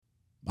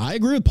I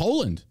agree with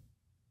Poland.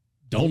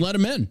 Don't let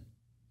them in.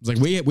 It's like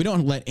we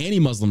don't let any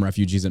Muslim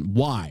refugees in.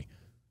 Why?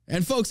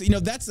 And folks,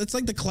 that's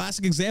like the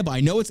classic example. I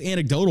know it's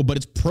anecdotal, but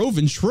it's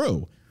proven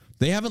true.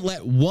 They haven't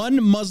let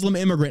one Muslim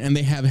immigrant, and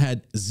they have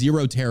had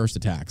 0 terrorist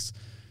attacks.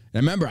 And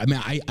I remember,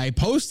 I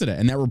posted it,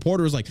 and that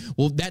reporter was like,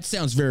 well, that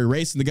sounds very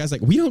racist. And the guy's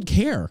like, we don't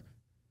care.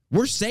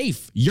 We're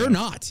safe. You're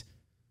not.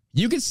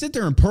 You can sit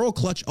there and pearl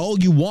clutch all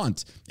you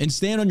want and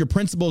stand on your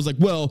principles like,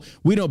 well,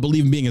 we don't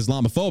believe in being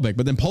Islamophobic.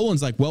 But then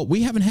Poland's like, well,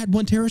 we haven't had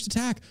one terrorist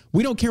attack.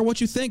 We don't care what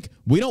you think.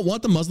 We don't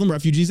want the Muslim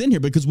refugees in here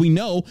because we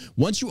know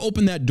once you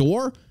open that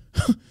door,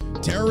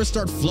 terrorists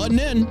start flooding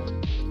in.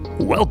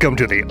 Welcome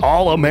to the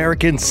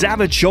All-American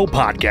Savage Show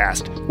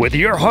podcast with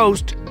your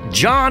host,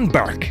 John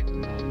Burke,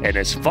 and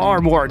his far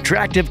more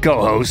attractive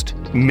co-host,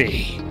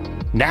 me.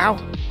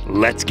 Now,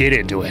 let's get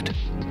into it.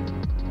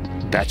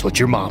 That's what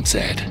your mom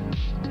said.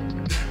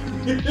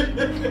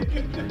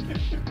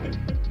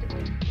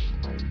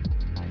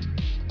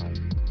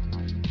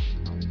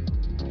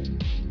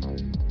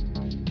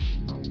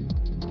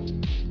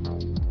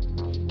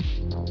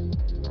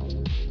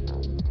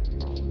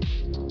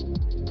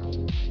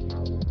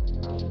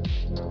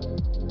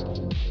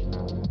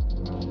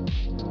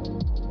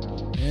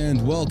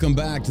 And welcome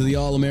back to the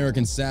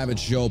All-American Savage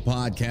Show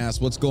podcast.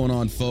 What's going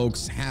on,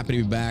 folks? Happy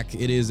to be back.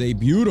 It is a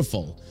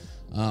beautiful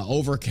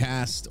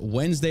overcast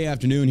Wednesday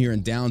afternoon here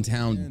in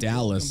downtown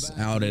Dallas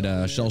out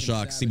at Shell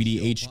Shock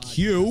CBD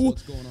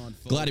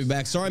HQ. Glad to be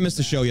back. Sorry I missed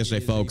the show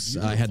yesterday, folks.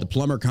 I had the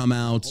plumber come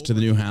out to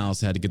the new house,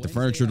 had to get the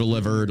furniture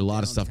delivered, a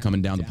lot of stuff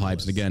coming down the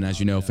pipes. And again,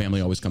 as you know,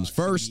 family always comes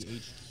first.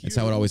 It's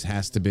how it always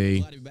has to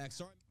be.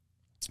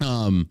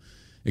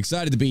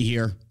 Excited to be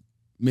here.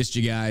 Missed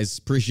you guys.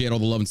 Appreciate all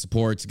the love and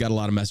support. Got a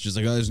lot of messages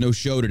like, oh, there's no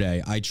show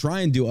today. I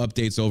try and do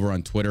updates over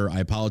on Twitter. I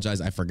apologize.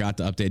 I forgot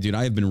to update. Dude,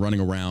 I have been running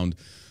around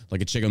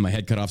like a chicken with my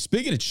head cut off.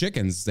 Speaking of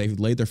chickens, they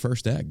laid their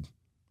first egg.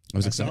 I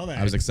was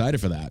excited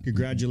for that.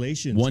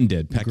 Congratulations. One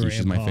did. Pecky,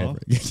 she's my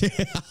favorite.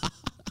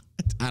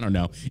 I don't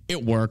know.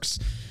 It works.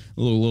 A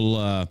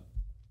little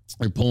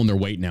they're pulling their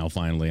weight now,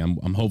 finally.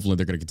 I'm hopefully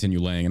they're going to continue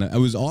laying. And it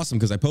was awesome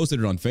because I posted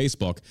it on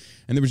Facebook,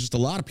 and there was just a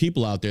lot of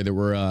people out there that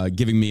were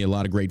giving me a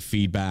lot of great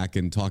feedback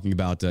and talking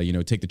about,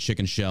 take the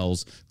chicken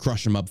shells,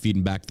 crush them up, feed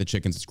them back to the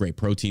chickens. It's great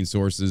protein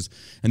sources.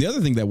 And the other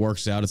thing that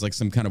works out is like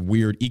some kind of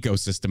weird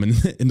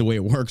ecosystem in the way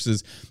it works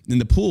is in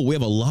the pool, we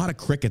have a lot of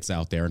crickets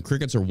out there, and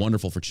crickets are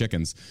wonderful for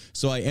chickens.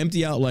 So I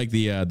empty out like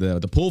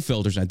the pool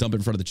filters, and I dump it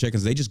in front of the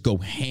chickens. They just go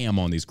ham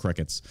on these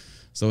crickets.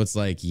 So it's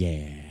like,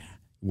 yeah,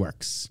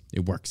 works.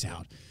 It works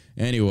out.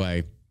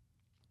 Anyway,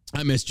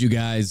 I missed you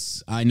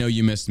guys. I know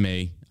you missed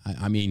me.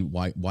 I mean,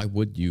 why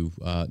would you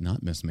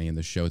not miss me in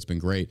this show? It's been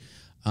great.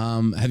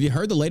 Have you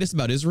heard the latest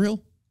about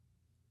Israel?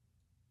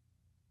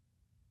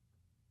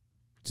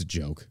 It's a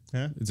joke.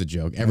 Huh? It's a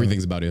joke.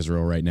 Everything's about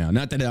Israel right now.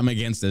 Not that I'm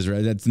against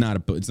Israel. It's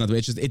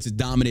just it's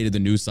dominated the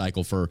news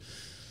cycle for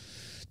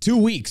 2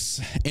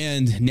 weeks,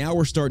 and now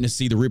we're starting to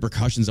see the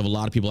repercussions of a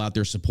lot of people out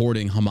there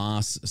supporting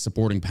Hamas,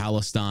 supporting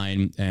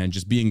Palestine, and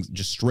just being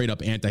straight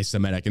up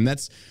anti-Semitic. And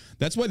that's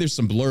why there's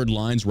some blurred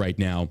lines right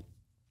now,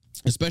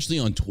 especially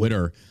on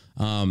Twitter,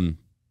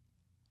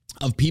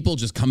 of people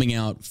just coming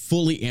out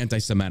fully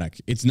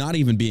anti-Semitic. It's not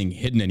even being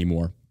hidden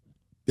anymore.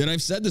 And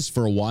I've said this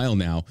for a while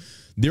now.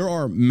 There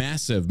are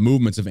massive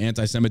movements of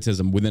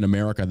anti-Semitism within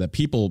America that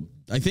people,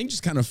 I think,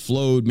 just kind of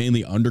flowed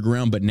mainly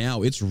underground, but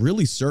now it's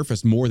really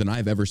surfaced more than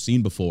I've ever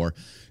seen before.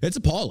 It's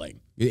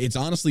appalling. It's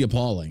honestly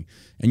appalling.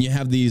 And you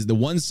have the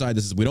one side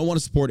that says we don't want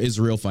to support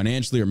Israel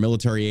financially or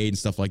military aid and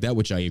stuff like that,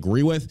 which I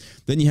agree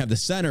with. Then you have the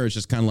center. It's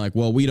just kind of like,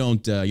 well, we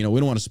don't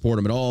want to support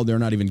them at all. They're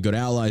not even good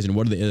allies. And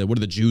what are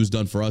the Jews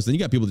done for us? Then you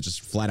got people that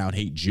just flat out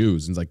hate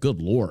Jews. And it's like,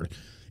 good Lord.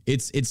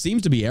 It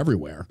seems to be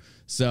everywhere.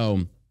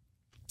 So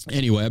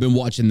anyway, I've been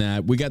watching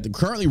that. We got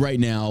currently right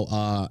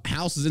now,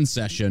 House is in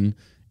session,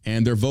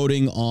 and they're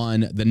voting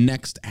on the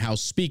next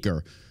House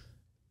Speaker.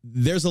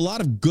 There's a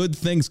lot of good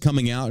things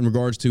coming out in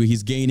regards to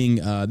he's gaining.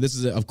 This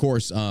is, of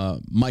course,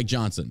 Mike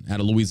Johnson out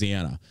of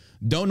Louisiana.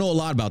 Don't know a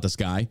lot about this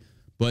guy,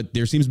 but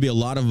there seems to be a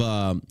lot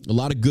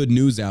of good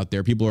news out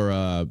there. People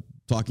are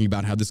talking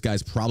about how this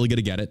guy's probably going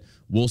to get it.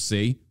 We'll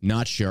see.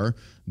 Not sure.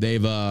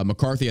 They've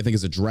McCarthy, I think,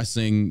 is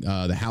addressing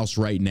the House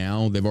right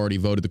now. They've already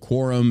voted the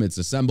quorum. It's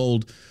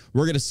assembled.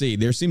 We're going to see.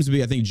 There seems to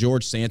be, I think,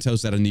 George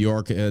Santos out of New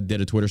York did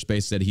a Twitter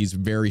space, said he's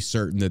very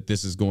certain that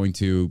this is going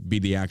to be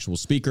the actual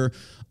speaker.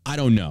 I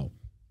don't know.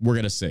 We're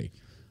going to see.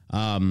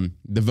 The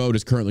vote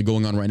is currently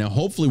going on right now.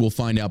 Hopefully we'll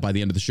find out by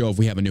the end of the show if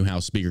we have a new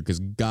House Speaker, because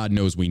God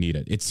knows we need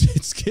it.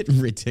 It's getting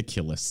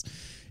ridiculous.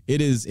 It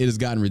has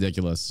gotten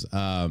ridiculous.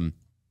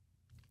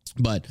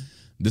 But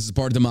this is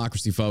part of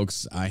democracy,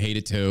 folks. I hate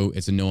it too.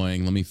 It's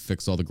annoying. Let me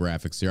fix all the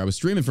graphics here. I was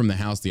streaming from the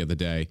house the other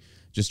day,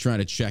 just trying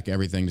to check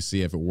everything to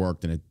see if it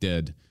worked, and it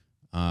did.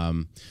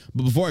 But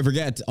before I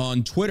forget,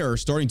 on Twitter,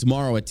 starting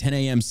tomorrow at 10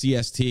 a.m.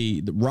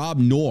 CST, Rob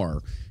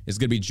Noor is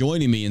going to be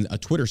joining me in a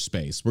Twitter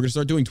space. We're going to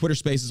start doing Twitter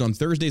spaces on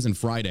Thursdays and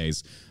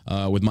Fridays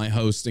with my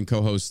host and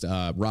co-host,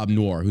 Rob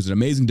Noor, who's an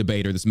amazing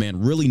debater. This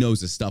man really knows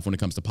his stuff when it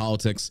comes to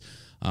politics.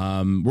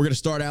 We're going to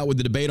start out with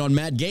the debate on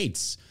Matt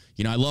Gaetz.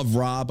 I love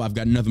Rob. I've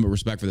got nothing but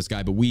respect for this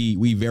guy, but we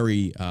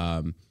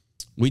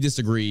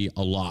disagree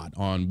a lot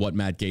on what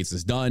Matt Gaetz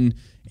has done,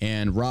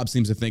 and Rob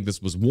seems to think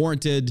this was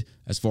warranted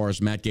as far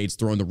as Matt Gaetz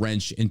throwing the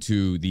wrench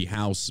into the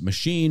House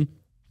machine.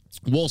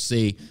 We'll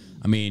see.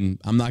 I mean,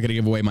 I'm not going to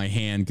give away my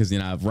hand because,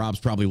 Rob's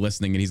probably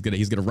listening and he's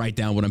gonna write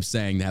down what I'm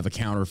saying to have a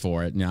counter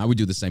for it. I would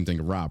do the same thing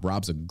to Rob.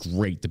 Rob's a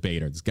great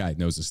debater. This guy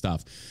knows his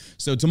stuff.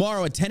 So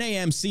tomorrow at 10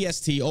 a.m.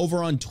 CST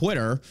over on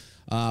Twitter,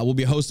 we'll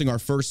be hosting our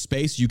first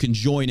space. You can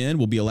join in.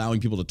 We'll be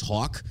allowing people to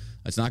talk.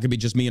 It's not going to be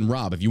just me and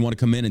Rob. If you want to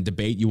come in and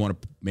debate, you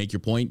want to make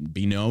your point,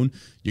 be known,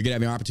 you're going to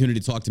have an opportunity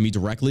to talk to me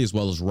directly as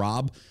well as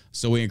Rob.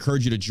 So we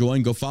encourage you to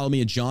join. Go follow me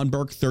at John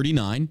Burke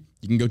 39.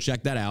 You can go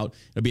check that out.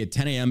 It'll be at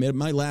 10 a.m. It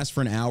might last for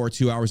an hour,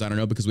 2 hours. I don't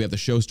know, because we have the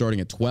show starting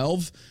at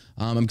 12.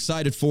 I'm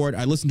excited for it.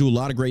 I listen to a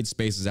lot of great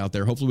spaces out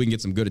there. Hopefully we can get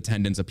some good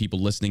attendance of people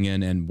listening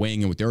in and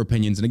weighing in with their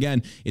opinions. And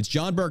again, it's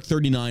John Burke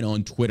 39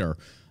 on Twitter.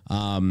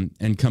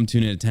 And come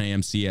tune in at 10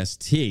 a.m.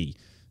 CST.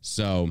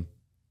 So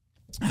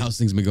how's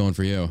things been going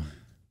for you?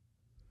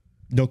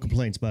 No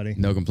complaints, buddy.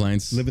 No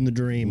complaints. Living the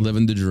dream.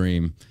 Living the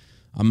dream.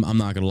 I'm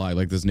not gonna lie,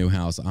 like this new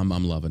house, I'm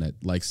loving it.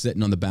 Like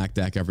sitting on the back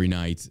deck every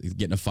night,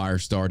 getting a fire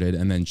started,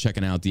 and then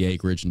checking out the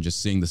acreage and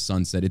just seeing the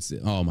sunset. It's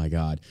oh my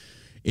God.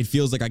 It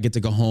feels like I get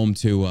to go home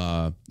to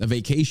a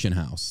vacation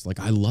house. Like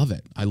I love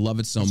it. I love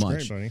it so That's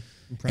much. Great, buddy.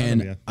 I'm proud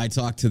of you. I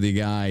talked to the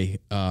guy,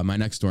 my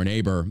next door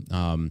neighbor,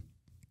 and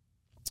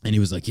he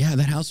was like, "Yeah,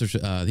 that house.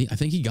 I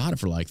think he got it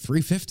for like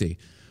 $350." I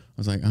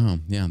was like, "Oh,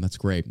 yeah, that's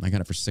great. I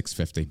got it for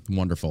 $650.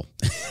 Wonderful."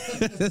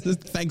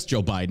 Thanks,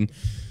 Joe Biden.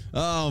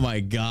 Oh my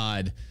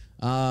God.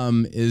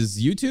 Is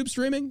YouTube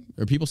streaming?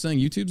 Are people saying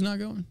YouTube's not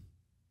going?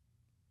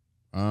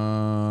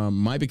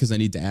 Might be because I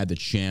need to add the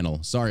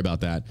channel. Sorry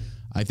about that.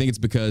 I think it's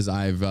because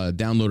I've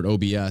downloaded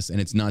OBS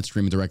and it's not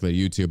streaming directly to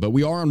YouTube. But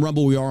we are on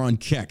Rumble. We are on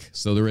Kick.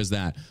 So there is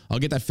that. I'll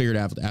get that figured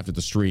out after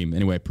the stream.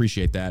 Anyway,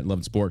 appreciate that. Love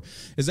and support.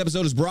 This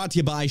episode is brought to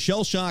you by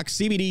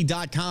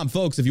ShellShockCBD.com.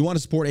 Folks, if you want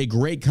to support a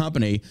great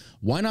company,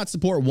 why not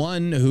support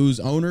one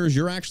whose owners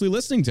you're actually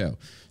listening to?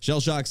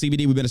 Shell Shock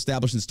CBD, we've been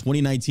established since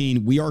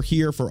 2019. We are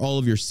here for all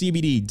of your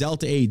CBD,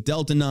 Delta 8,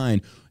 Delta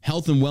 9,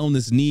 health and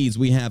wellness needs.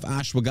 We have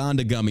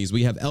ashwagandha gummies.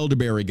 We have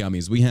elderberry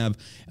gummies. We have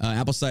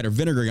apple cider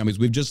vinegar gummies.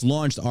 We've just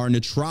launched our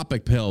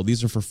nootropic pill.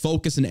 These are for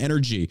focus and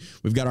energy.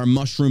 We've got our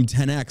mushroom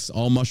 10X,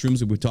 all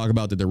mushrooms that we talk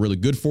about that they're really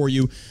good for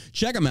you.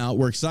 Check them out.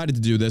 We're excited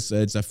to do this.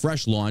 It's a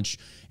fresh launch,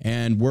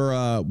 and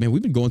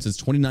we've been going since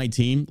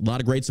 2019. A lot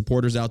of great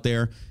supporters out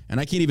there, and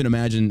I can't even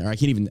imagine, or I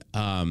can't even,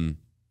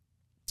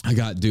 I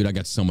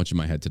got so much in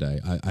my head today.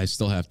 I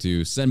still have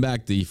to send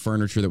back the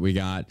furniture that we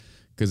got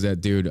because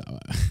that dude,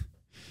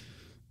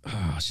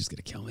 she's going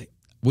to kill me.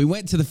 We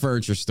went to the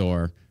furniture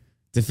store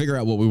to figure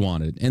out what we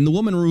wanted, and the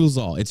woman rules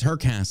all. It's her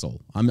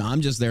castle.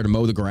 I'm just there to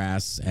mow the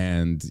grass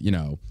and,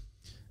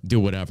 do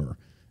whatever.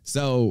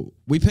 So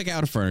we pick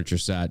out a furniture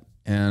set,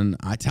 and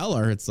I tell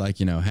her, it's like,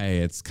 hey,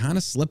 it's kind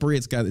of slippery.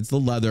 It's the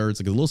leather. It's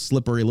like a little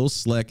slippery, a little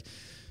slick.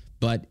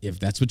 But if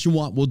that's what you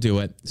want, we'll do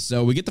it.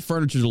 So we get the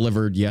furniture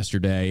delivered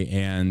yesterday,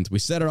 and we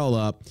set it all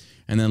up.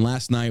 And then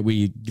last night,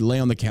 we lay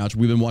on the couch.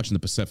 We've been watching The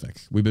Pacific.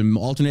 We've been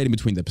alternating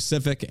between The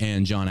Pacific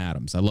and John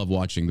Adams. I love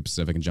watching The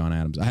Pacific and John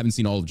Adams. I haven't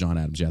seen all of John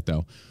Adams yet,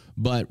 though.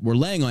 But we're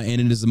laying on,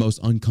 and it is the most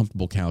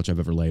uncomfortable couch I've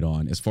ever laid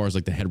on, as far as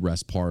like the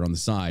headrest part on the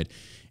side.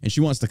 And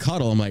she wants to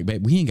cuddle. I'm like,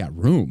 babe, we ain't got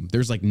room.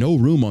 There's like no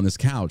room on this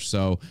couch.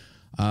 So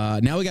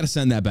now we got to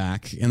send that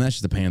back, and that's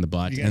just a pain in the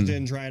butt. You guys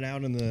didn't try it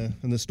out in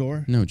the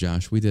store? No,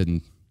 Josh, we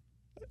didn't.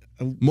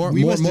 More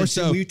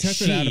so. We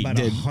tested out about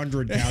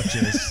 100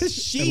 couches.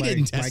 She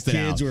didn't test it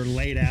out. My kids were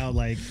laid out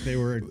like they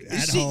were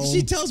at home.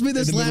 She tells me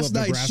this last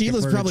night.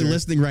 Sheila's probably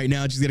listening right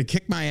now. She's gonna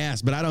kick my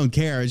ass, but I don't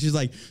care. And she's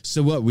like,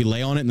 "So what? We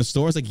lay on it in the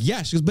store?" It's like,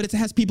 "Yeah." She goes, "But it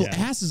has people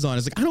asses on it."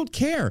 It's like, I don't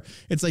care.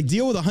 It's like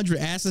deal with 100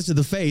 asses to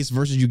the face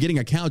versus you getting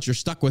a couch you're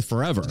stuck with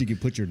forever. You can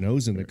put your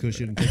nose in the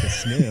cushion and take a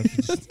sniff.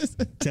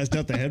 Just test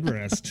out the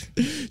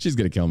headrest. She's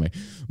gonna kill me.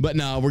 But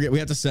no, we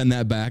have to send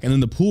that back. And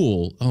then the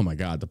pool. Oh my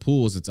God, the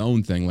pool is its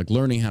own thing. Like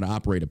learning how to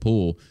operate a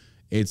pool,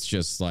 it's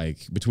just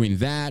like between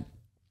that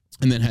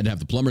and then had to have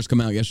the plumbers come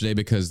out yesterday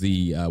because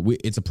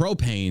it's a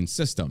propane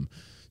system.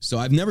 So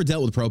I've never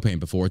dealt with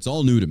propane before. It's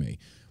all new to me.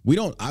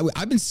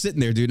 I've been sitting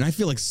there, dude, and I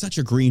feel like such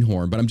a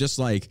greenhorn, but I'm just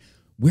like,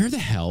 where the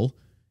hell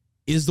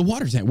is the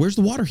water tank? Where's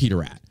the water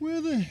heater at?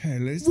 Where the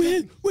hell is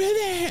where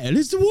the hell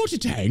is the water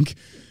tank?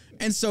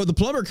 And so the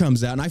plumber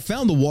comes out, and I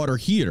found the water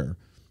heater,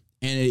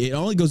 and it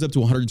only goes up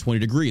to 120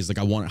 degrees. Like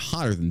I want it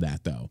hotter than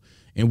that though.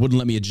 And wouldn't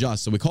let me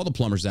adjust. So we called the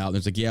plumbers out, and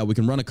it's like, yeah, we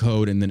can run a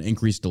code and then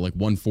increase to like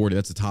 140.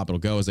 That's the top it'll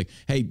go. I was like,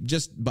 hey,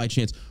 just by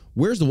chance,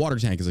 where's the water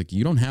tank? He's like,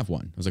 you don't have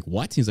one. I was like,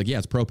 what? He's like, yeah,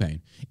 it's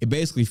propane. It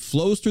basically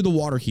flows through the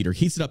water heater,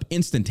 heats it up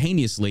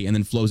instantaneously, and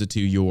then flows it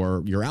to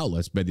your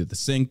outlets, maybe the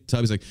sink,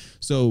 tub. He's like,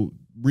 so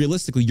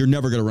realistically, you're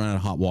never going to run out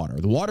of hot water.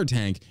 The water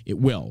tank, it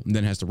will, and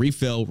then has to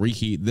refill,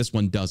 reheat. This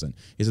one doesn't.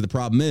 He said the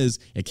problem is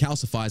it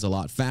calcifies a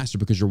lot faster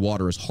because your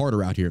water is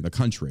harder out here in the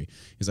country.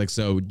 He's like,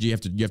 so you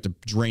have to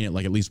drain it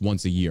like at least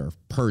once a year,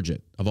 purge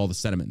it of all the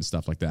sediment and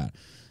stuff like that.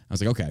 I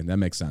was like, okay, that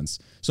makes sense.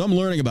 So I'm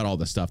learning about all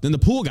this stuff. Then the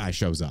pool guy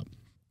shows up.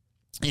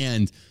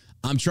 And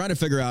I'm trying to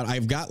figure out,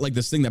 I've got like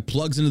this thing that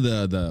plugs into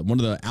the one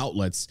of the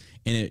outlets,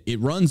 and it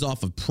runs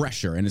off of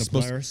pressure. And it's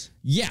supposed to,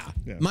 yeah,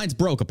 mine's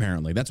broke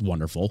apparently. That's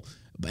wonderful.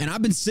 And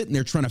I've been sitting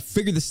there trying to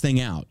figure this thing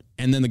out.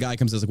 And then the guy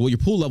comes and says, like, well, your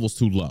pool level's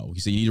too low.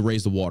 He said, you need to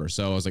raise the water.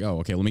 So I was like, oh,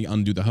 okay, let me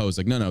undo the hose.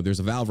 Like, no, there's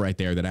a valve right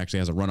there that actually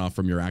has a runoff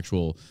from your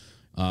actual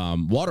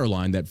water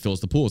line that fills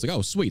the pool. It's like,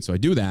 oh, sweet. So I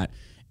do that,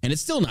 and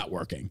it's still not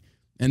working.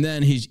 And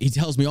then he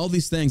tells me all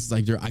these things.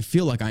 It's like, I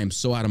feel like I am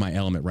so out of my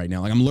element right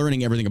now. Like, I'm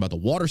learning everything about the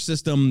water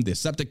system, the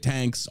septic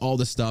tanks, all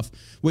this stuff,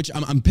 which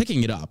I'm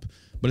picking it up.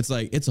 But it's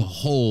like, it's a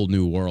whole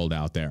new world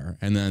out there.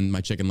 And then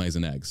my chicken lays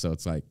an egg. So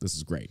it's like, this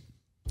is great.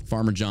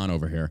 Farmer John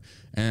over here.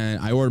 And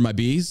I ordered my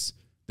bees.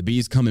 The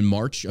bees come in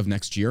March of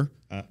next year.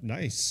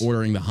 Nice.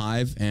 Ordering the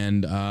hive.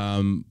 And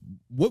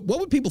what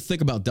would people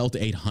think about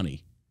Delta 8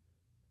 honey?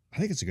 I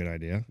think it's a good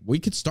idea. We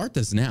could start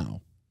this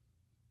now.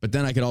 But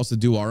then I could also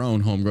do our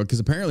own homegrown, because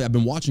apparently I've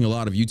been watching a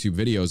lot of YouTube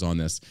videos on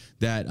this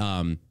that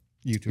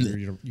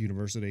YouTube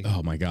University.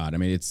 Oh my God. I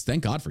mean,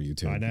 thank God for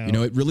YouTube. I know. You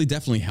know, it really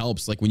definitely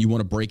helps, like when you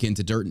want to break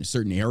into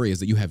certain areas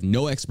that you have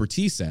no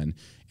expertise in. And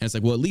it's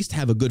like, well, at least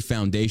have a good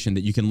foundation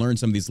that you can learn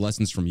some of these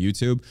lessons from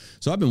YouTube.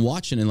 So I've been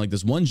watching, and like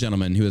this one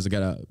gentleman who has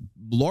got a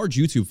large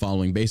YouTube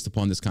following based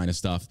upon this kind of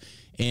stuff.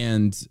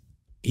 And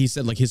he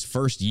said like his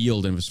first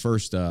yield in his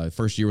first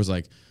year was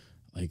like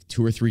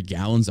 2 or 3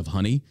 gallons of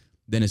honey.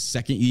 Then his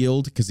second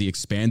yield, because he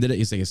expanded it,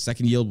 he's like his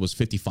second yield was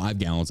 55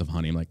 gallons of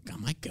honey. I'm like, oh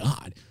my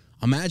God.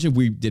 Imagine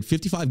we did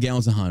 55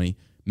 gallons of honey,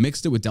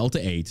 mixed it with Delta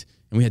 8,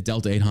 and we had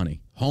Delta 8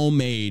 honey.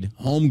 Homemade,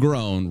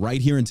 homegrown,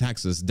 right here in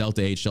Texas,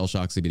 Delta 8 Shell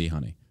Shock CBD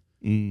honey.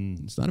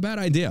 It's not a bad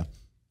idea.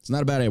 It's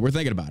not a bad idea. We're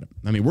thinking about it.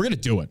 I mean, we're going to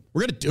do it.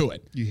 We're going to do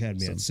it. You had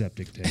me at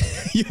septic tank.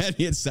 You had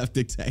me at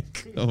septic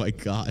tank. Oh, my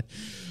God.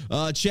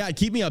 Chat,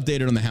 keep me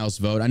updated on the House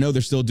vote. I know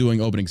they're still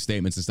doing opening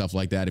statements and stuff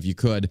like that. If you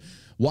could.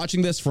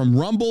 Watching this from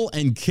Rumble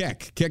and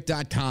Kick,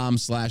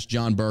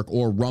 kick.com/John Burke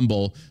or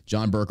Rumble,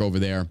 John Burke over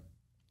there.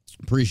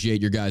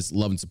 Appreciate your guys'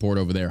 love and support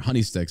over there.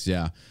 Honey sticks,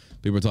 yeah.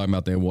 People are talking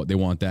about they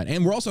want that.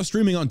 And we're also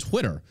streaming on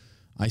Twitter.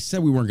 I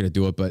said we weren't going to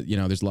do it, but, you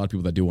know, there's a lot of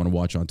people that do want to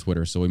watch on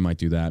Twitter, so we might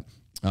do that.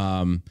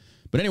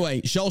 But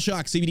anyway,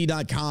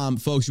 shellshockcbd.com.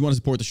 Folks, you want to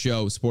support the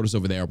show, support us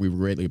over there. We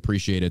greatly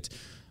appreciate it.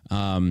 We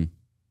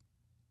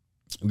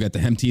got the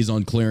hemp teas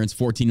on clearance,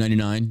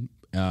 $14.99.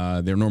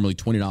 They're normally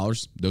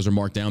 $20. Those are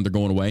marked down. They're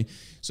going away.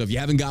 So if you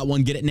haven't got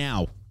one, get it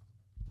now.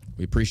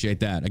 We appreciate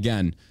that.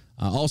 Again,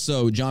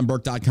 also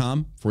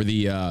johnburke.com for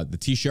the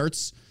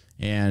T-shirts.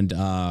 And we're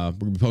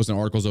going to be posting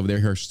articles over there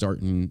here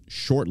starting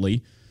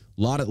shortly.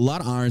 A lot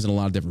of irons and a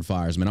lot of different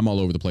fires. I mean, I'm all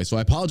over the place. So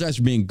I apologize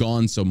for being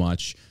gone so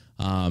much.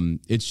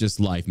 It's just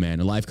life, man.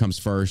 And life comes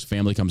first.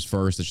 Family comes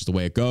first. It's just the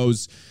way it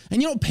goes.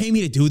 And you don't pay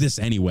me to do this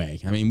anyway.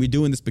 I mean, we're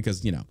doing this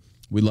because, you know,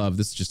 we love,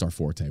 this is just our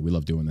forte. We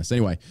love doing this.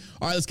 Anyway,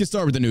 all right, let's get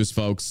started with the news,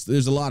 folks.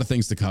 There's a lot of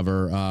things to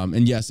cover.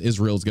 And yes,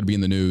 Israel is going to be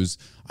in the news.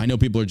 I know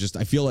people are just,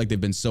 I feel like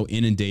they've been so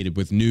inundated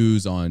with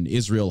news on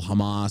Israel,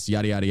 Hamas,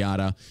 yada, yada,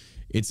 yada.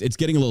 It's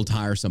getting a little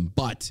tiresome,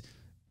 but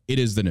it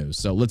is the news.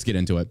 So let's get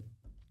into it.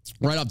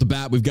 Right off the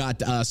bat, we've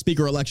got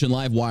Speaker Election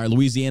Live Wire.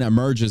 Louisiana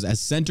emerges as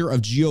center of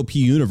GOP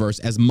universe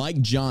as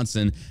Mike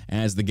Johnson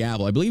as the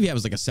gavel. I believe he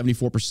has like a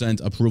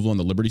 74% approval on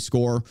the Liberty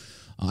score.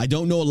 I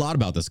don't know a lot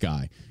about this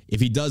guy. If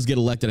he does get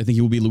elected, I think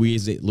he will be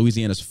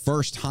Louisiana's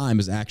first time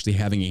as actually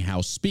having a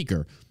House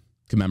Speaker.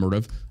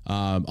 Commemorative.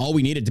 All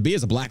we need it to be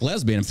is a black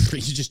lesbian.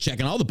 He's just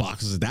checking all the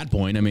boxes at that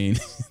point. I mean,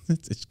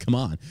 come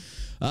on.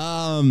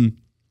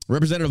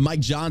 Representative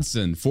Mike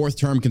Johnson,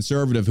 fourth-term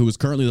conservative who is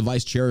currently the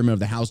vice chairman of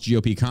the House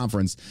GOP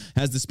conference,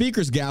 has the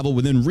speaker's gavel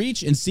within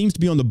reach and seems to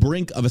be on the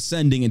brink of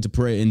ascending into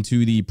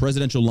the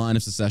presidential line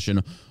of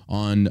succession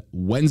on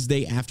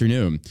Wednesday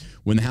afternoon.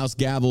 When the House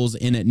gavels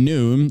in at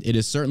noon, it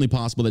is certainly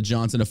possible that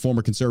Johnson, a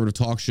former conservative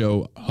talk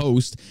show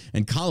host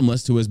and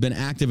columnist who has been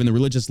active in the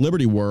religious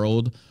liberty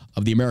world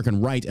of the American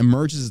right,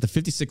 emerges as the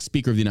 56th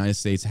Speaker of the United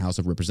States House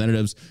of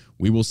Representatives.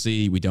 We will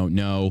see. We don't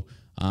know.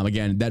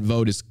 Again, that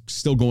vote is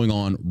still going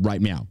on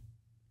right now.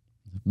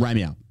 Right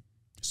now.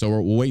 So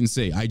we'll wait and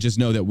see. I just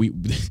know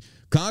that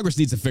Congress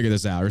needs to figure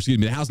this out, or excuse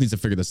me, the House needs to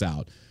figure this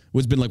out.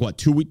 It's been like, what,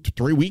 3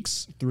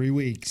 weeks? 3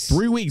 weeks.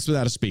 3 weeks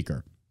without a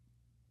speaker.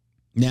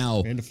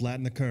 Now. And to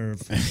flatten the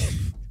curve.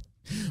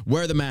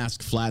 Wear the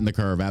mask, flatten the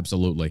curve,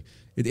 absolutely.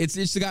 It's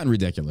just gotten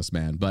ridiculous,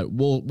 man. But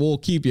we'll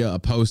keep you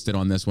posted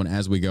on this one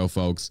as we go,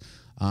 folks.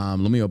 Let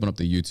me open up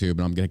the YouTube,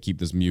 and I'm going to keep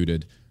this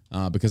muted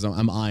because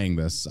I'm eyeing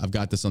this. I've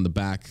got this on the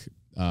back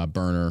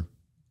burner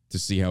to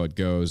see how it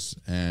goes.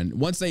 And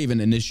once they even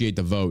initiate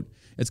the vote,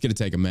 it's going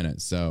to take a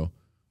minute. So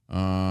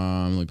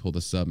let me pull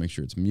this up, make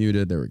sure it's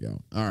muted. There we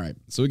go. All right.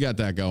 So we got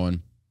that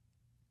going.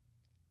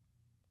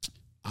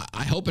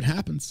 I hope it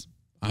happens.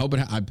 I hope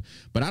it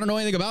but I don't know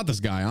anything about this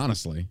guy,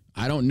 honestly.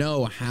 I don't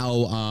know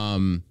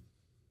how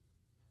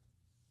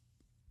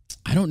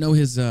I don't know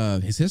his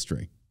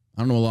history.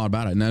 I don't know a lot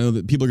about it. And I know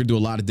that people are going to do a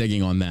lot of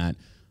digging on that.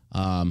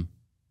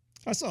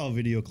 I saw a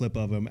video clip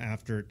of him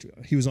after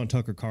he was on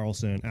Tucker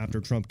Carlson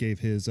after Trump gave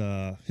his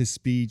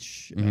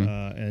speech,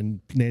 and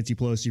Nancy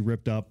Pelosi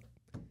ripped up.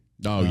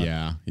 Oh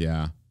yeah.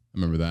 I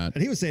remember that.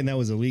 And he was saying that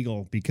was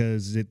illegal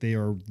because they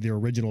are their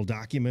original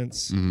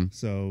documents. Mm-hmm.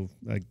 So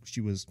like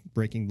she was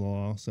breaking the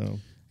law. So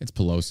it's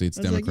Pelosi. It's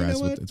Democrats.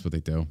 Like, It's what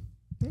they do.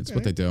 Okay. It's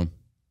what they do.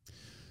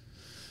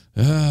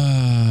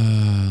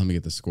 Let me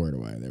get this squared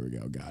away. There we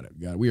go. Got it.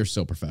 We are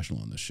so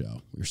professional on this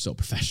show. We are so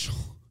professional.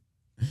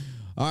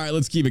 All right,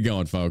 let's keep it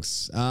going,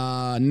 folks.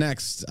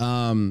 Next,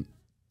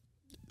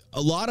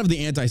 a lot of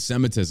the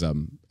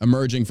anti-Semitism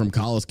emerging from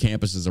college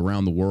campuses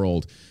around the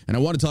world. And I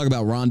want to talk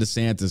about Ron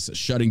DeSantis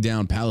shutting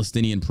down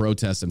Palestinian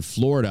protests in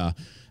Florida.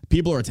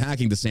 People are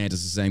attacking DeSantis and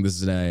saying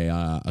this is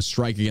a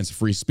strike against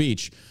free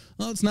speech.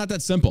 Well, it's not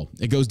that simple.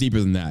 It goes deeper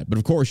than that. But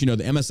of course, the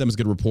MSM is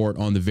going to report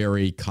on the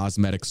very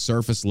cosmetic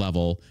surface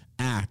level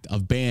act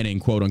of banning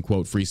quote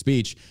unquote free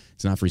speech.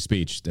 It's not free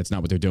speech. That's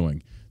not what they're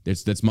doing.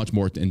 That's much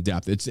more in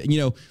depth. It's,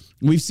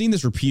 we've seen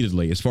this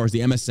repeatedly as far as the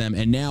MSM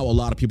and now a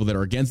lot of people that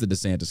are against the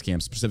DeSantis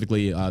camp,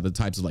 specifically the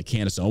types of like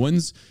Candace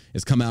Owens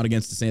has come out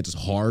against DeSantis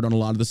hard on a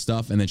lot of this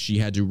stuff. And then she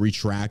had to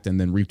retract and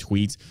then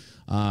retweet.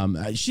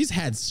 She's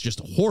had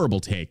just horrible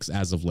takes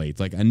as of late.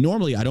 Like, and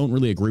normally I don't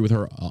really agree with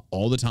her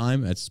all the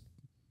time.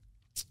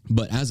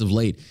 But as of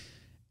late,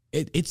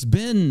 it's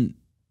been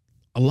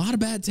a lot of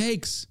bad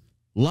takes.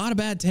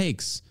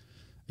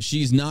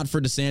 She's not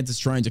for DeSantis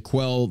trying to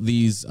quell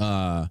these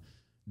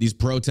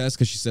protests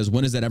because she says,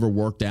 when has that ever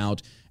worked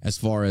out as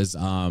far as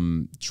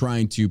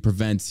trying to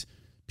prevent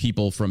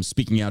people from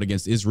speaking out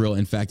against Israel?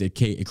 In fact,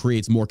 it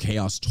creates more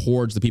chaos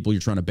towards the people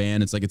you're trying to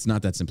ban. It's like, it's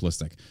not that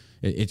simplistic.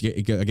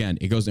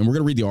 It goes, and we're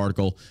going to read the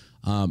article,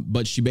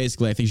 but she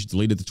basically, I think she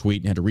deleted the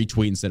tweet and had to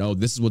retweet and said, oh,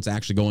 this is what's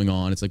actually going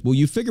on. It's like, well,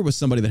 you figure with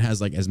somebody that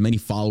has like as many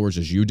followers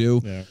as you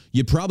do,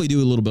 you'd probably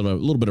do a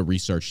little bit of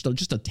research,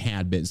 just a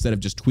tad bit, instead of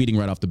just tweeting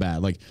right off the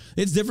bat. Like,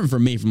 it's different for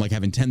me from like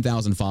having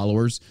 10,000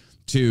 followers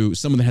to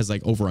someone that has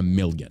like over 1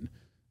 million.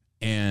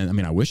 And I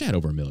mean, I wish I had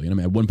over 1 million. I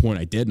mean, at one point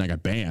I did and I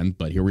got banned,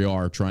 but here we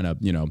are trying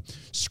to,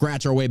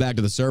 scratch our way back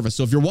to the surface.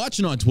 So if you're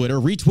watching on Twitter,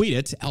 retweet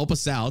it, help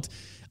us out.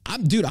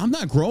 I'm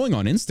not growing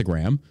on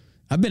Instagram.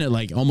 I've been at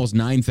like almost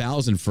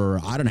 9,000 for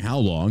I don't know how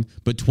long,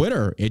 but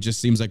Twitter, it just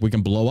seems like we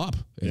can blow up.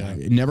 Yeah. I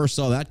never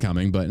saw that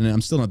coming, but and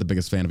I'm still not the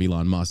biggest fan of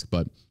Elon Musk,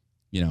 but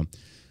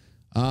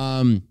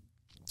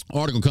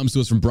article comes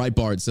to us from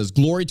Breitbart. It says,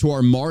 glory to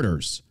our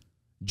martyrs.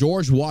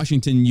 George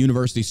Washington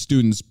University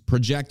students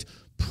project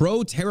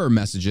pro-terror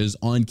messages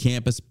on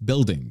campus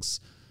buildings.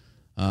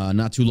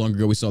 Not too long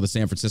ago, we saw the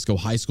San Francisco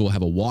high school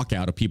have a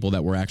walkout of people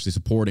that were actually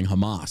supporting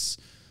Hamas.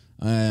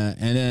 And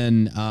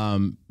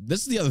then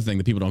this is the other thing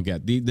that people don't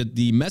get.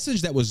 The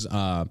message that was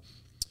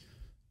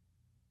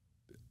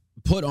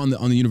put on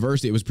the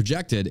university, it was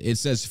projected. It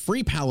says,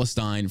 free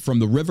Palestine from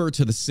the river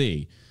to the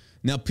sea.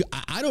 Now,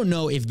 I don't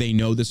know if they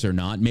know this or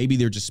not. Maybe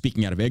they're just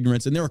speaking out of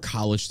ignorance, and they're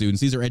college students.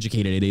 These are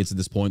educated idiots at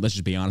this point. Let's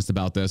just be honest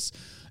about this.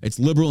 It's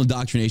liberal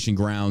indoctrination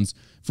grounds.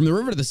 From the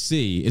river to the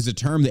sea is a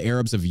term the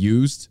Arabs have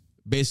used,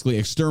 basically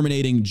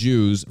exterminating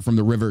Jews from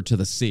the river to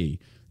the sea.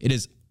 It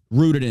is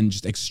rooted in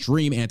just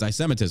extreme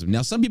anti-Semitism.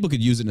 Now, some people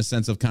could use it in a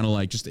sense of kind of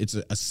like just it's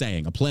a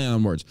saying, a play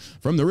on words.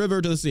 From the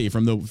river to the sea,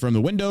 from the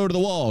window to the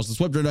walls, the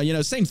swift,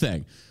 same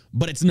thing.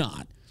 But it's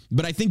not.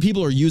 But I think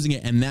people are using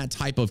it in that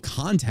type of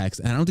context,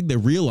 and I don't think they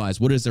realize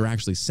what it is they're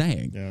actually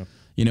saying. Yeah.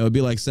 It'd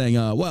be like saying,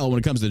 well, when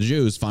it comes to the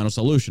Jews, final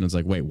solution. It's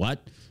like, wait,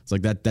 what? It's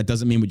like that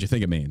doesn't mean what you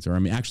think it means. Or, I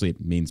mean, actually,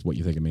 it means what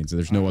you think it means. So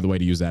there's no other way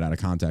to use that out of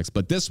context.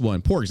 But this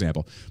one, poor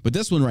example, but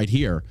this one right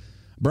here,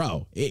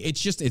 bro,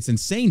 it's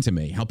insane to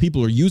me how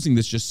people are using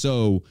this just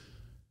so,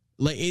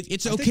 like,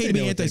 it's okay to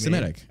be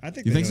anti-Semitic. I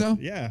think you think so?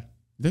 Yeah.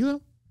 You think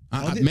so?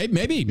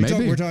 Maybe.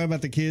 We're talking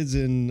about the kids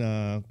in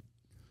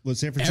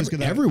San Francisco.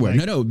 Everywhere.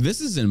 No,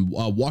 this is in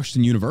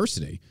Washington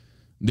University.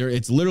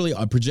 It's literally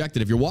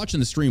projected. If you're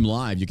watching the stream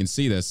live, you can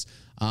see this.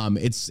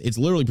 It's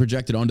literally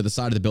projected onto the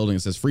side of the building.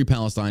 It says, free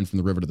Palestine from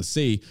the river to the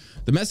sea.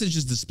 The message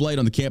is displayed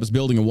on the campus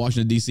building in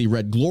Washington, D.C.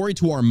 read, glory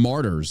to our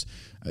martyrs.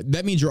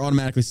 That means you're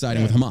automatically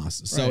siding with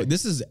Hamas. So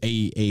this is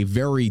a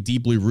very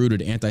deeply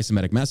rooted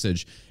anti-Semitic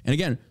message. And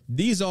again,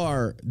 these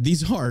are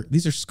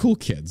school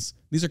kids.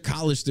 These are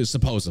college students,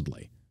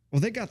 supposedly.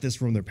 Well, they got this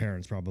from their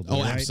parents, probably.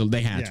 Oh, right? absolutely.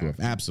 They had to have.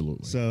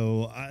 Absolutely.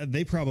 So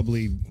they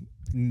probably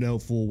know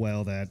full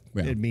well that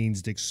it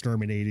means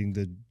exterminating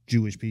the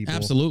Jewish people.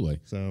 Absolutely.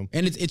 So,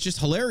 and it's just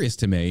hilarious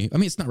to me. I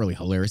mean, it's not really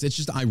hilarious. It's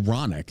just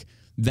ironic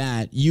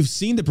that you've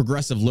seen the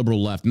progressive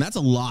liberal left, and that's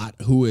a lot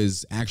who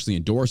is actually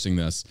endorsing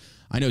this.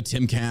 I know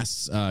Tim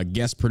Cast's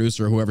guest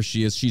producer, whoever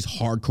she is, she's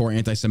hardcore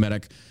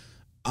anti-Semitic.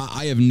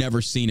 I have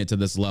never seen it to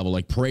this level,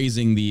 like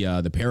praising the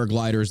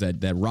paragliders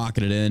that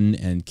rocketed in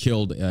and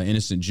killed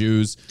innocent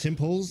Jews. Tim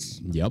Pool's?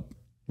 Yep.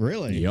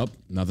 Really? Yep.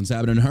 Nothing's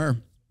happening to her.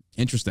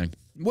 Interesting.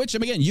 Which,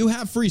 again, you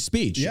have free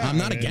speech. Yeah, I'm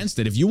not against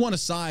it. If you want to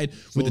side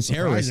with the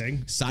terrorists,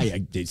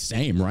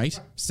 same, right?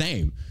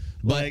 Same.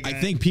 But I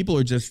think people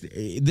are just,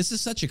 this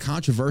is such a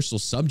controversial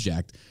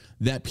subject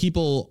that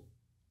people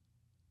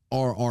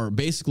are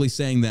basically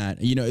saying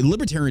that,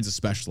 libertarians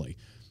especially,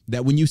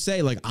 that when you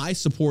say, like, I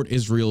support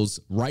Israel's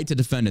right to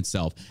defend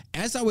itself,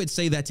 as I would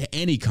say that to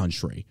any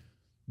country,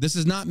 this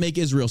does not make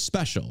Israel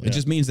special. It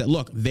just means that,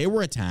 look, they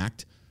were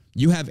attacked.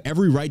 You have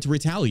every right to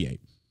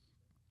retaliate.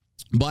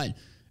 But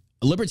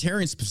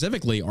libertarians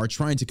specifically are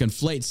trying to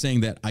conflate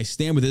saying that I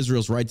stand with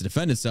Israel's right to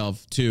defend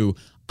itself to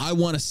I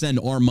want to send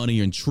our money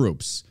and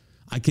troops.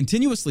 I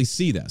continuously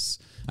see this.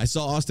 I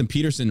saw Austin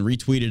Peterson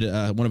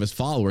retweeted one of his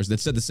followers that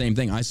said the same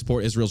thing. I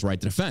support Israel's right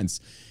to defense.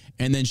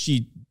 And then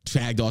she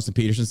tagged Austin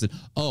Peterson and said,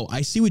 oh,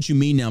 I see what you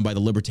mean now by the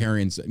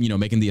libertarians,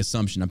 making the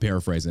assumption. I'm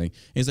paraphrasing. And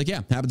he's like,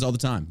 yeah, happens all the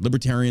time.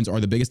 Libertarians are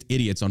the biggest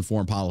idiots on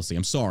foreign policy.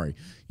 I'm sorry.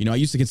 I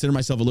used to consider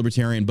myself a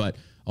libertarian, but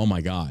oh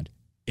my God.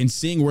 In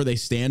seeing where they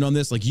stand on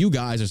this, like you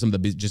guys are some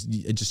of the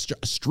just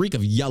a streak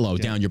of yellow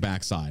down your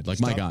backside. Like,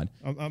 my God.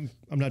 I'm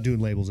not doing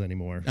labels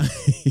anymore.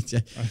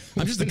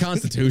 I'm just a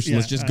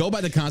constitutionalist. Just go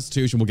by the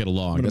Constitution. We'll get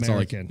along. That's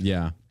American.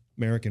 Yeah.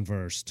 American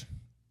first.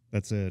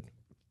 That's it.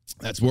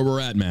 That's where we're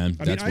at, man.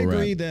 I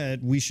agree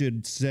that we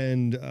should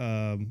send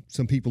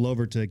some people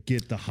over to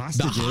get the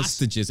hostages. The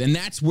hostages. And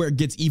that's where it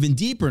gets even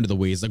deeper into the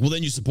weeds. Like, well,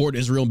 then you support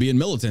Israel and being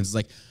militant. It's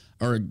like,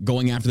 or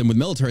going after them with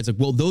military. It's like,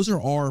 well, those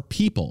are our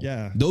people.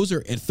 Yeah. Those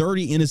are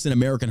 30 innocent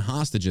American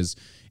hostages.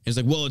 It's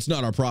like, well, it's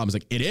not our problem. It's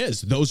like, it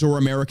is. Those are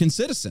American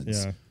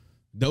citizens. Yeah.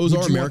 Those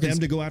are Americans. Want them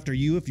to go after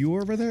you if you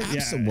were over there?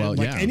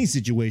 Absolutely. Yeah. Any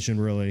situation,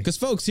 really. Because,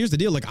 folks, here's the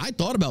deal. Like, I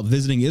thought about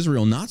visiting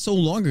Israel not so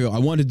long ago. I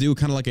wanted to do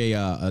kind of like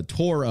a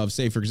tour of,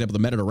 say, for example, the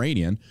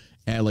Mediterranean,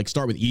 and like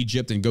start with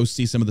Egypt and go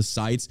see some of the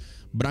sites.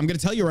 But I'm going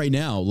to tell you right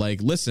now,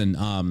 like, listen,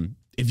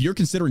 if you're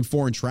considering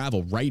foreign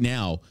travel right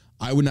now,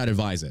 I would not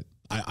advise it.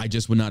 I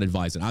just would not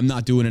advise it. I'm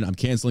not doing it. I'm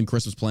canceling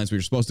Christmas plans. We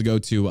were supposed to go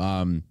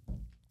to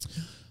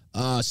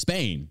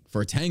Spain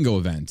for a tango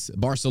event,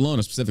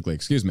 Barcelona specifically,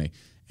 excuse me.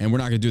 And we're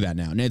not going to do that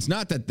now. And it's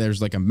not that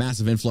there's like a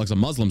massive influx of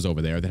Muslims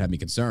over there that have me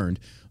concerned.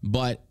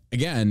 But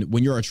again,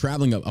 when you're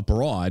traveling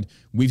abroad,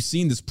 we've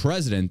seen this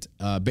president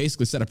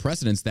basically set a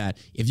precedence that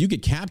if you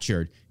get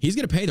captured, he's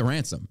going to pay the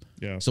ransom.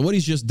 Yeah. So what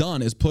he's just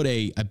done is put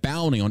a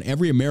bounty on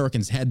every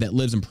American's head that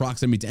lives in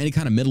proximity to any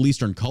kind of Middle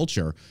Eastern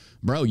culture.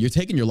 Bro, you're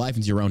taking your life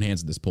into your own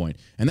hands at this point.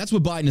 And that's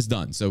what Biden has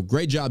done. So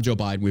great job, Joe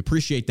Biden. We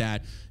appreciate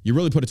that. You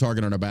really put a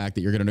target on our back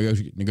that you're going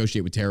to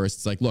negotiate with terrorists.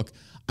 It's like, look,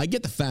 I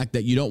get the fact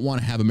that you don't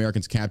want to have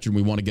Americans captured and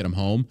we want to get them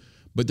home.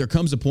 But there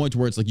comes a point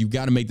where it's like, you've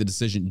got to make the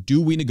decision.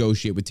 Do we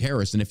negotiate with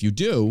terrorists? And if you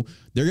do,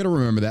 they're going to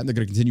remember that. And they're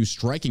going to continue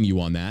striking you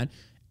on that.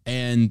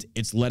 And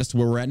it's led us to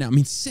where we're at now. I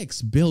mean,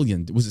 6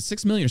 billion. Was it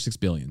 6 million or 6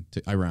 billion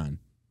to Iran?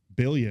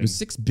 Billion. It was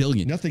 6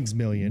 billion. Nothing's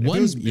million. If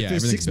it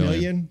was 6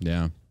 million.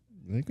 Yeah.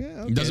 Like, yeah,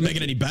 okay. It doesn't make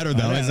it any better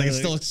though. It's like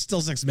like, it's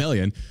still $6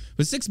 million,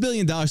 but $6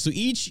 billion. So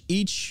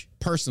each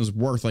person is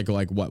worth like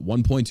what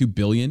 1.2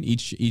 billion.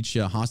 Each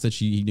hostage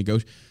he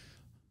negotiates.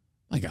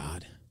 My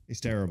God, he's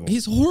terrible.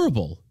 He's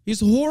horrible. He's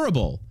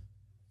horrible.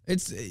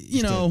 It's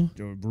a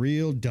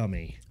real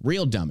dummy.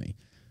 Real dummy.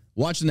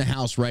 Watching the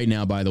House right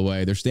now. By the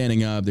way, they're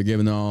standing up. They're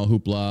giving all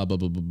hoopla, blah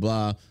blah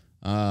blah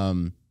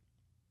blah.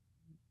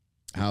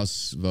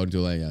 House voting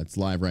delay. Yeah, it's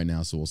live right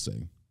now, so we'll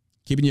see.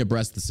 Keeping you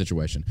abreast of the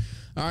situation.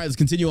 All right, let's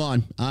continue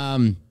on.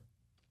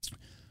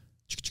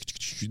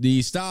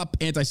 The Stop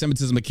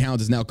Anti-Semitism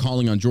account is now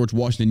calling on George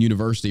Washington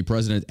University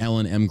President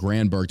Ellen M.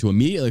 Granberg to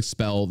immediately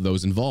expel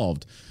those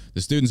involved.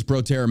 The students'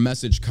 pro-terror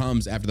message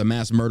comes after the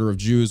mass murder of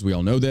Jews. We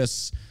all know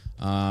this.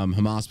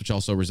 Hamas, which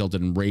also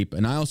resulted in rape.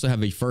 And I also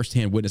have a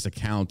firsthand witness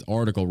account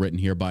article written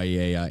here by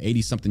a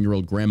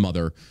 80-something-year-old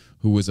grandmother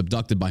who was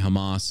abducted by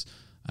Hamas,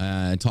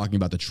 talking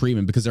about the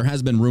treatment, because there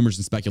has been rumors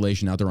and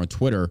speculation out there on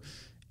Twitter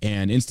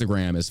and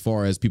Instagram as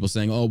far as people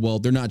saying, oh, well,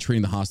 they're not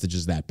treating the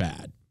hostages that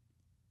bad.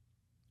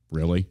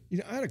 Really?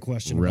 I had a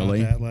question about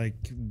that. Like,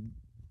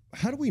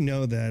 how do we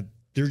know that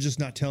they're just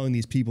not telling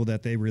these people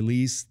that they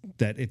release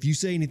that if you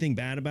say anything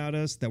bad about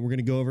us, that we're going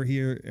to go over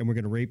here and we're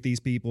going to rape these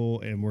people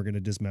and we're going to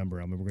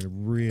dismember them and we're going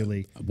to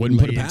really wouldn't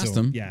put it past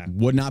them. Yeah.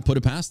 Would not put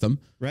it past them.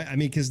 Right. I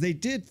mean, because they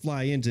did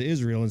fly into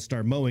Israel and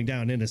start mowing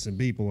down innocent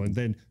people and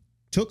then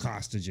took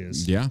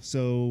hostages. Yeah.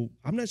 So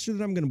I'm not sure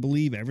that I'm going to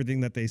believe everything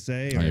that they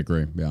say. I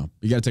agree. Yeah.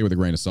 You got to take it with a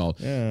grain of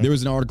salt. Yeah. There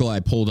was an article I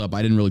pulled up.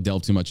 I didn't really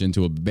delve too much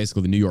into it. But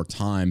basically, the New York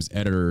Times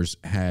editors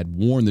had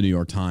warned the New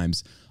York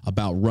Times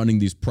about running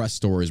these press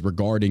stories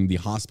regarding the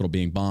hospital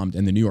being bombed.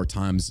 And the New York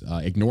Times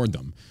ignored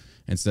them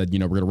and said, we're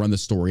going to run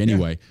this story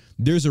anyway. Yeah.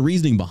 There's a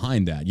reasoning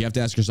behind that. You have to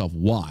ask yourself,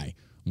 why?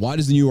 Why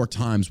does the New York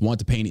Times want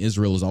to paint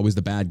Israel as always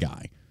the bad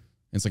guy?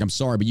 It's like, I'm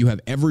sorry, but you have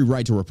every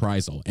right to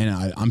reprisal.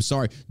 And I'm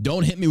sorry.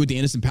 Don't hit me with the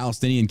innocent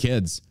Palestinian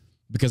kids,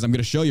 because I'm going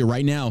to show you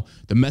right now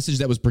the message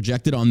that was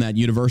projected on that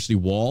university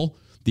wall,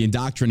 the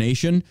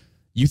indoctrination.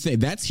 You think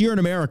that's here in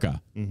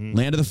America,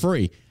 land of the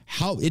free.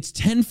 How it's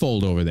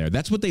tenfold over there.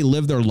 That's what they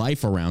live their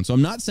life around. So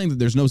I'm not saying that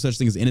there's no such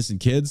thing as innocent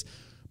kids,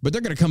 but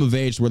they're going to come of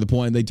age to where the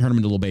point they turn them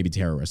into little baby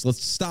terrorists.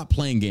 Let's stop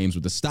playing games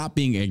with this. Stop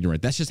being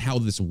ignorant. That's just how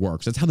this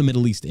works. That's how the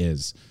Middle East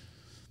is.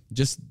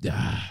 Just,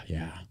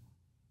 yeah.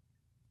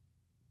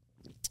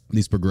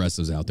 These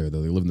progressives out there,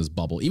 though, they live in this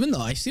bubble. Even though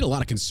I see a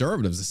lot of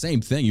conservatives, the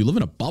same thing. You live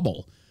in a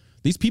bubble.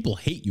 These people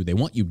hate you. They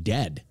want you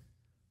dead.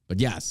 But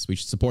yes, we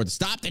should support the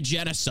Stop the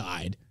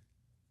Genocide.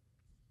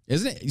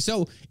 Isn't it?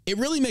 So it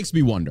really makes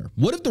me wonder,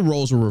 what if the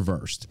roles were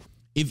reversed?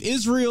 If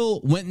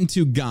Israel went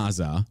into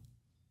Gaza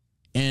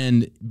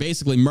and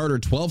basically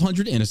murdered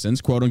 1,200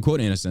 innocents, quote unquote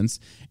innocents,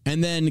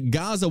 and then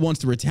Gaza wants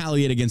to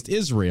retaliate against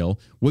Israel.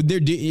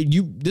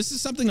 This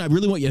is something I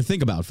really want you to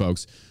think about,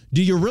 folks.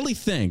 Do you really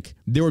think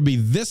there would be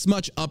this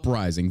much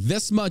uprising,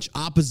 this much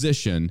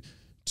opposition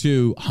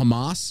to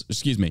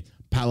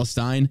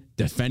Palestine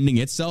defending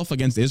itself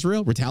against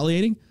Israel,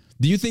 retaliating?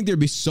 Do you think there'd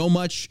be so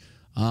much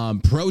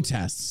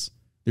protests?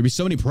 There'd be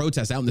so many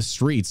protests out in the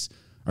streets.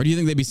 Or do you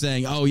think they'd be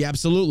saying, oh, yeah,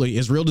 absolutely,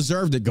 Israel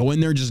deserved it. Go in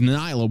there, just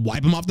annihilate,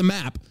 wipe them off the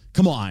map.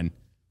 Come on.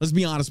 Let's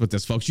be honest with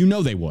this, folks. You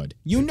know they would.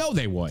 You know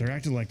they would. They're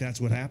acting like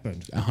that's what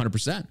happened.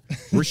 100%.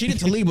 Rashida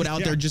Tlaib would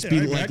out there just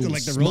be like the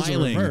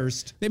smiling.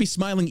 They'd be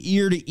smiling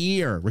ear to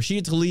ear.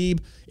 Rashida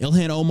Tlaib,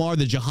 Ilhan Omar,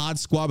 the Jihad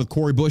Squad with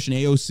Cori Bush and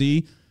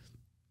AOC.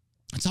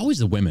 It's always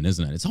the women,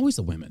 isn't it? It's always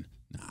the women.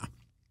 Nah.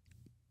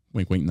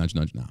 Wink, wink, nudge,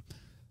 nudge, nah.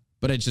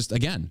 But it's just,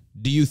 again,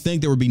 do you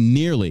think there would be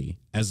nearly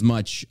as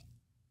much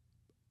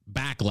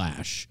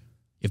backlash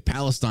if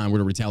Palestine were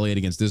to retaliate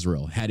against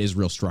Israel, had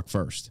Israel struck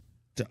first?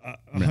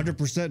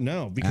 100%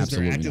 no, because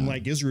Absolutely they're acting not.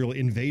 like Israel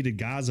invaded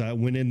Gaza,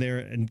 went in there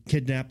and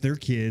kidnapped their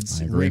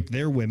kids, raped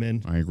their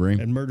women, I agree,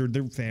 and murdered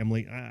their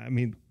family. I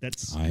mean,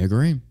 that's. I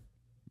agree.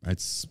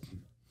 That's.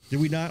 Did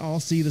we not all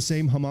see the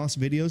same Hamas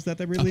videos that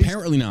they released?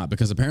 Apparently not,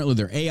 because apparently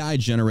they're AI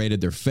generated,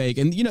 they're fake.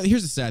 And, you know,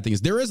 here's the sad thing is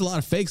there is a lot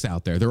of fakes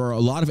out there. There are a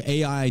lot of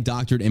AI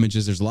doctored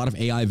images. There's a lot of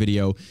AI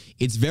video.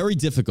 It's very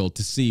difficult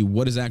to see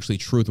what is actually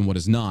truth and what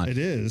is not. It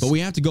is. But we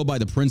have to go by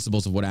the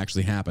principles of what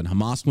actually happened.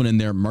 Hamas went in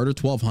there, murdered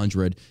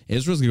 1,200.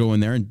 Israel's going to go in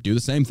there and do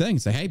the same thing.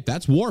 Say, hey,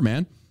 that's war,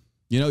 man.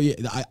 You know,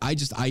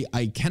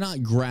 I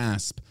cannot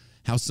grasp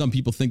how some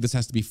people think this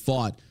has to be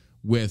fought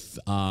with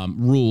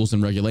rules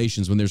and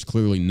regulations when there's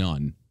clearly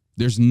none.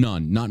 There's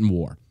none, not in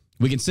war.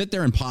 We can sit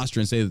there and posture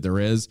and say that there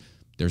is.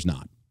 There's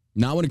not.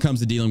 Not when it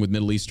comes to dealing with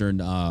Middle Eastern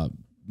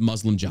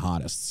Muslim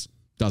jihadists.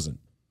 Doesn't.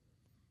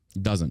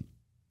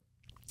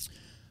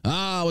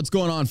 What's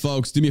going on,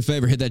 folks? Do me a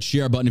favor, hit that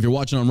share button. If you're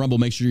watching on Rumble,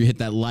 make sure you hit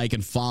that like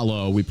and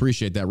follow. We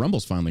appreciate that.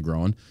 Rumble's finally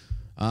growing.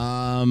 We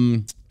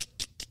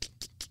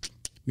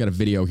got a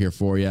video here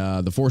for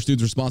you. The 4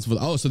 students responsible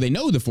for so they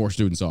know who the 4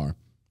 students are.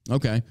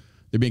 Okay.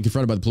 They're being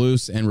confronted by the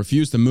police and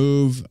refuse to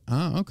move.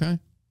 Okay.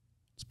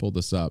 Let's pull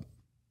this up.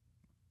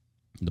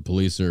 The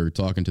police are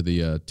talking to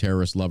the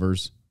terrorist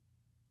lovers.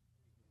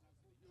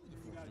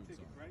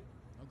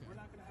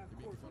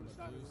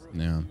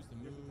 Yeah.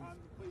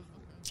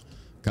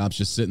 Cops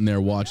just sitting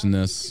there watching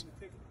this.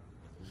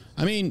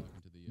 I mean,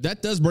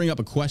 that does bring up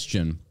a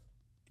question.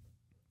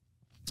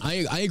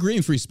 I agree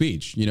in free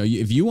speech. You know,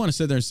 if you want to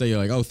sit there and say,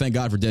 like, oh, thank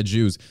God for dead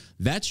Jews,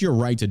 that's your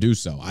right to do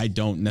so. I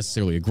don't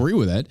necessarily agree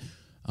with it.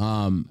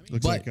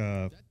 Looks like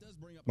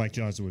Mike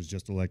Johnson was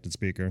just elected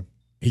speaker.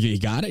 He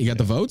got it? He got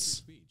the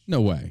votes?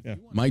 No way. Yeah.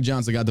 Mike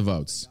Johnson got the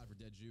votes.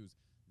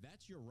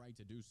 That's your right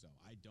to do so.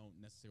 I don't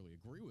necessarily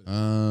agree with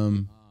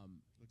it.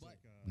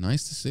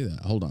 Nice to see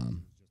that. Hold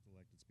on.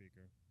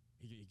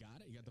 He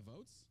got it? He got the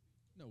votes?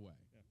 No way.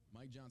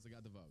 Mike Johnson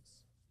got the votes.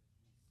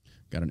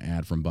 Got an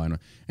ad from Biden.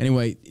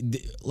 Anyway,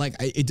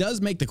 it does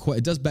beg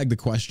the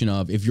question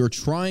of if you're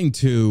trying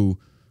to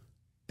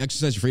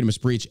exercise your freedom of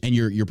speech and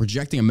you're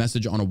projecting a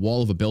message on a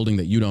wall of a building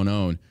that you don't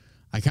own,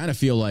 I kind of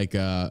feel like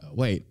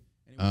wait.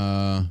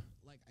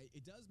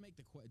 It does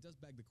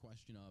beg the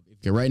question of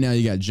okay, right now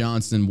you got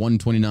Johnson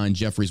 129,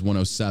 Jeffries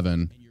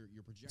 107.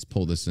 Let's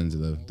pull this into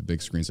the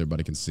big screen so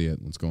everybody can see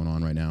it. What's going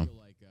on right now?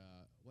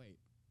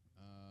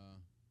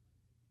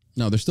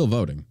 No, they're still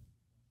voting.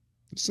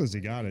 It says he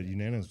got it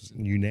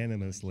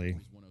unanimously.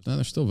 No,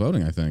 they're still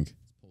voting, I think.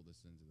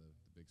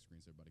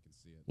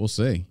 We'll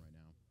see.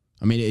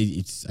 I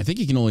mean, I think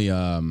you can only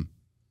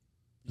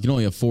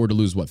afford to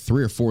lose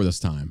 3 or 4 this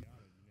time.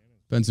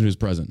 Depends on who's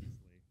present.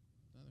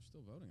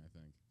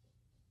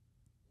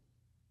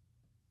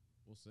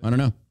 I don't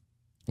know.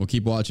 We'll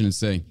keep watching and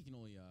see. You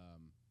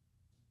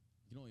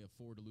can only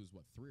afford to lose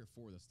 3 or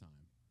 4 this time.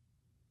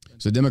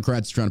 So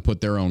Democrats trying to put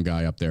their own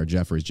guy up there,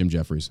 Jim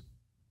Jeffries.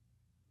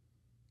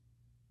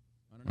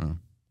 I don't know.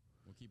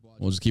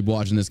 We'll just keep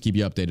watching this, keep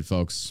you updated,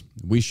 folks.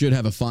 We should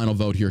have a final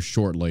vote here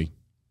shortly.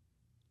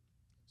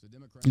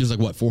 There's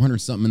 400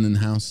 something in the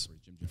House.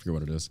 I forget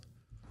what it is.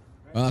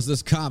 So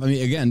this cop, I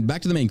mean, again,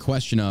 back to the main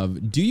question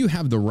of, do you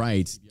have the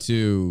right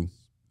to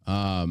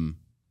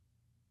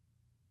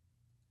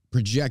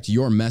project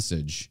your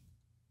message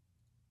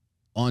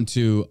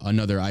onto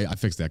another, I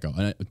fixed that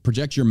go.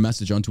 Project your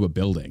message onto a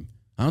building.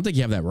 I don't think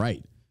you have that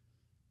right.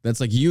 That's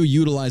like you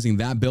utilizing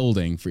that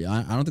building for,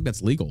 I don't think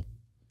that's legal.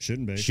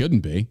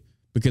 Shouldn't be.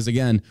 Because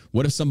again,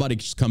 what if somebody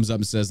just comes up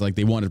and says like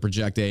they wanted to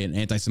project an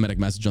anti-Semitic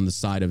message on the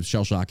side of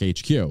Shell Shock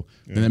HQ and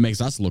that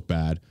makes us look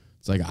bad.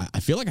 It's like,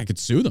 I feel like I could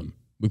sue them.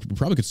 We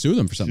probably could sue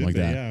them for something like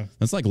that. Yeah.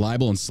 That's like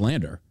libel and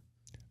slander.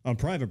 On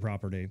private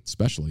property.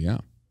 Especially, yeah.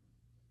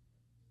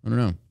 I don't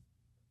know.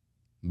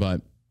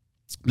 But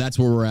that's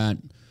where we're at.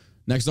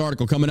 Next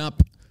article coming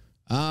up.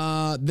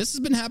 This has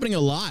been happening a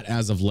lot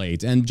as of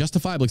late, and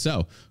justifiably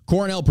so.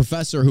 Cornell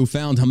professor who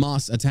found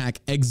Hamas attack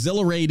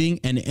exhilarating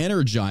and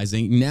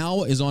energizing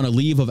now is on a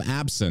leave of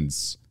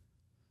absence.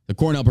 The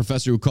Cornell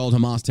professor who called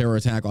Hamas terror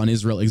attack on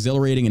Israel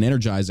exhilarating and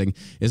energizing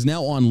is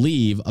now on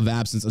leave of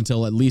absence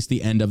until at least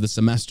the end of the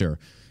semester.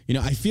 You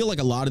know, I feel like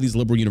a lot of these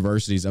liberal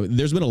universities,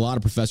 there's been a lot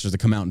of professors that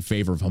come out in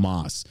favor of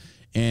Hamas.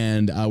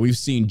 And we've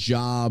seen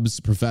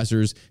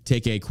professors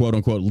take a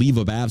quote-unquote leave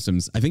of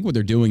absence. I think what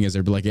they're doing is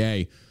they're like,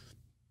 hey,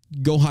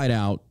 go hide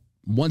out.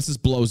 Once this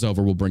blows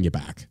over, we'll bring you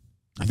back.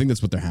 I think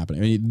that's what they're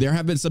happening. I mean, there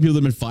have been some people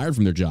that have been fired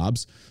from their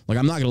jobs. Like,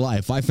 I'm not going to lie.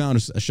 If I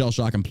found a shell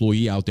shock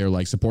employee out there,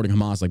 like, supporting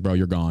Hamas, like, bro,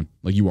 you're gone.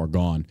 Like, you are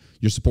gone.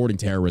 You're supporting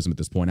terrorism at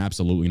this point.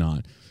 Absolutely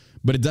not.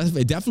 But it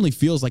definitely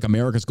feels like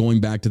America's going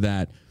back to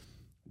that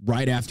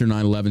right after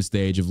 9/11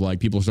 stage of,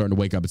 like, people starting to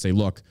wake up and say,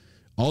 look,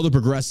 all the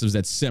progressives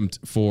that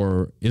simped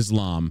for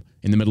Islam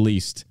in the Middle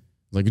East,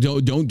 like,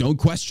 don't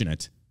question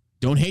it.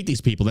 Don't hate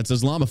these people. That's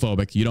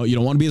Islamophobic. You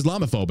don't want to be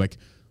Islamophobic.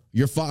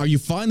 Are you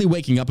finally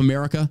waking up,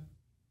 America?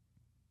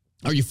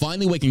 Are you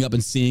finally waking up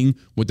and seeing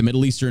what the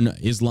Middle Eastern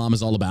Islam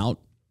is all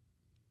about?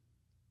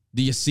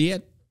 Do you see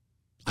it?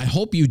 I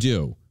hope you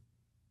do.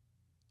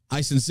 I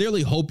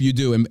sincerely hope you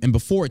do. And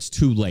before it's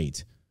too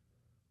late.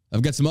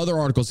 I've got some other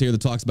articles here that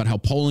talks about how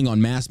polling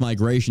on mass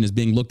migration is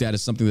being looked at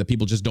as something that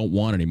people just don't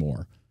want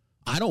anymore.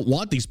 I don't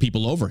want these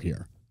people over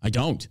here. I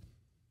don't.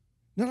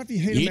 Not if you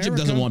hate Egypt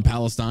America. doesn't want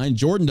Palestine.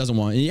 Jordan doesn't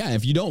want. Yeah,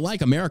 if you don't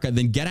like America,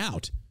 then get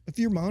out. If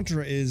your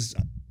mantra is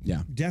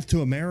death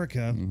to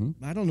America,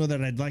 I don't know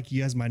that I'd like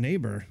you as my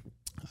neighbor.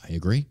 I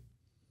agree.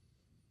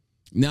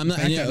 Now, I'm not.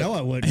 In fact, I know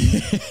I wouldn't.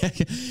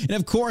 And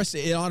of course,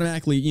 it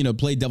automatically,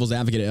 play devil's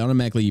advocate. It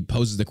automatically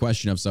poses the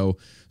question of so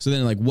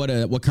then, like,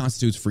 what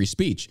constitutes free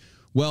speech?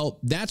 Well,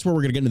 that's where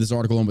we're going to get into this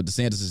article on what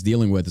DeSantis is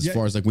dealing with as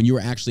far as, like, when you were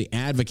actually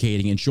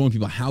advocating and showing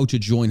people how to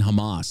join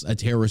Hamas, a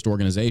terrorist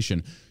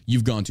organization,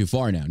 you've gone too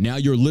far now. Now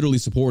you're literally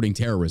supporting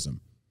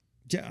terrorism.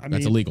 Yeah, I mean,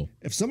 that's illegal.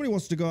 If somebody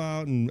wants to go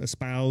out and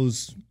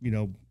espouse,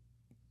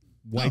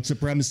 white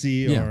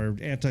supremacy or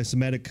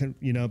anti-Semitic,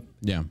 you have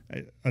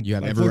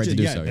every right to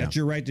do so. That's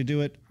your right to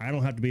do it. I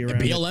don't have to be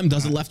around. BLM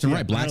does it left and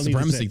right. Black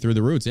supremacy through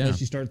the roots. Yeah,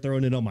 unless you start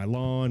throwing it on my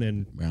lawn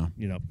and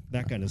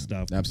that kind of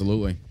stuff.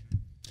 Absolutely.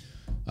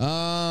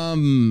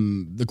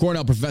 The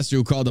Cornell professor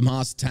who called the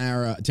Hamas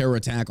terror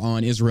attack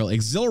on Israel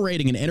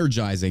exhilarating and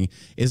energizing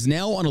is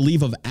now on a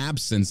leave of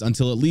absence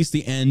until at least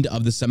the end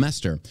of the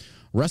semester.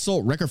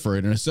 Russell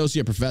Rickerford, an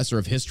associate professor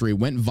of history,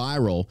 went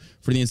viral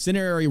for the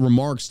incendiary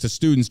remarks to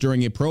students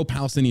during a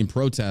pro-Palestinian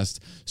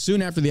protest soon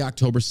after the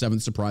October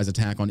 7th surprise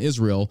attack on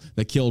Israel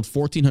that killed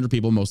 1,400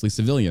 people, mostly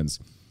civilians.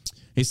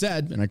 He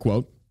said, and I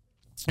quote,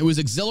 "It was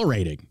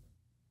exhilarating.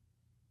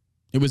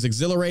 It was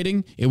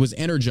exhilarating. It was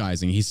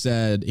energizing." He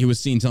said he was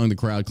seen telling the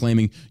crowd,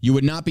 claiming, "You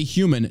would not be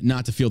human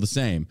not to feel the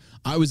same.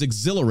 I was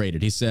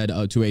exhilarated," he said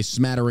to a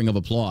smattering of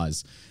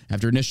applause.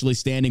 After initially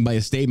standing by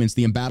his statements,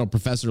 the embattled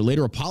professor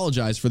later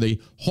apologized for the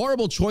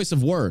horrible choice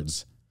of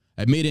words,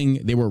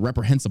 admitting they were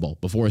reprehensible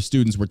before his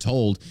students were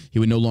told he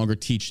would no longer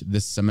teach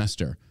this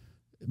semester.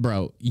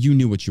 Bro, you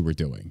knew what you were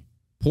doing.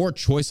 Poor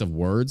choice of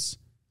words.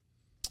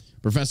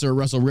 Professor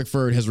Russell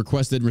Rickford has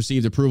requested and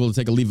received approval to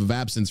take a leave of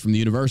absence from the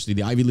university.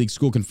 The Ivy League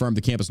school confirmed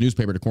the campus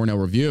newspaper to Cornell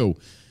Review.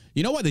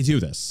 You know why they do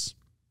this?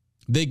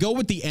 They go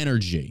with the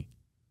energy.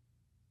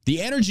 The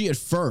energy at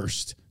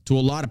first to a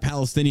lot of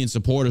Palestinian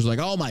supporters, like,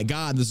 oh my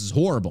God, this is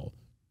horrible.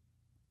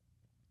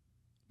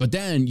 But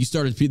then you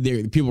started,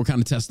 people were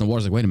kind of testing the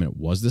waters, like, wait a minute,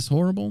 was this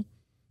horrible?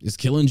 Is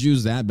killing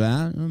Jews that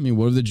bad? I mean,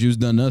 what have the Jews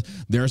done to us?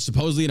 They're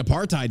supposedly an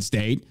apartheid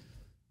state,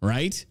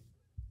 right?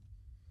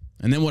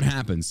 And then what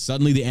happens?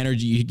 Suddenly the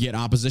energy, you get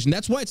opposition.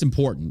 That's why it's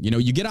important.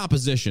 You get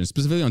opposition,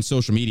 specifically on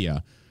social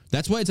media.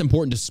 That's why it's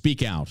important to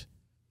speak out.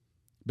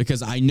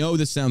 Because I know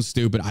this sounds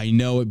stupid. I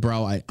know it,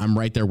 bro. I'm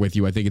right there with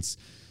you. I think it's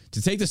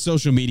to take to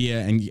social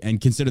media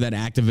and consider that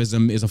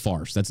activism is a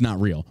farce. That's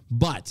not real.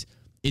 But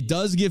it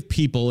does give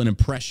people an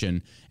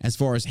impression as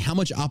far as how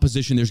much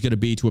opposition there's going to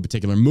be to a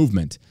particular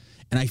movement.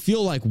 And I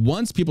feel like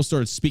once people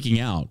started speaking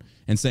out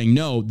and saying,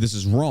 no, this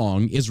is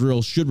wrong,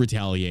 Israel should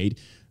retaliate,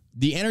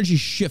 the energy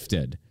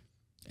shifted.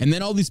 And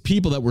then all these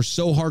people that were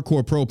so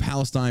hardcore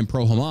pro-Palestine,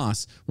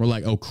 pro-Hamas were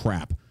like, oh,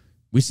 crap.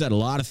 We said a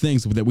lot of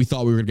things that we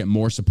thought we were going to get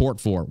more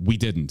support for. We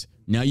didn't.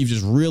 Now you've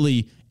just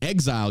really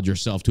exiled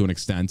yourself to an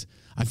extent.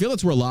 I feel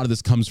that's where a lot of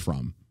this comes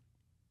from.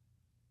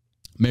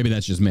 Maybe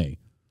that's just me.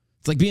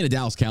 It's like being a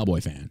Dallas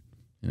Cowboy fan.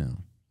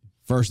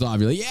 First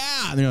off, you're like,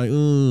 yeah. And they're like,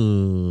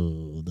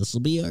 ooh, this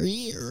will be our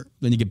year.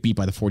 Then you get beat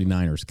by the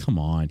 49ers. Come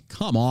on.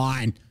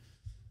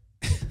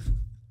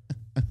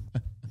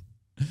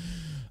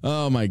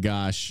 Oh, my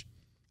gosh.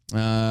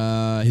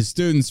 His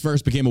students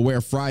first became aware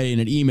Friday in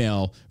an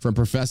email from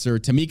Professor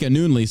Tamika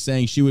Noonley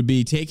saying she would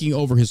be taking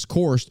over his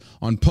course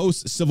on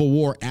post-Civil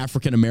War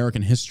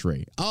African-American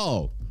history.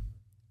 Oh,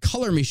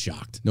 color me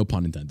shocked. No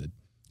pun intended.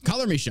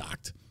 Color me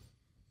shocked.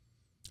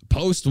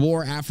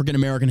 Post-war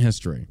African-American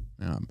history.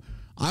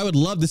 I would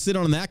love to sit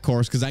on that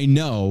course because I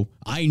know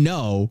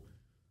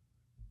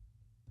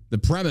the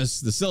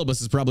premise, the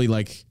syllabus is probably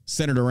like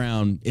centered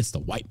around it's the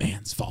white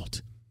man's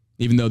fault,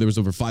 even though there was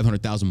over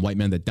 500,000 white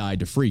men that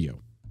died to free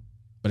you.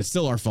 But it's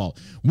still our fault.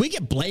 We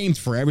get blamed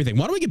for everything.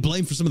 Why don't we get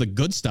blamed for some of the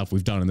good stuff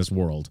we've done in this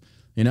world?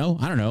 You know,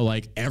 I don't know,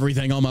 like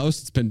everything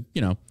almost. It's been,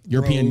 you know,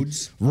 European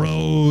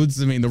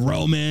roads. I mean, the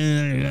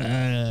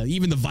Roman,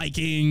 even the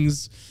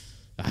Vikings.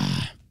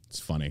 It's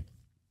funny.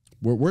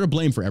 We're to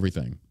blame for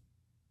everything.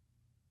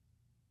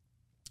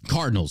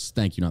 Cardinals.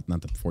 Thank you. Not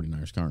the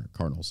 49ers.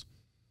 Cardinals.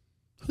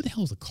 Who the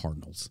hell is the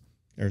Cardinals?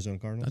 Arizona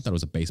Cardinals? I thought it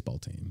was a baseball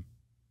team.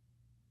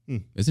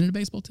 Isn't it a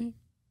baseball team?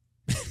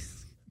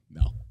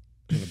 No.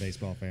 I'm a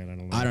baseball fan. I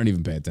don't know. I don't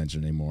even pay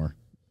attention anymore.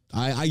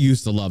 I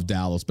used to love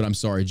Dallas, but I'm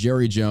sorry.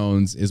 Jerry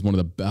Jones is one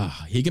of the...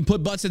 he can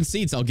put butts in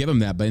seats. I'll give him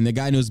that. But the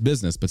guy knows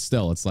business. But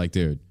still, it's like,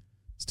 dude,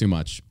 it's too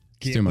much.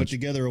 It's too much. Put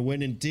together a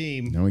winning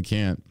team. No, we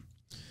can't.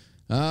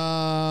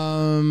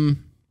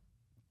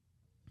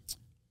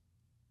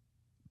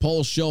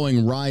 Polls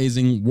showing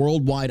rising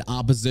worldwide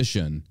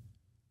opposition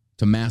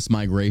to mass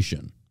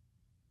migration.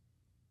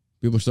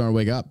 People are starting to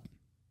wake up.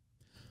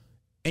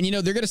 And, you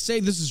know, they're going to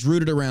say this is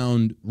rooted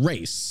around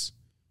race.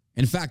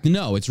 In fact,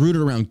 no, it's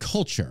rooted around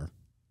culture.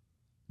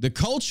 The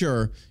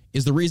culture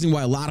is the reason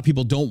why a lot of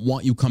people don't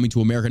want you coming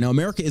to America. Now,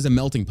 America is a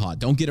melting pot.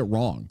 Don't get it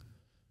wrong.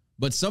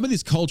 But some of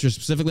these cultures,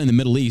 specifically in the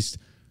Middle East,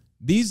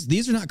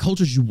 these are not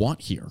cultures you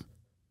want here.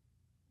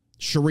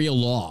 Sharia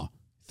law,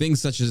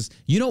 things such as,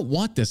 you don't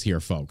want this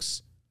here,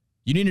 folks.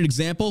 You need an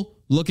example?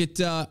 Look at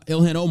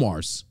Ilhan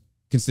Omar's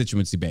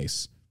constituency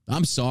base.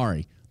 I'm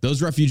sorry.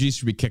 Those refugees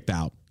should be kicked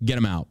out. Get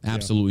them out.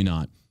 Absolutely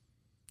not.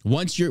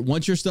 Once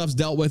your stuff's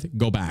dealt with,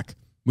 go back.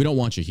 We don't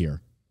want you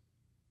here.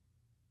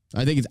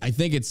 I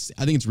think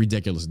it's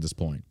ridiculous at this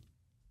point.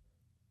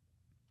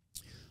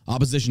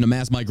 Opposition to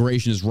mass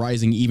migration is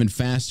rising even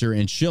faster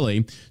in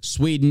Chile,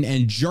 Sweden,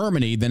 and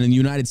Germany than in the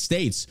United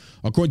States,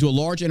 according to a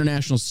large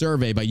international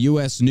survey by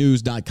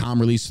usnews.com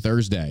released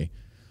Thursday.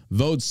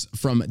 Votes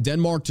from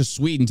Denmark to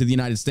Sweden to the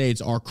United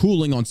States are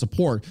cooling on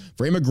support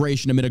for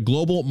immigration amid a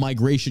global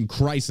migration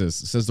crisis,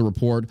 says the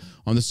report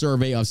on the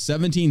survey of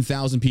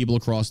 17,000 people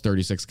across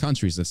 36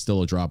 countries. That's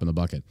still a drop in the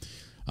bucket.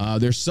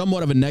 There's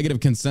somewhat of a negative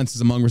consensus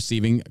among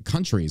receiving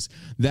countries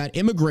that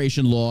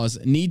immigration laws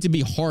need to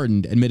be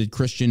hardened, admitted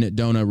Christian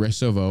Dona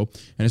Resovo,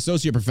 an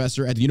associate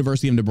professor at the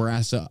University of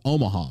Nebraska,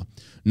 Omaha.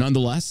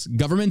 Nonetheless,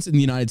 governments in the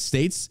United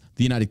States,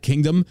 the United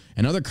Kingdom,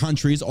 and other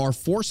countries are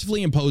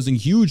forcefully imposing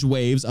huge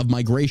waves of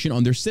migration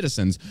on their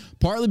citizens,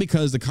 partly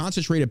because the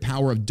concentrated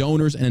power of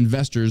donors and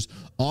investors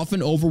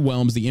often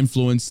overwhelms the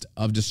influence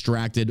of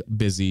distracted,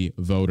 busy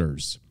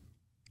voters.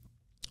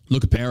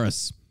 Look at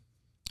Paris.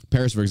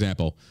 Paris, for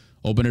example.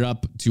 Open it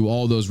up to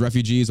all those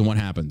refugees, and what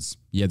happens?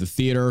 You have the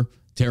theater,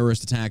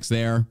 terrorist attacks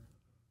there.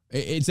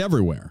 It's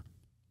everywhere.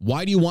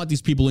 Why do you want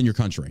these people in your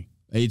country?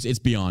 It's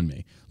beyond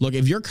me. Look,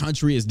 if your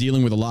country is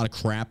dealing with a lot of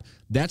crap,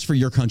 that's for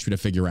your country to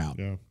figure out.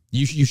 Yeah.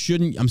 You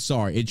shouldn't. I'm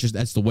sorry.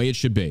 That's the way it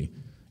should be.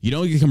 You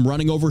don't come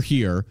running over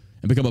here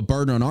and become a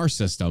burden on our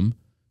system.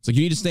 It's like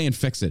you need to stay and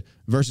fix it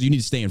versus you need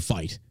to stay and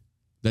fight.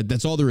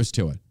 That's all there is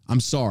to it. I'm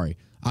sorry.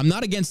 I'm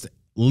not against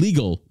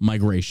legal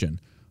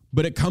migration,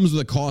 but it comes with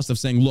a cost of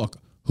saying, look,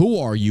 who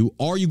are you?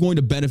 Are you going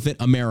to benefit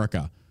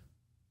America?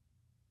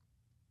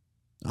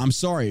 I'm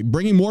sorry.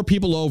 Bringing more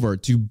people over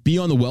to be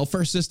on the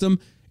welfare system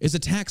is a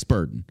tax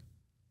burden.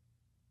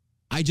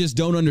 I just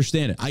don't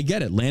understand it. I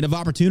get it. Land of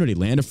opportunity,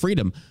 land of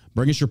freedom.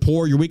 Bring us your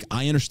poor, your weak.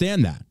 I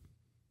understand that.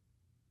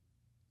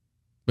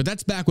 But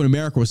that's back when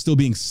America was still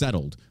being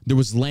settled. There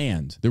was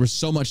land. There was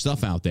so much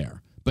stuff out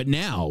there. But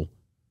now,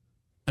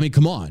 I mean,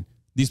 come on.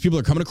 These people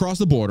are coming across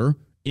the border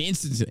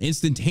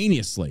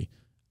instantaneously.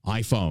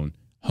 iPhone.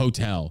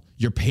 Hotel,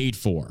 you're paid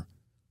for.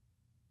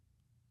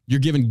 You're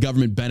given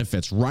government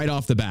benefits right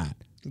off the bat.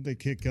 Did they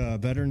kick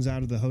veterans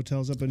out of the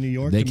hotels up in New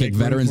York? They kick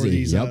veterans for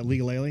these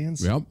illegal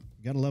aliens? Yep.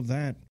 You got to love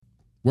that.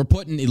 We're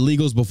putting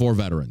illegals before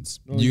veterans.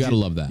 You got to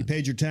love that. You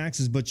paid your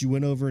taxes, but you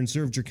went over and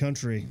served your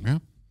country. Yeah.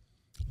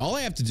 All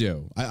I have to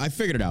do, I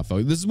figured it out,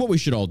 folks. This is what we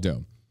should all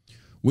do.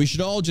 We should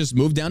all just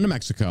move down to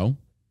Mexico,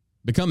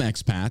 become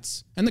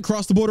expats, and then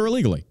cross the border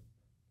illegally.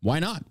 Why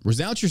not?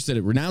 Renounce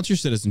your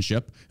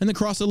citizenship and then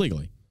cross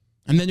illegally.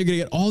 And then you're going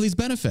to get all these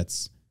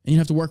benefits, and you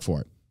have to work for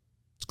it.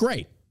 It's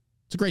great.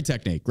 It's a great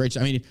technique. Great.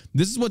 I mean,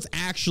 this is what's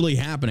actually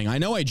happening. I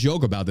know I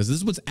joke about this. This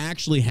is what's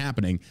actually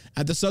happening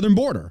at the southern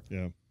border.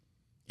 Yeah.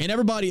 And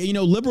everybody, you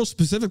know, liberals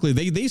specifically,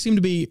 they seem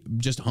to be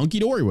just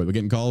hunky-dory with it. We're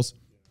getting calls.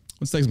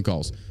 Let's take some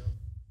calls.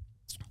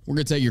 We're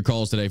going to take your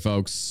calls today,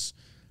 folks.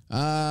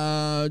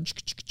 The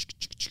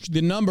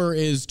number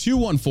is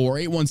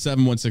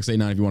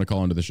 214-817-1689 if you want to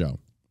call into the show.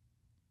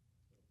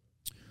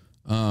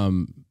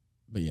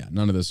 But yeah,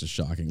 none of this is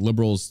shocking.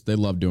 Liberals, they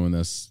love doing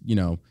this. You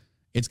know,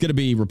 it's going to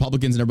be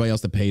Republicans and everybody else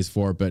that pays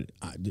for it, but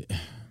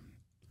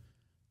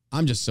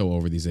I'm just so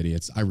over these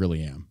idiots. I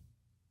really am.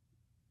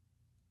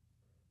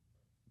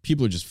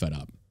 People are just fed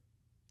up.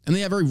 And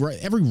they have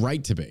every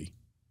right to be.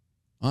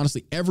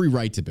 Honestly, every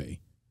right to be.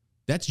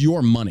 That's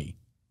your money.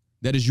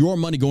 That is your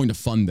money going to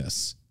fund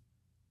this.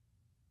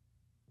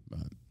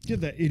 You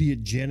have that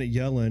idiot Janet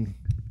Yellen.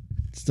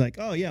 It's like,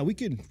 oh yeah, we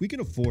can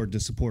afford to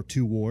support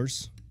two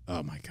wars.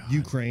 Oh my God.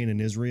 Ukraine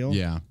and Israel.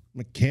 Yeah.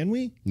 Like, can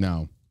we?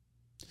 No.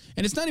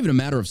 And it's not even a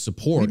matter of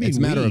support. It's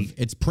a matter of,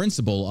 it's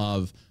principle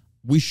of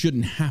we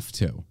shouldn't have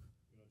to.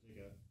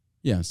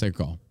 Yeah, let's take a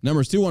call.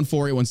 Number is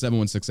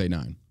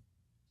 214-817-1689.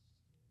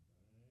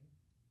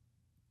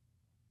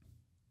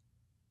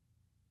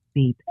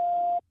 Beep.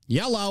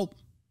 Yellow.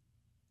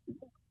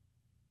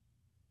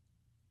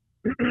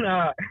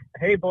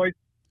 Hey, boys.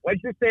 What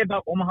did you say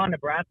about Omaha,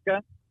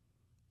 Nebraska?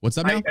 What's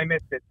up now? I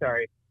missed it.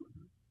 Sorry.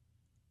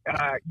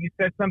 You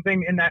said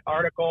something in that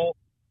article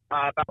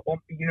about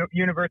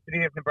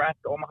University of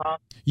Nebraska, Omaha.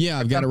 Yeah,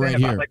 I've got it right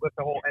here. Like with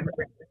the whole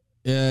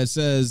It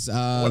says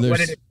what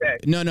did it say?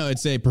 No,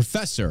 it's a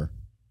professor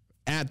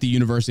at the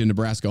University of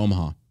Nebraska,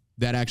 Omaha.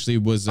 That actually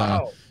was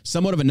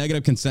somewhat of a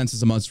negative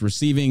consensus amongst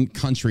receiving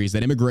countries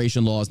that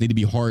immigration laws need to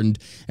be hardened,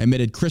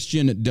 admitted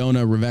Christian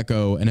Dona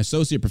Reveco, an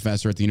associate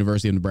professor at the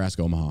University of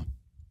Nebraska, Omaha.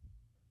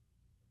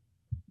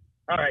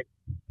 All right.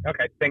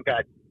 Okay. Thank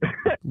God.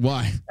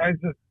 Why? I was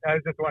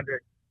just wondering.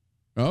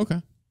 Oh,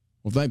 okay.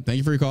 Well, thank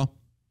you for your call.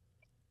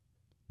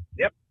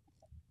 Yep.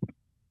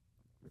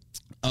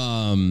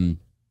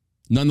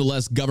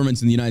 Nonetheless,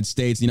 governments in the United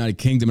States, the United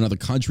Kingdom, and other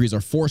countries are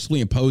forcefully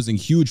imposing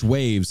huge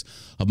waves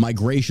of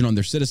migration on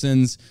their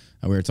citizens.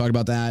 We were talking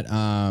about that.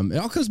 It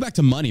all comes back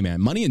to money, man.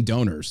 Money and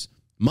donors.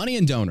 Money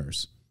and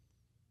donors.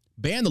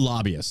 Ban the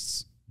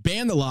lobbyists.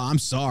 Ban the law. I'm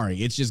sorry.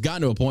 It's just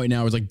gotten to a point now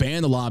where it's like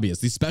ban the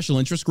lobbyists. These special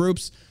interest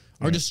groups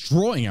are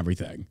destroying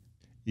everything.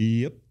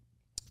 Yep.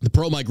 The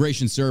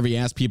pro-migration survey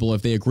asked people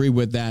if they agree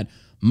with that.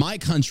 My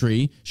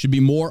country should be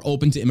more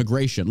open to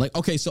immigration. Like,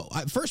 okay, so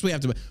first we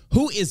have to,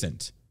 who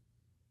isn't?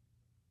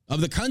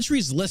 Of the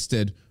countries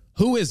listed,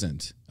 who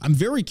isn't? I'm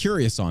very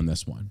curious on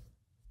this one.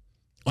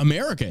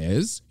 America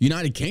is.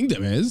 United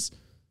Kingdom is.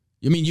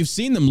 I mean, you've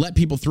seen them let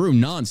people through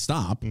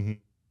nonstop. Mm-hmm.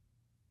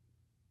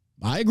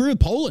 I agree with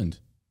Poland.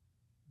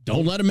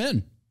 Don't let them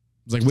in.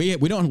 It's like we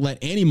don't let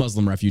any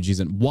Muslim refugees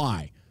in.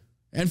 Why?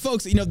 And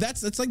folks,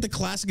 that's like the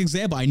classic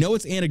example. I know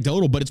it's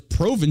anecdotal, but it's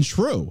proven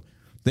true.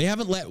 They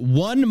haven't let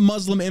one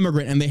Muslim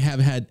immigrant, and they have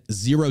had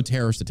 0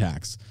 terrorist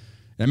attacks.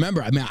 And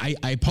remember,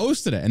 I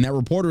posted it, and that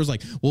reporter was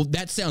like, well,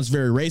 that sounds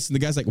very racist. And the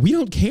guy's like, we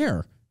don't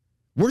care.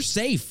 We're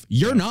safe.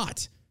 You're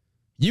not.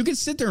 You can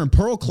sit there and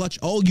pearl clutch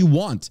all you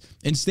want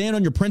and stand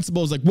on your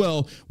principles like,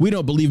 well, we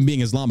don't believe in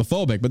being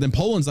Islamophobic. But then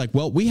Poland's like,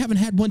 well, we haven't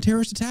had one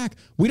terrorist attack.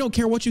 We don't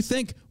care what you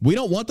think. We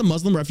don't want the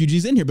Muslim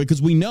refugees in here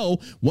because we know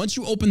once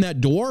you open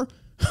that door,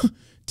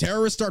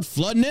 terrorists start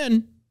flooding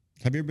in.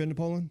 Have you ever been to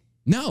Poland?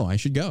 No, I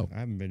should go. I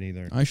haven't been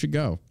either. I should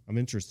go. I'm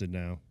interested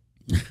now.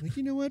 Like,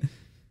 you know what?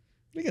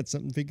 We got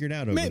something figured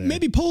out over there.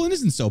 Maybe Poland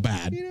isn't so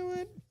bad. You know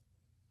what?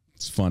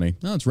 It's funny.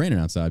 No, it's raining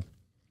outside.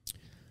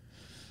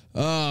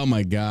 Oh,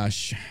 my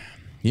gosh.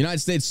 The United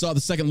States saw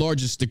the second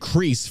largest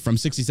decrease from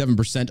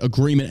 67%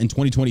 agreement in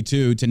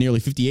 2022 to nearly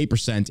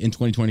 58% in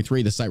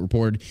 2023, the site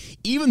reported,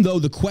 even though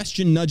the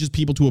question nudges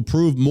people to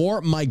approve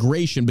more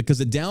migration because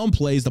it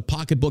downplays the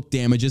pocketbook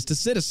damages to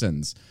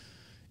citizens.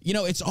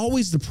 It's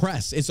always the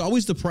press. It's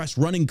always the press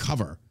running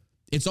cover.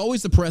 It's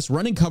always the press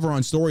running cover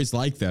on stories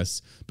like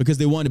this because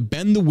they want to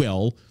bend the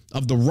will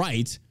of the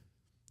right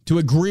to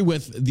agree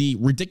with the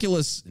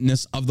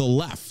ridiculousness of the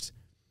left.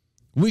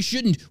 We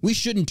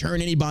shouldn't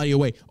turn anybody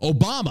away.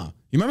 Obama,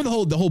 you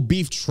remember the whole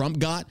beef Trump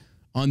got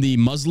on the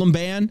Muslim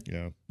ban?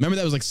 Yeah. Remember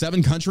that was like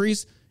 7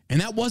 countries?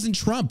 And that wasn't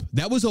Trump.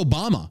 That was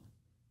Obama.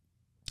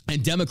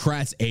 And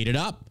Democrats ate it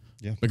up.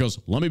 Yeah. Because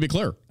let me be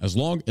clear, as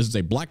long as it's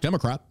a black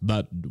Democrat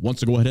that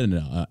wants to go ahead and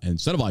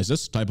incentivize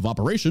this type of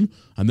operation,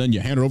 and then you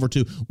hand it over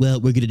to,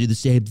 well, we're going to do the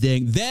same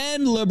thing,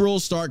 then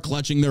liberals start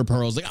clutching their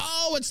pearls like,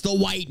 oh, it's the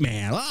white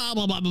man, blah,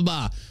 blah, blah, blah,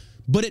 blah.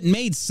 But it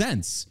made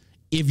sense.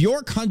 If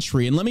your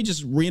country, and let me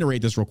just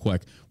reiterate this real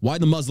quick, why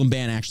the Muslim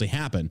ban actually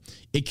happened.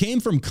 It came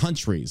from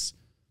countries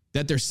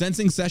that their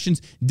sensing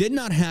sessions did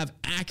not have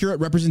accurate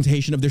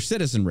representation of their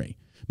citizenry.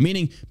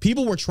 Meaning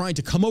people were trying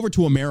to come over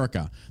to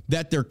America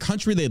that their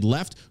country they'd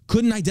left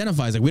couldn't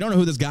identify. It's like, we don't know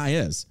who this guy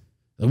is.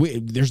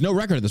 There's no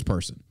record of this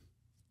person.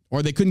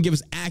 Or they couldn't give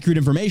us accurate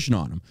information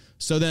on him.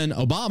 So then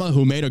Obama,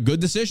 who made a good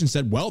decision,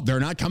 said, well, they're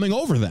not coming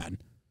over then.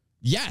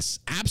 Yes,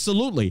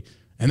 absolutely.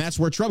 And that's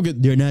where Trump goes,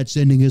 they're not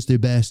sending us their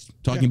best.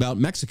 Talking about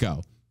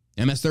Mexico,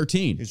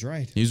 MS-13. He's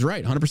right. He's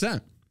right,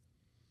 100%.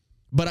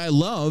 But I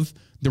love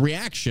the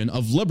reaction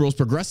of liberals,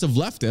 progressive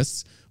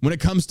leftists, when it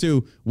comes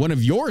to one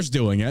of yours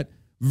doing it,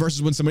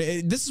 versus when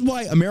somebody, this is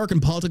why American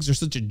politics are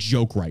such a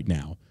joke right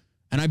now.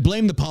 And I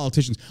blame the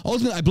politicians.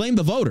 Ultimately, I blame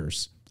the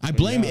voters. I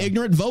blame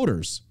ignorant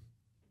voters.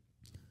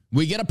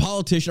 We get a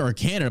politician or a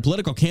candidate, a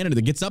political candidate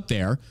that gets up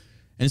there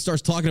and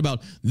starts talking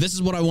about, this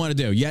is what I want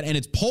to do. Yet, and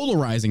it's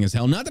polarizing as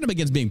hell. Not that I'm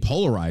against being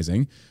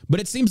polarizing, but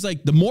it seems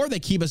like the more they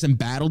keep us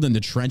embattled in the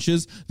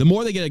trenches, the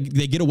more they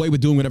get away with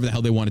doing whatever the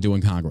hell they want to do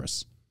in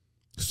Congress.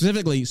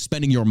 Specifically,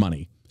 spending your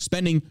money.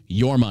 Spending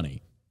your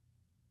money.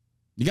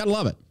 You got to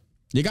love it.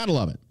 You got to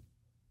love it.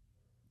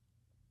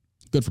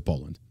 Good for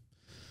Poland.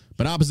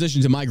 But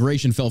opposition to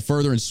migration fell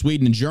further in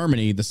Sweden and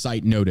Germany, the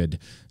site noted.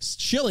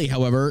 Chile,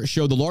 however,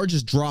 showed the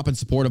largest drop in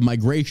support of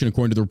migration,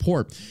 according to the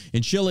report.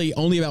 In Chile,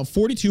 only about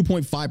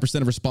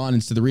 42.5% of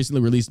respondents to the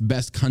recently released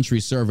Best Country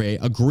survey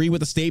agree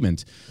with the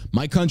statement.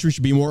 My country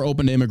should be more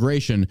open to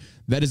immigration.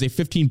 That is a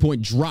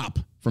 15-point drop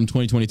from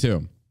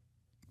 2022.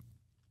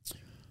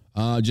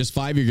 Just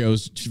 5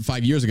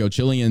 years ago,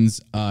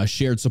 Chileans'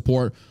 shared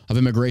support of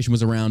immigration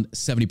was around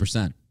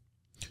 70%.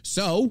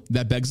 So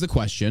that begs the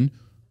question,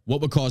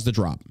 what would cause the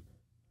drop?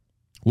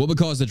 What would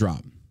cause the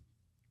drop?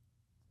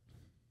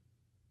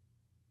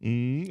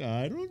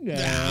 I don't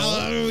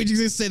know. We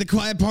just say the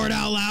quiet part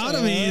out loud.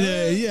 I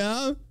mean,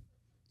 yeah.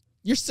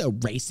 You're so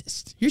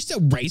racist. You're so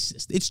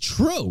racist. It's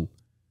true.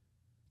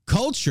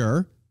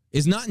 Culture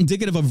is not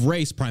indicative of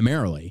race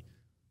primarily.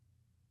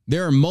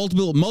 There are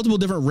multiple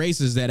different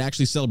races that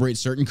actually celebrate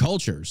certain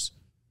cultures.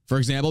 For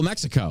example,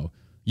 Mexico.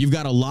 You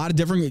got a lot of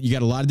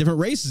different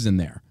races in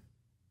there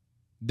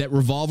that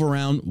revolve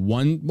around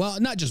one, well,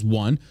 not just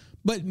one,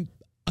 but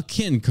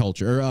akin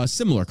culture, or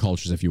similar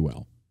cultures, if you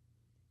will.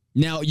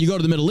 Now, you go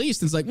to the Middle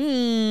East, and it's like,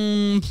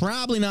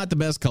 probably not the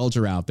best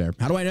culture out there.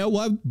 How do I know?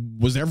 Well, I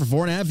was there for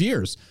 4.5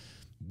 years.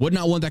 Would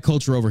not want that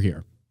culture over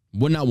here.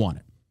 Would not want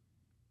it.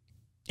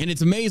 And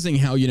it's amazing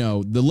how,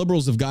 the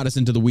liberals have got us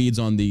into the weeds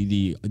on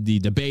the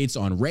debates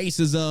on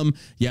racism,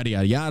 yada,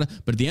 yada, yada.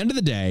 But at the end of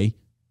the day,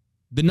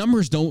 the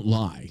numbers don't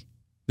lie.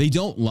 They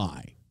don't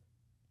lie.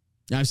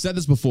 Now, I've said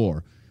this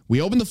before.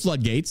 We opened the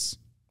floodgates.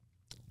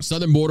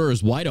 Southern border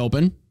is wide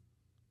open.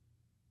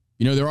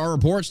 There are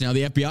reports now.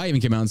 The FBI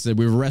even came out and said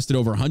we've arrested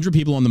over 100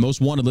 people on the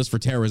most wanted list for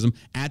terrorism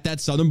at that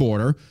southern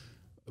border.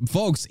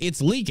 Folks,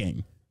 it's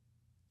leaking.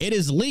 It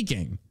is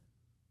leaking.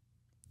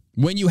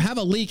 When you have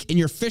a leak in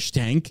your fish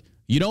tank,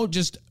 you don't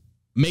just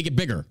make it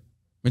bigger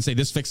and say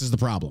this fixes the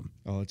problem.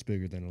 Oh, it's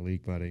bigger than a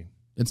leak, buddy.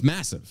 It's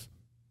massive.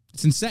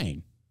 It's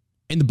insane.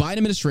 And the Biden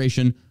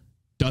administration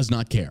does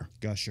not care.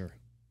 Gusher.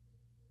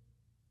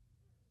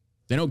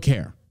 They don't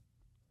care.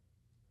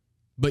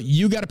 But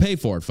you got to pay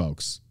for it,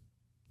 folks.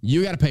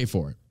 You got to pay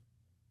for it.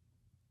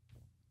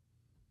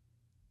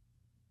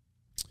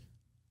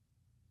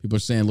 People are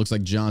saying it looks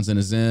like Johnson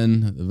is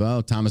in.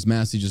 Well, Thomas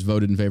Massey just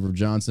voted in favor of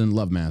Johnson.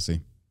 Love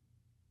Massey.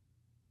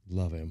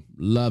 Love him.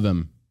 Love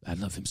him. I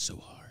love him so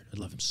hard. I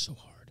love him so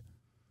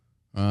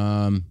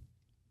hard.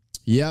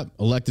 Yep.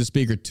 Elected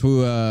speaker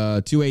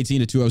 218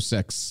 to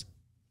 206.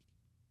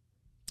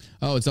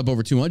 Oh, it's up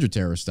over 200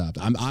 terrorist stops.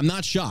 I'm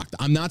not shocked.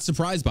 I'm not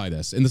surprised by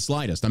this in the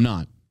slightest. I'm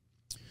not.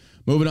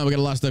 Moving on, we got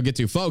a lot of stuff to get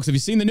to. Folks, have you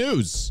seen the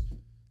news?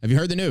 Have you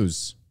heard the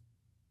news?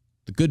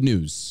 The good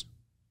news.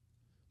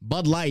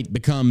 Bud Light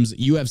becomes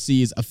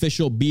UFC's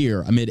official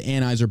beer amid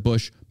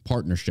Anheuser-Busch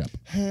partnership.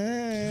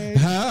 Hey.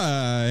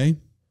 Hi.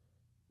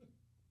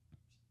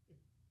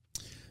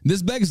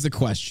 This begs the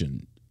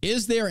question,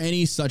 is there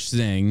any such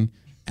thing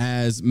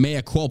as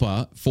mea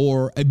culpa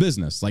for a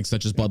business like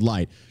such as Bud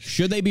Light?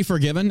 Should they be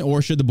forgiven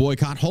or should the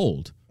boycott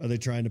hold? Are they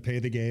trying to pay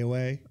the gay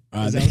away?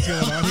 Is that what's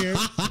going on here?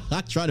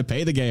 Trying to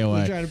pay the gay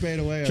away. They're trying to pay it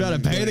away.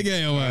 Trying to pay the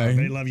gay away.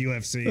 They love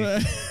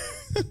UFC.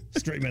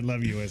 Straight men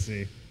love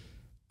UFC.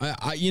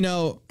 I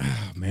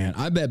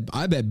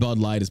bet Bud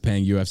Light is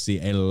paying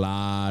UFC a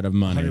lot of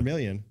money. $100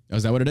 million. Oh,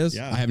 is that what it is?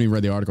 Yeah. I haven't even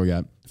read the article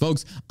yet.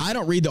 Folks, I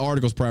don't read the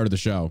articles prior to the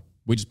show.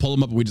 We just pull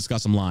them up and we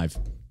discuss them live.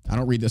 I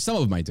don't read this. Some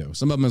of them I do.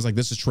 Some of them is like,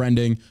 this is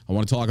trending. I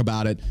want to talk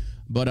about it.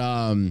 But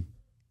I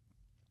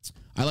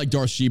like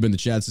Darth Sheba in the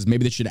chat. Says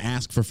maybe they should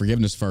ask for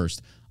forgiveness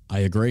first. I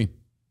agree.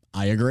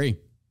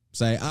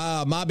 Say,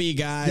 my B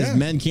guys, Yeah.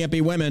 men can't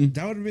be women.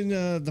 That would have been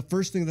the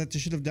first thing that they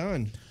should have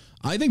done.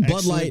 I think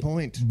Excellent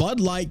point.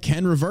 Bud Light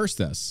can reverse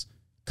this.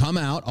 Come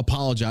out,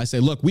 apologize, say,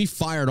 look, we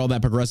fired all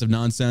that progressive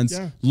nonsense.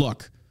 Yeah.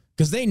 Look,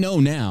 because they know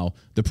now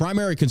the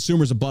primary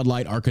consumers of Bud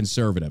Light are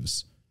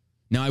conservatives.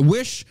 Now, I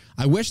wish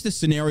this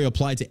scenario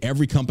applied to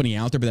every company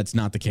out there, but that's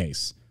not the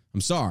case.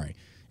 I'm sorry.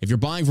 If you're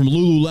buying from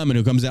Lululemon,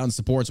 who comes out and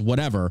supports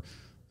whatever,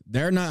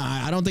 they're not.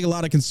 I don't think a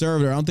lot of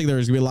conservative. I don't think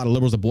there's gonna be a lot of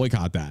liberals that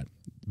boycott that.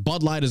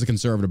 Bud Light is a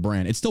conservative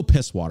brand. It's still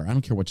piss water. I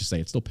don't care what you say.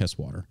 It's still piss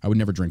water. I would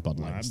never drink Bud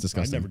Light. It's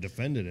disgusting. I never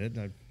defended it.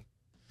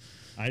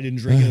 I didn't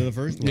drink it in the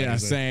first place. Yeah,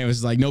 same.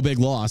 It's like no big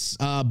loss.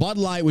 Bud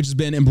Light, which has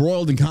been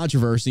embroiled in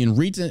controversy in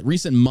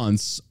recent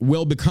months,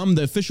 will become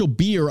the official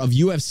beer of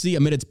UFC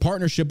amid its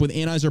partnership with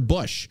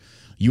Anheuser-Busch.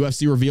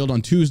 UFC revealed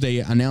on Tuesday,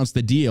 announced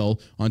the deal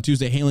on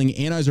Tuesday, hailing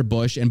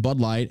Anheuser-Busch and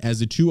Bud Light as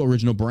the two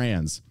original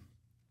brands.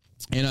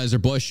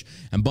 Anheuser-Busch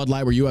and Bud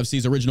Light were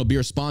UFC's original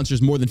beer sponsors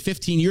more than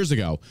 15 years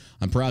ago.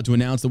 I'm proud to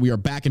announce that we are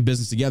back in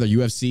business together,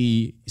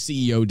 UFC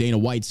CEO Dana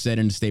White said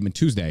in a statement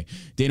Tuesday.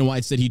 Dana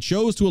White said he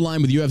chose to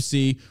align with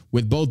UFC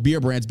with both beer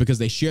brands because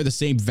they share the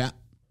same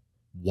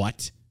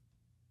What?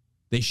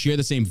 They share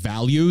the same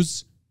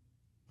values?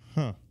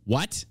 Huh.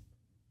 What?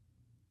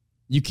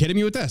 You kidding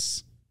me with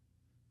this?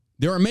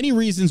 There are many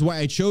reasons why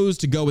I chose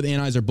to go with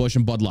Anheuser-Busch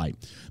and Bud Light.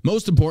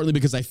 Most importantly,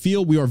 because I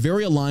feel we are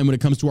very aligned when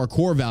it comes to our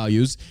core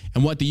values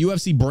and what the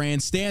UFC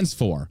brand stands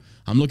for.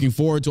 I'm looking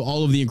forward to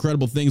all of the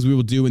incredible things we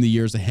will do in the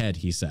years ahead,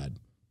 he said.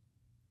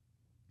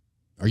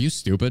 Are you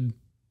stupid?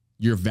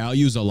 Your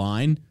values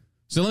align?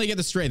 So let me get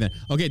this straight then.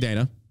 Okay,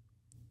 Dana.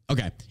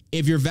 Okay,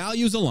 if your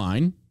values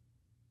align,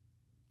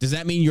 does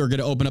that mean you're going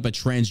to open up a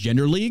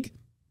transgender league?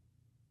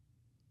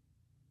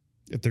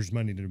 If there's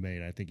money to be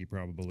made, I think he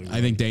probably would.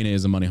 I think Dana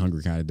is a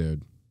money-hungry kind of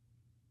dude.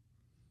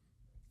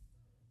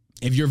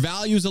 If your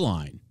values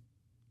align,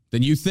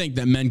 then you think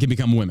that men can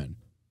become women.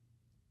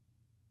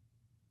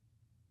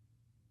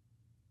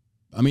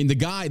 I mean, the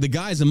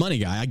guy's a money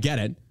guy. I get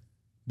it.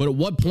 But at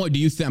what point do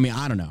you think? I mean,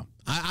 I don't know.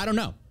 I don't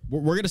know.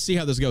 We're going to see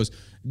how this goes.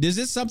 Is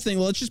this something?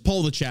 Let's just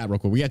poll the chat real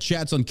quick. We got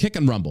chats on Kick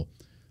and Rumble.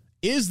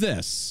 Is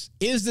this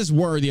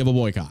worthy of a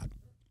boycott?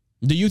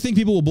 Do you think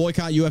people will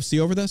boycott UFC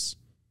over this?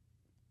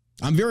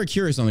 I'm very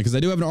curious on it because I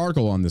do have an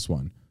article on this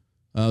one.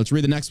 Let's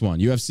read the next one.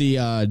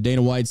 UFC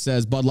Dana White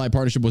says Bud Light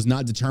partnership was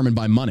not determined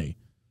by money.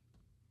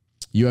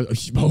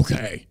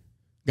 Okay.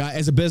 Guy,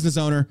 as a business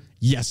owner,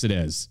 yes, it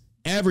is.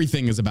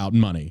 Everything is about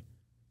money.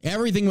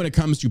 Everything when it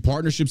comes to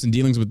partnerships and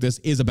dealings with this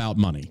is about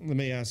money. Let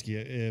me ask you,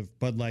 if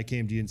Bud Light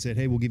came to you and said,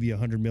 hey, we'll give you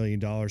 $100 million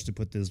to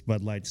put this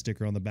Bud Light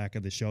sticker on the back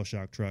of the Shell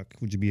Shock truck,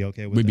 would you be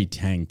okay with it? We'd be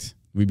tanked.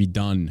 We'd be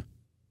done.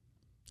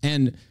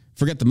 And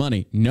forget the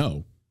money.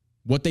 No.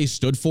 What they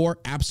stood for?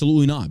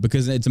 Absolutely not,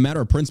 because it's a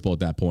matter of principle at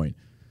that point.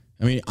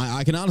 I mean,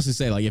 I can honestly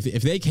say, like,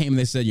 if they came and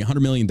they said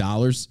 $100 million,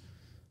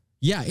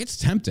 yeah, it's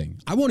tempting.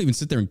 I won't even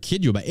sit there and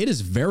kid you about it. It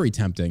is very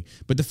tempting.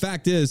 But the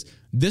fact is,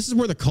 this is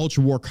where the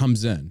culture war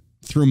comes in,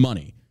 through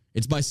money.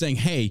 It's by saying,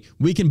 hey,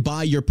 we can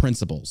buy your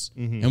principles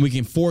and we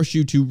can force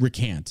you to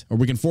recant, or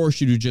we can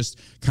force you to just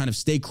kind of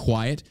stay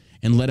quiet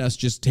and let us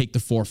just take the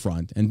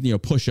forefront and, you know,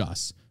 push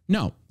us.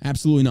 No,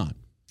 absolutely not.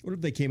 What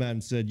if they came out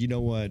and said, you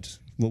know what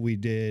we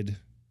did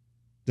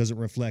doesn't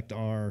reflect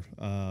our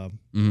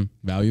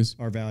values?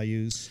 Our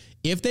values.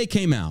 If they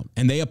came out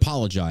and they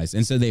apologized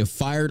and said they have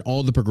fired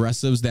all the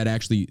progressives that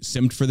actually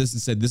simped for this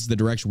and said this is the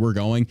direction we're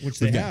going. Which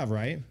they have,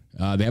 right?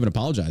 They haven't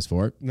apologized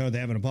for it. No, they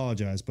haven't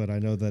apologized, but I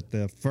know that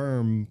the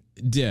firm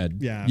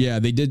did. Yeah. Yeah,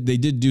 they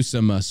did do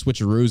some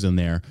switcheroos in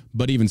there,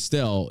 but even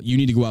still, you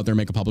need to go out there and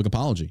make a public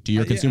apology to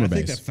your consumer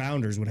base. I think the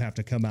founders would have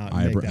to come out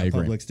and make that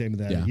public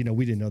statement that, you know,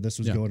 we didn't know this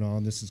was going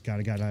on. This has kind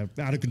of got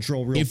out of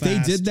control real fast. If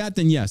they did that,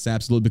 then yes,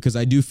 absolutely, because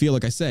I do feel,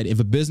 like I said, if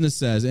a business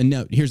says, and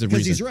now here's the reason.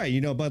 Because he's right. You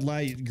know, Bud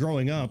Light,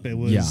 growing up, it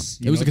was,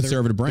 it was a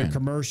conservative brand. Their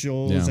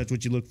commercials, that's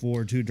what you look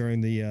forward to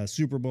during the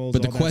Super Bowls.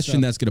 But the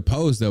question that's going to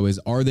pose, though, is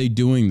are they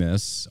doing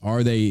this?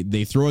 Are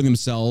they throwing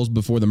themselves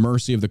before the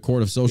mercy of the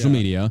court of social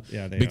media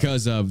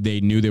because they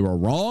knew they were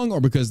wrong,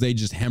 or because they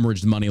just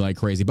hemorrhaged money like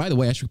crazy? By the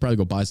way, I should probably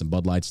go buy some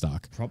Bud Light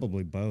stock.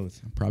 Probably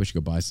both. Probably should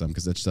go buy some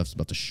because that stuff's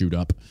about to shoot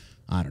up.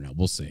 I don't know.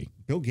 We'll see.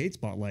 Bill Gates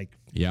bought Bill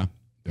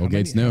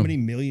Gates knew. How many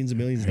millions and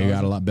millions of dollars? He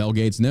got a lot. Bill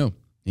Gates knew.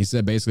 He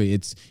said basically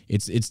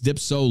it's dipped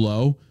so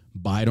low,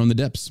 buy it on the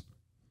dips.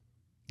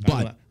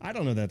 But I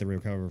don't know that they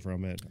recover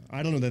from it.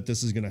 I don't know that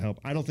this is going to help.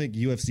 I don't think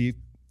UFC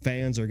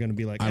fans are going to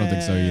be like, I don't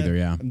think so either.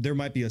 Yeah. There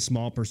might be a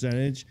small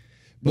percentage.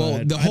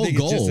 Well, the whole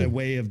goal is just a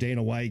way of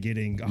Dana White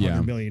getting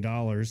 $100 million.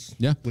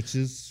 Yeah. Which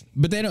is.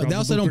 But they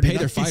also don't pay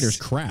their fighters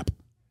crap.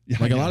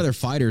 Like a lot of their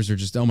fighters are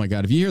just, oh my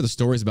God, if you hear the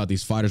stories about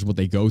these fighters, what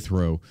they go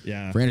through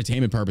for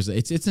entertainment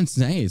purposes, it's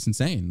insane. It's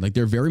insane. Like,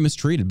 they're very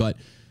mistreated. But,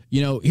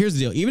 you know, here's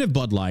the deal. Even if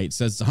Bud Light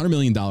says it's a $100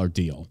 million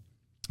deal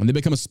and they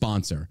become a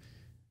sponsor,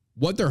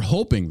 what they're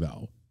hoping,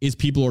 though, is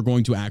people are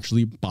going to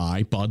actually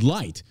buy Bud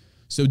Light.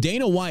 So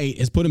Dana White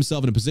has put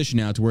himself in a position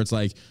now to where it's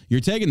like, you're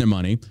taking their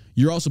money.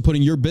 You're also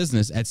putting your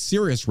business at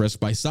serious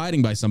risk by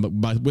siding with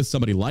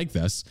somebody like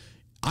this.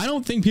 I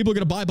don't think people are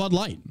going to buy Bud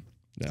Light.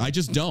 No. I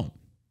just don't.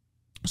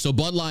 So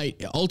Bud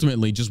Light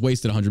ultimately just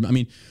wasted $100. I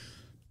mean,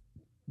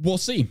 we'll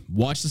see.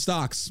 Watch the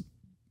stocks.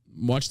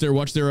 Watch their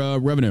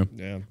revenue.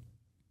 Yeah.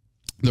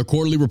 Their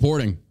quarterly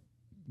reporting.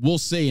 We'll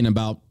see in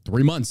about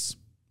 3 months,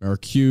 or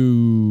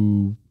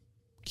Q1,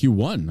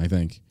 I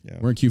think. Yeah.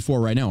 We're in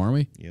Q4 right now, aren't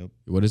we? Yep.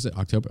 What is it?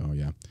 October? Oh,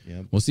 yeah.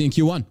 Yep. We'll see in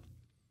Q1.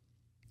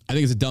 I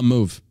think it's a dumb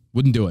move.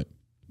 Wouldn't do it.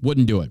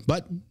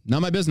 But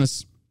not my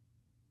business.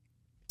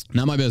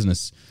 Not my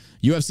business.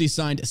 UFC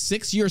signed a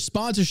 6-year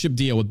sponsorship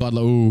deal with Bud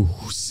Light. Ooh,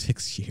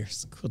 6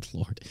 years. Good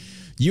Lord.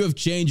 You have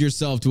changed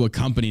yourself to a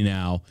company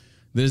now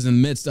that is in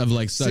the midst of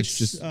like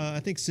such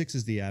I think 6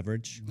 is the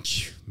average.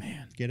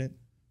 Man. Get it?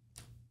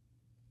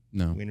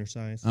 No. Wiener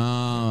size.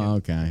 Oh,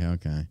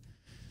 okay.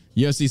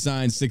 UFC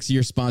signed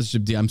 6-year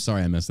sponsorship deal. I'm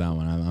sorry I missed that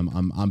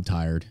one. I'm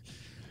tired.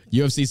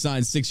 UFC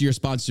signed 6-year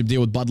sponsorship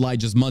deal with Bud Light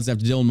just months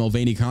after Dylan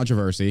Mulvaney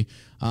controversy.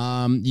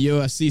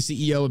 UFC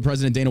CEO and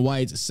President Dana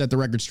White set the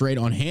record straight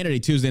on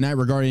Hannity Tuesday night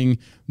regarding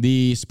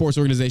the sports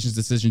organization's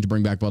decision to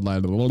bring back Bud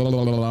Light.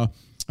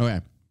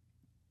 Okay.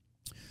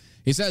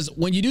 He says,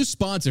 when you do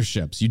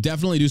sponsorships, you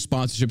definitely do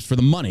sponsorships for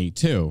the money,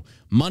 too.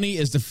 Money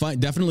is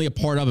definitely a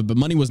part of it, but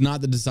money was not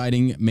the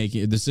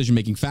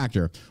decision-making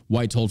factor,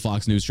 White told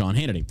Fox News' Sean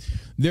Hannity.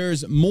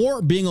 There's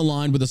more being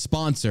aligned with a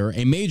sponsor,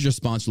 a major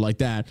sponsor like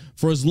that,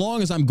 for as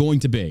long as I'm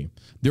going to be.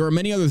 There are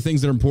many other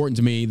things that are important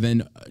to me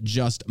than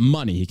just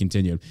money, he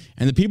continued.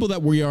 And the people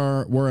that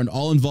were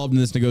all involved in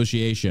this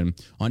negotiation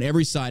on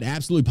every side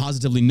absolutely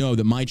positively know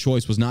that my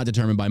choice was not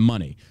determined by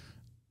money.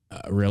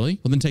 Really?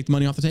 Well, then take the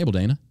money off the table,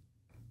 Dana.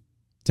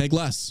 Take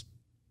less.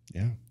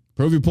 Yeah.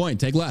 Prove your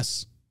point. Take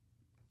less.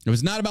 If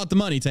it's not about the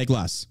money, take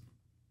less.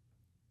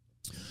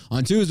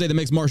 On Tuesday, the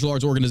Mixed Martial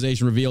Arts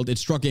Organization revealed it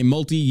struck a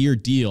multi-year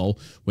deal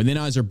with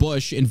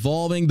Anheuser-Busch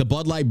involving the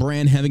Bud Light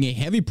brand having a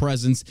heavy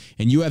presence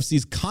in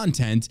UFC's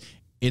content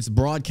its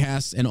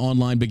broadcasts and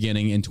online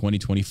beginning in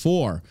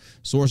 2024.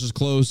 Sources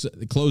close to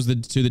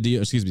the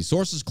deal.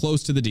 Sources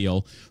close to the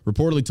deal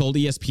reportedly told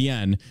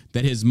ESPN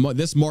that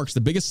this marks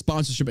the biggest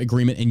sponsorship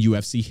agreement in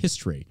UFC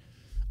history.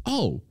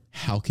 Oh,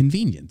 how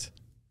convenient!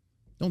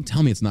 Don't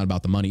tell me it's not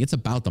about the money. It's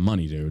about the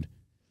money, dude.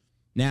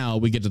 Now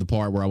we get to the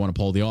part where I want to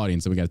poll the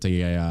audience, so we got to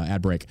take a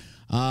ad break.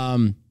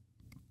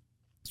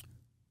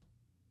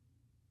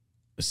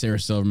 Sarah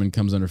Silverman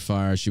comes under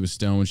fire. She was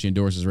stoned. She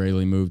endorses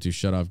Israeli move to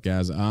shut off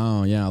Gaza.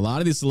 Oh, yeah. A lot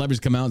of these celebrities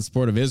come out in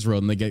support of Israel,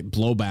 and they get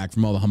blowback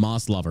from all the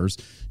Hamas lovers,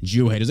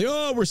 Jew haters. Like,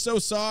 oh, we're so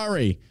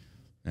sorry.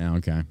 Yeah,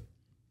 okay.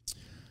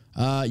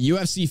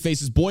 UFC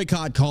faces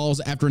boycott calls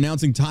after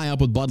announcing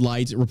tie-up with Bud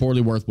Light,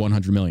 reportedly worth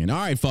 $100 million. All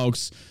right,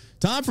 folks.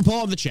 Time for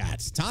polling the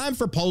chat. Time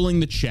for polling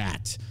the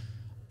chat.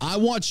 I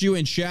want you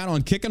in chat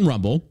on Kick and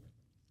Rumble.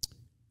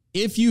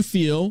 If you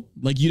feel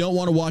like you don't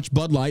want to watch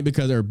Bud Light watch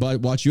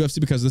UFC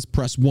because of this,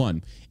 press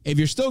 1. If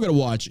you're still going to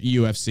watch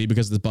UFC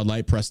because of this Bud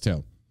Light, press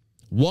 2.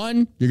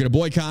 1, you're going to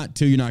boycott.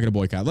 2, you're not going to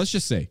boycott. Let's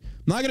just say.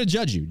 I'm not going to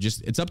judge you.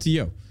 Just it's up to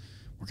you.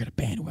 We're going to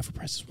ban whoever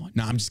presses 1.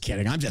 No, I'm just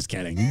kidding.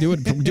 Do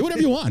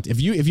whatever you want.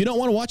 If you don't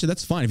want to watch it,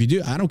 that's fine. If you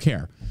do, I don't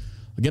care.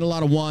 I get a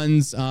lot of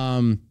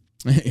 1s.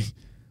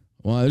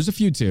 Well, there's a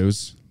few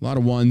 2s. A lot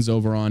of 1s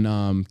over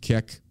on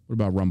Kick. What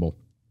about Rumble?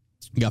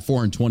 You got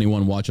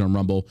 421 watching on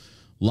Rumble.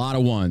 A lot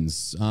of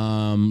 1s.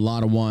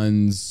 Lot of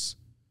 1s.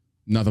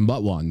 Nothing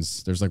but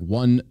 1s. There's like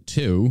 1,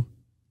 2.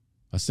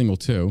 A single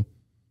 2.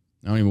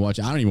 I don't even watch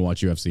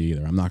UFC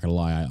either. I'm not going to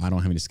lie. I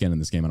don't have any skin in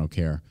this game. I don't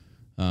care.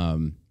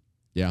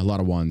 Yeah, a lot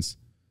of 1s.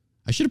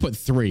 I should have put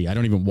 3. I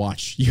don't even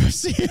watch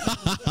UFC.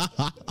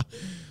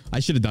 I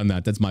should have done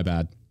that. That's my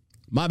bad.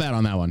 My bad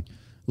on that one.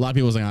 A lot of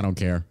people saying I don't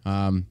care.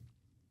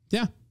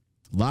 Yeah.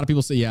 A lot of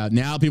people say, yeah,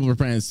 now people are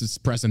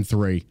pressing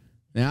 3.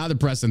 Now they're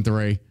pressing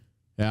 3.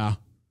 Yeah.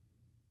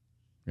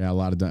 Yeah, a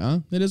lot of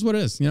it is what it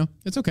is. You know,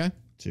 it's okay.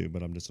 Too,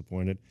 but I'm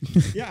disappointed.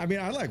 Yeah, I mean,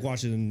 I like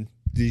watching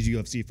these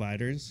UFC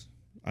fighters.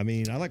 I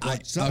mean, I like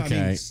watching some.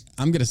 Okay,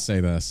 I'm gonna say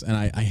this, and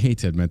I hate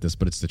to admit this,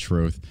 but it's the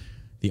truth.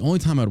 The only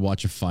time I'd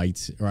watch a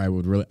fight, or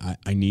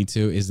I need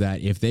to, is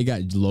that if they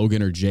got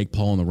Logan or Jake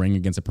Paul in the ring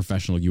against a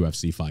professional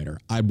UFC fighter,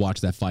 I'd watch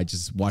that fight.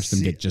 Just watch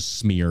them get just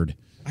smeared.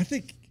 I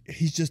think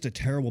he's just a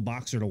terrible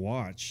boxer to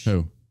watch.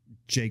 Who?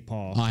 Jake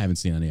Paul. I haven't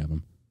seen any of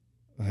them.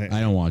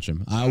 I don't watch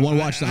them. I want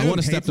to watch them. I want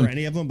to step for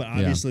any of them, but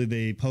obviously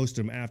they post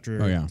them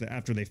after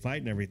after they fight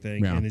and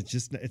everything. Yeah. And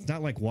it's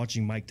not like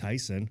watching Mike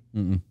Tyson.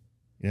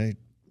 Yeah.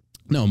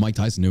 No, Mike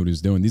Tyson knew what he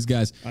was doing. These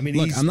guys. I mean,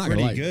 he's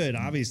pretty good.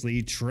 Obviously,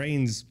 he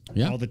trains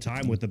all the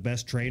time with the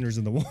best trainers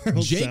in the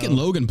world. Jake and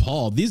Logan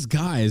Paul. These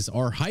guys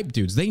are hype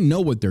dudes. They know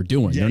what they're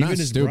doing. Yeah, they're not even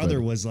his stupid.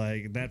 brother was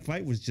like, that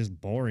fight was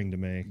just boring to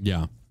me.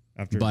 Yeah.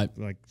 After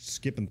like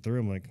skipping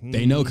through, I'm like,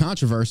 They know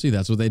controversy.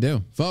 That's what they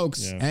do.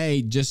 Folks,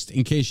 hey, just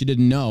in case you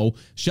didn't know,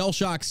 Shell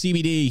Shock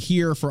CBD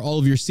here for all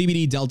of your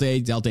CBD Delta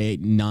 8, Delta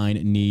 8,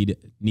 9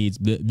 needs.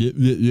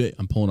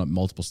 I'm pulling up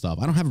multiple stuff.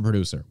 I don't have a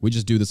producer. We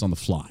just do this on the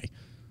fly.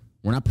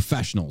 We're not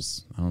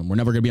professionals. We're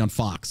never going to be on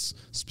Fox,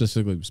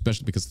 especially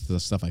because of the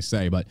stuff I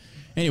say. But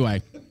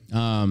anyway,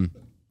 you're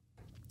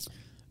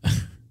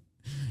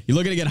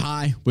looking to get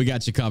high, we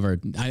got you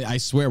covered. I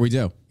swear we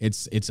do.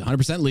 It's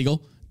 100%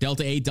 legal.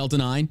 Delta 8, Delta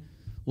 9.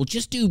 We'll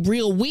just do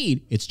real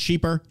weed. It's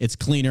cheaper. It's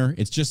cleaner.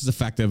 It's just as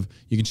effective.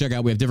 You can check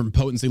out. We have different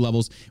potency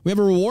levels. We have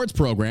a rewards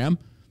program.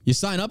 You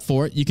sign up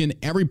for it. You can,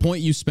 every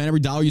point you spend, every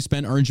dollar you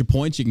spend earns you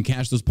points. You can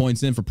cash those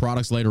points in for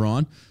products later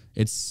on.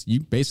 It's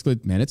you basically,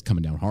 man, it's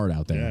coming down hard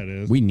out there. Yeah, it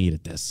is. We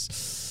needed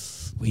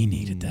this.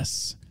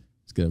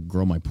 It's going to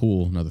grow my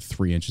pool another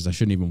 3 inches. I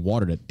shouldn't even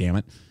watered it, damn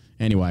it.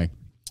 Anyway.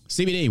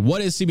 CBD.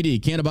 What is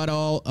CBD?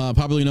 Cannabidiol,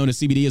 popularly known as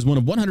CBD, is one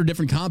of 100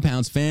 different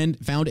compounds found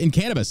in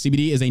cannabis.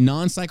 CBD is a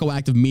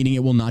non-psychoactive, meaning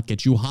it will not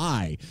get you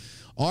high.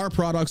 Our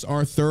products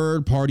are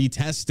third-party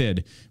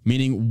tested,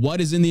 meaning what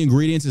is in the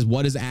ingredients is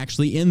what is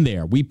actually in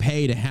there. We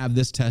pay to have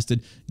this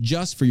tested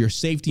just for your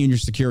safety and your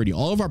security.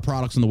 All of our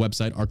products on the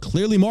website are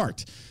clearly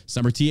marked.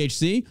 Some are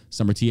THC,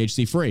 some are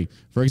THC-free.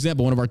 For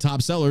example, one of our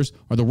top sellers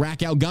are the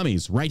Rack Out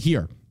Gummies right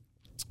here.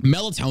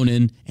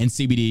 Melatonin and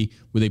CBD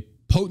with a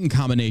potent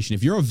combination.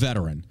 If you're a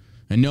veteran,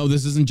 and no,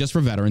 this isn't just for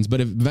veterans,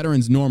 but if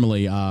veterans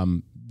normally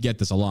get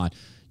this a lot,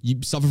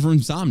 you suffer from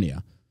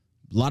insomnia.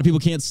 A lot of people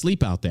can't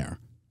sleep out there.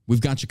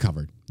 We've got you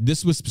covered.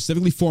 This was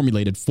specifically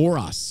formulated for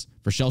us,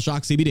 for Shell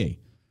Shock CBD.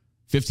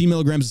 15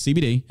 milligrams of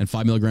CBD and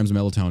 5 milligrams of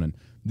melatonin.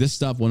 This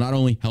stuff will not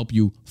only help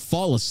you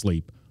fall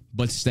asleep,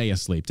 but stay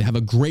asleep, to have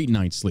a great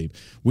night's sleep.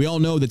 We all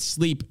know that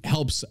sleep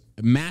helps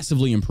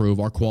massively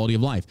improve our quality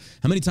of life.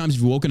 How many times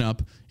have you woken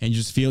up and you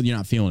just feel you're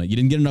not feeling it? You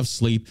didn't get enough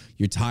sleep.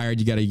 You're tired.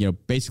 You got to,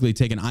 basically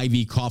take an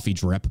IV coffee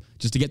drip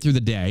just to get through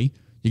the day.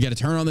 You got to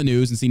turn on the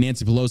news and see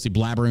Nancy Pelosi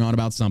blabbering on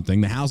about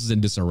something. The house is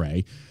in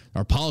disarray.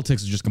 Our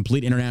politics is just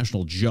complete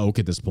international joke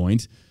at this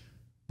point.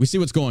 We see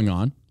what's going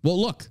on. Well,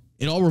 look,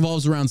 it all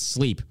revolves around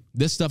sleep.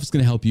 This stuff is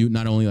going to help you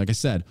not only, like I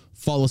said,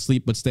 fall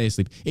asleep, but stay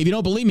asleep. If you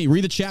don't believe me,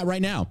 read the chat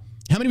right now.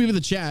 How many people in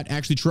the chat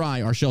actually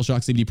try our Shell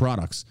Shock CBD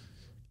products?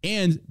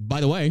 And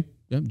by the way,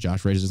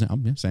 Josh raises his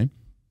hand. Same.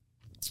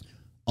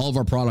 All of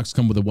our products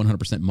come with a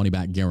 100%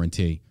 money-back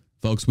guarantee.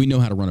 Folks, we know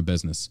how to run a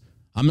business.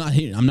 I'm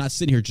not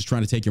sitting here just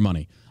trying to take your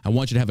money. I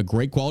want you to have a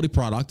great quality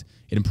product.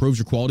 It improves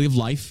your quality of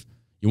life.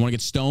 You want to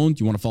get stoned,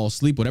 you want to fall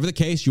asleep, whatever the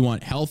case, you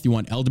want health, you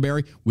want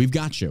elderberry, we've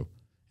got you.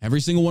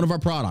 Every single one of our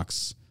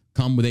products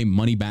come with a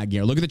money-back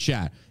guarantee. Look at the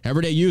chat.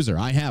 Everyday user.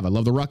 I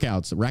love the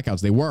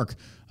rackouts. They work.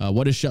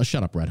 What is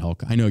shut up, Red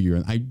Hulk? I know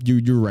you're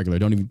regular.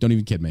 Don't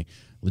even kid me.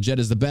 Legit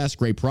is the best.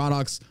 Great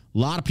products. A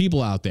lot of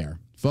people out there.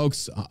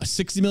 Folks,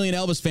 60 million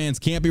Elvis fans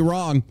can't be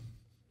wrong.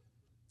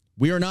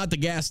 We are not the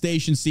gas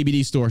station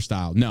CBD store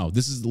style. No,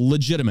 this is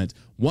legitimate.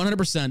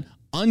 100%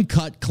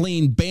 uncut,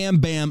 clean,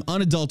 bam,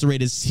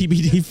 unadulterated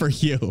CBD for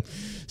you.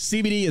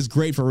 CBD is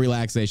great for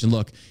relaxation.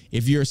 Look,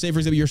 if you're, say, for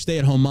example, you're a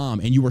stay-at-home mom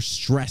and you are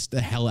stressed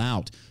the hell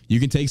out, you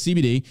can take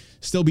CBD,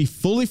 still be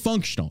fully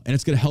functional, and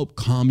it's going to help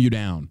calm you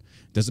down.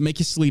 Doesn't make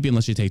you sleepy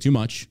unless you take too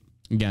much.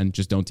 Again,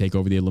 just don't take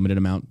over the limited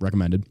amount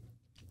recommended.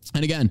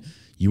 And again,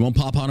 you won't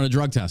pop out on a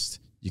drug test.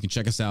 You can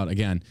check us out.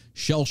 Again,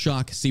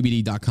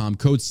 shellshockcbd.com.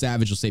 Code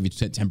SAVAGE will save you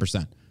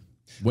 10%.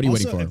 What are you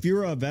waiting for? If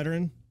you're a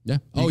veteran, yeah.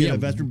 You get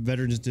a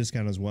veteran's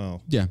discount as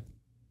well. Yeah.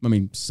 I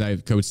mean, say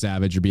code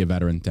SAVAGE or be a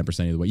veteran,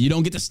 10% either way. You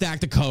don't get to stack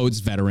the codes,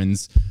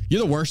 veterans.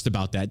 You're the worst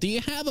about that. Do you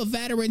have a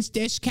veterans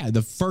discount?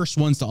 The first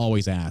ones to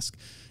always ask.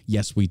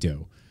 Yes, we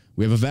do.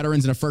 We have a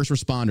veterans and a first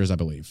responders, I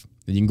believe.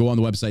 And you can go on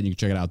the website and you can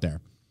check it out there.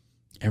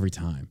 Every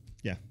time.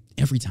 Yeah.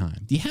 Every time.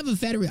 Do you have a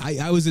veteran?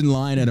 I was in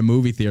line at a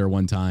movie theater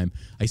one time.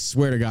 I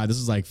swear to God, this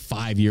was like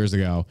 5 years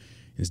ago.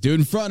 This dude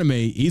in front of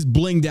me, he's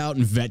blinged out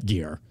in vet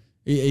gear.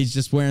 He's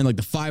just wearing like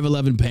the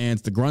 5'11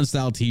 pants, the grunt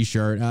style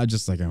t-shirt. I was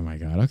just like, oh my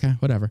God, okay,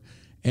 whatever.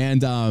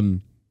 And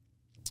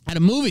at a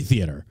movie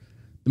theater,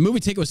 the movie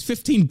ticket was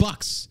 $15.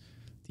 Do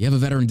you have a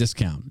veteran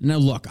discount? Now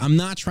look, I'm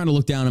not trying to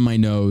look down on my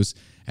nose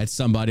at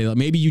somebody that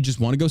maybe you just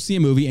want to go see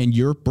a movie and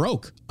you're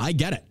broke. I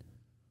get it.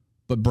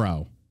 But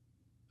bro,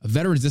 a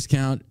veteran's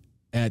discount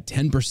at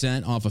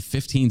 10% off of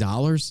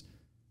 $15.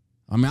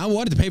 I mean, I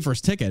wanted to pay for his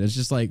ticket. It's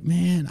just like,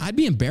 man, I'd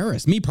be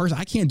embarrassed. Me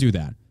personally, I can't do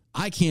that.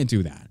 I can't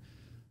do that.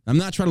 I'm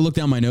not trying to look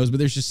down my nose, but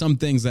there's just some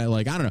things that,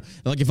 like, I don't know.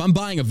 Like, if I'm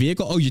buying a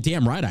vehicle, oh, you're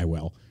damn right I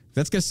will.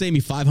 That's going to save me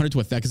 $500 to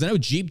 $1,000, because I know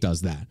Jeep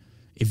does that.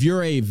 If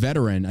you're a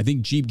veteran, I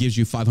think Jeep gives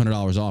you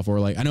 $500 off.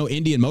 Or, like, I know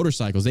Indian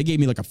Motorcycles, they gave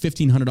me like a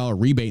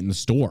 $1,500 rebate in the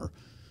store.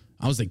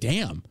 I was like,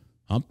 damn,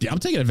 I'm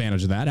taking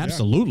advantage of that.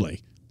 Absolutely.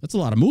 Yeah. That's a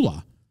lot of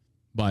moolah.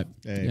 But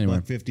hey, anyway.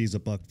 $150 is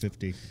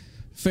 $150.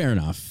 Fair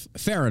enough.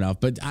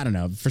 But I don't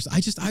know. First,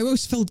 I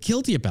always felt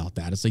guilty about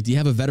that. It's like, do you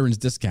have a veteran's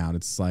discount?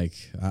 It's like,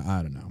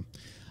 I don't know.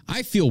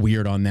 I feel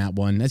weird on that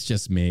one. That's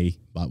just me,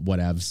 but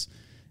whatevs.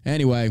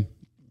 Anyway,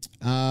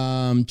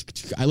 I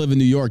live in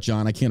New York,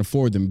 John. I can't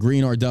afford them.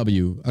 Green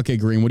RW. Okay,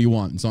 Green, what do you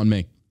want? It's on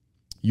me.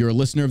 You're a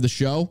listener of the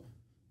show.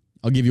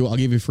 I'll give you a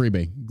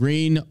freebie.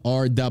 Green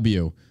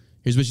RW.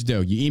 Here's what you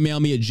do. You email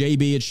me at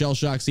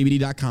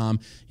jb@shellshockcbd.com.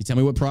 You tell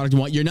me what product you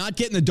want. You're not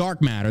getting the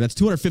dark matter. That's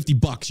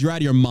 $250. You're out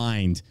of your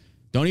mind.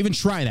 Don't even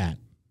try that.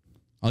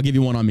 I'll give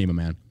you one on me, my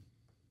man.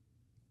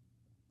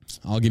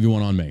 I'll give you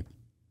one on me.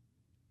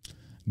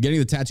 Getting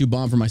the tattoo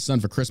bomb for my son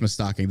for Christmas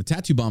stocking. The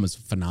tattoo bomb is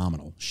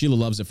phenomenal. Sheila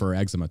loves it for her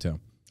eczema, too.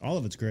 All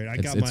of it's great.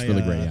 It's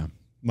really great, yeah.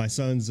 My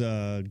son's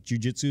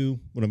jiu-jitsu,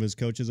 one of his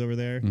coaches over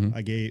there.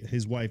 Mm-hmm.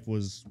 His wife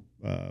was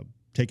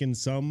taking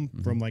some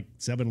from like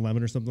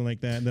 7-Eleven or something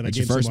like that. And then That's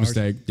your first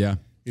mistake, yeah.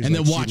 And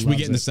then watch we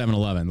get into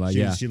 7-Eleven. Like,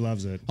 she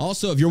loves it.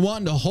 Also, if you're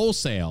wanting to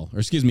wholesale, or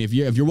excuse me, if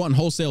you're wanting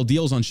wholesale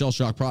deals on Shell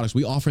Shock products,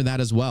 we offer that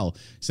as well.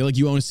 Say like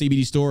you own a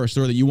CBD store or a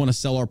store that you want to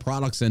sell our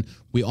products in,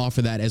 we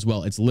offer that as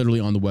well. It's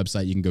literally on the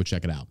website. You can go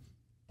check it out.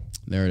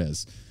 There it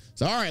is.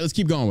 So, all right, let's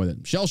keep going with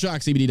it.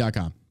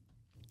 ShellShockCBD.com.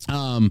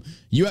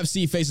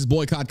 UFC faces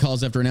boycott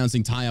calls after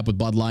announcing tie-up with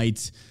Bud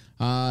Light.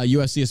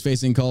 UFC is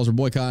facing calls for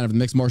boycott of the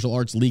Mixed Martial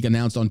Arts League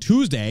announced on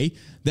Tuesday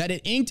that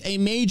it inked a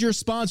major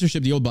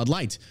sponsorship deal with Bud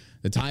Light.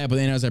 The tie-up with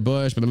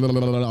Anheuser-Busch,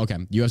 okay.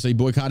 UFC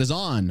boycott is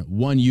on.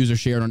 One user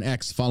shared on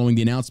X following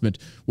the announcement,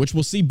 which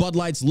will see Bud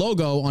Light's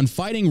logo on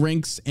fighting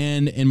rinks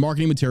and in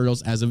marketing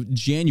materials as of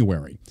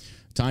January.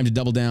 Time to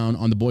double down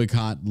on the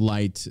boycott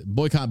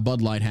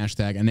Bud Light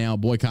hashtag, and now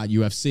boycott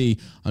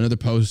UFC. Another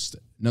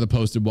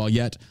posted, while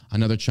yet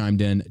another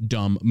chimed in,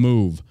 dumb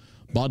move.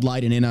 Bud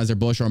Light and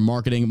Anheuser-Busch are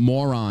marketing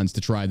morons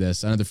to try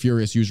this. Another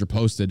furious user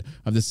posted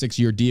of the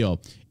 6-year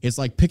deal. It's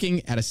like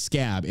picking at a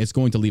scab. It's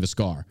going to leave a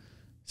scar.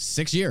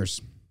 6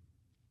 years.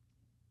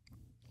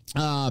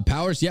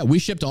 Powers, yeah, we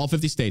ship to all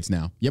 50 states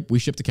now. Yep, we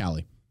ship to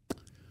Cali.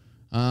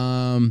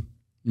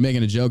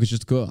 Making a joke. It's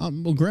just cool.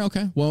 Well, great.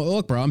 Okay. Well,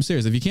 look, bro, I'm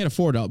serious. If you can't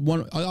afford it,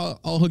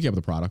 I'll hook you up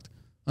with a product.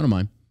 I don't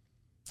mind.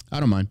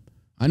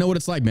 I know what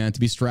it's like, man, to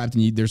be strapped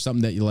and there's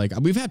something that you like.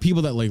 We've had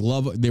people that like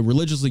they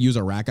religiously use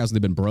our rack house and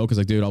they've been broke. It's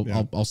like, dude,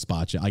 I'll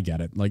spot you. I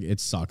get it. Like,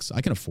 it sucks.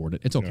 I can afford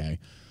it. It's okay.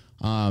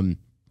 Yeah.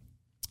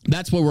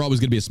 That's why we're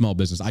always going to be a small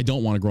business. I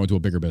don't want to grow into a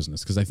bigger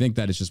business because I think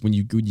that it's just when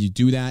you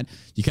do that,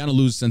 you kind of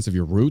lose a sense of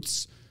your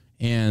roots.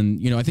 And,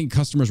 I think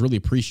customers really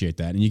appreciate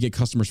that. And you get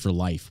customers for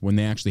life when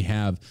they actually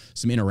have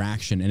some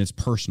interaction and it's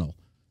personal.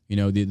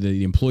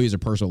 The employees are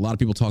personal. A lot of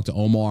people talk to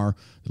Omar.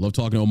 They love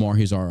talking to Omar.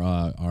 He's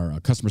our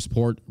customer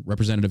support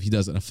representative. He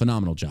does a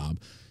phenomenal job.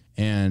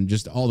 And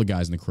just all the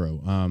guys in the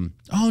crew.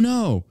 Oh,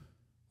 no.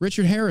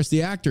 Richard Harris,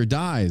 the actor,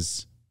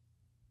 dies.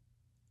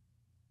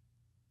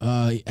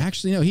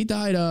 Actually, no, he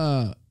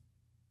died.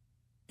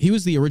 He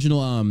was the original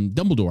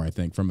Dumbledore, I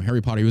think, from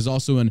Harry Potter. He was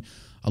also in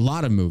a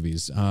lot of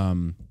movies.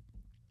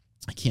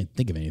 I can't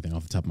think of anything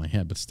off the top of my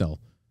head, but still.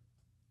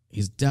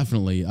 He's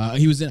definitely...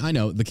 he was in, I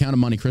know, The Count of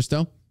Monte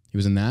Cristo. He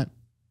was in that.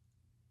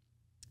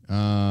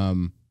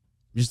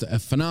 Just a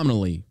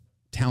phenomenally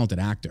talented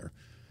actor.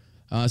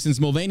 Since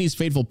Mulvaney's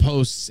fateful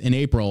posts in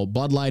April,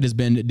 Bud Light has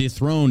been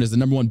dethroned as the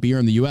number one beer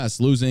in the U.S.,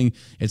 losing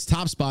its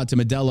top spot to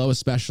Modelo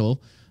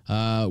Especial,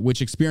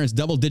 which experienced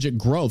double-digit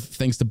growth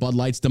thanks to Bud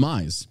Light's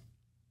demise.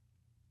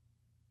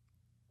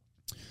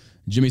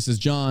 Jimmy says,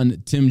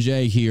 John, Tim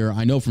J here.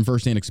 I know from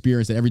firsthand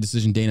experience that every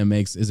decision Dana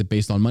makes, is it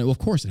based on money? Well, of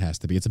course it has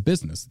to be. It's a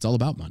business. It's all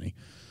about money.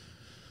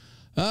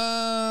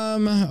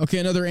 Okay,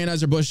 another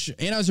Anheuser-Busch.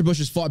 Anheuser-Busch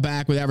has fought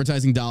back with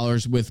advertising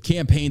dollars with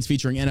campaigns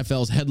featuring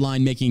NFL's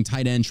headline-making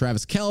tight end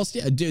Travis Kelce.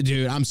 Yeah,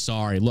 dude, I'm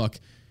sorry. Look.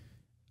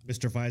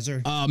 Mr.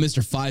 Pfizer?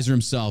 Mr. Pfizer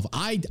himself.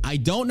 I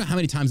don't know how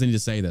many times I need to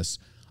say this.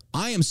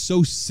 I am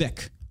so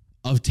sick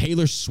of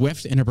Taylor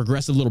Swift and her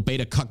progressive little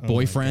beta cuck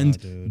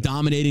boyfriend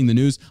dominating the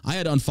news. I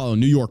had to unfollow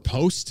New York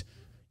Post.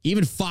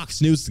 Even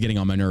Fox News is getting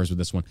on my nerves with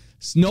this one.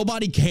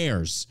 Nobody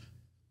cares.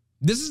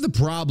 This is the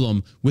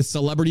problem with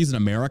celebrities in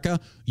America.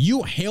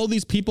 You hail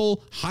these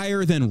people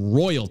higher than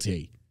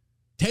royalty.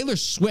 Taylor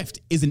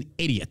Swift is an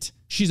idiot.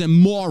 She's a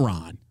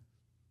moron.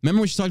 Remember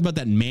when she talked about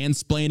that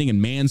mansplaining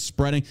and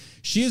manspreading?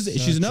 She's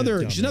another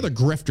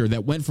grifter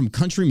that went from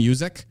country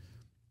music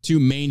to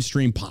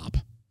mainstream pop.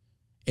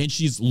 And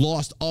she's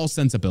lost all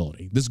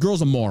sensibility. This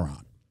girl's a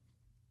moron.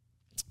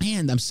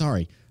 And I'm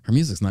sorry, her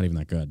music's not even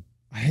that good.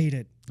 I hate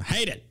it. I'm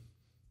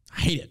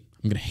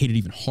going to hate it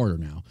even harder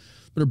now.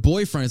 But her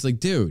boyfriend is like,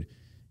 dude,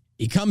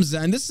 he comes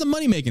and this is a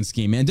money-making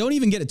scheme, man. Don't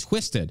even get it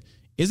twisted.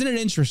 Isn't it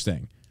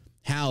interesting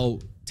how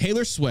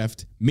Taylor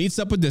Swift meets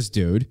up with this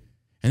dude,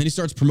 and then he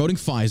starts promoting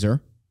Pfizer,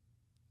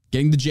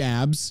 getting the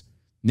jabs.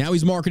 Now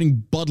he's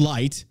marketing Bud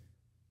Light.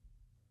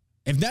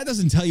 If that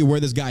doesn't tell you where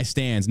this guy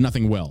stands,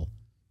 nothing will.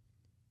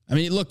 I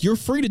mean, look, you're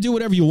free to do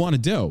whatever you want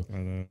to do. I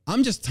know.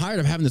 I'm just tired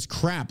of having this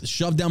crap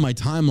shoved down my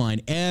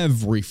timeline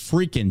every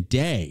freaking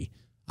day.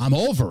 I'm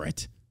over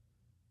it.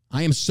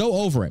 I am so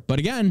over it. But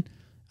again,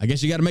 I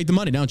guess you got to make the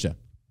money, don't you?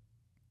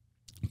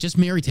 Just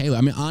marry Taylor.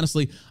 I mean,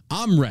 honestly,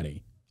 I'm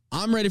ready.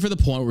 I'm ready for the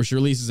point where she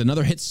releases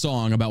another hit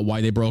song about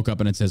why they broke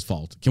up and it's his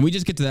fault. Can we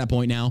just get to that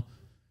point now?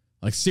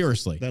 Like,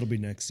 seriously. That'll be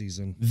next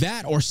season.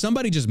 That or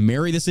somebody just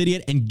marry this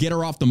idiot and get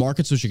her off the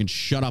market so she can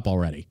shut up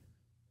already.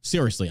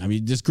 Seriously. I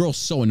mean, this girl's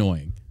so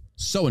annoying.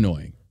 So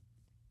annoying.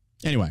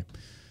 Anyway,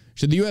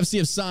 should the UFC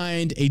have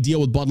signed a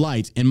deal with Bud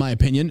Light? In my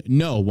opinion,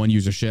 no, one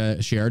user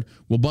shared.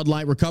 Will Bud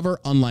Light recover?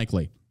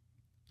 Unlikely.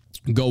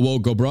 Go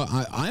woke, go bro.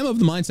 I am of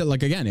the mindset,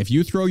 like, again, if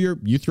you throw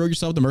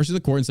yourself at the mercy of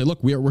the court and say,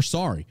 look, we're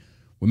sorry.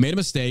 We made a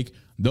mistake.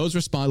 Those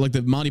like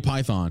the Monty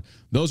Python,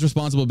 those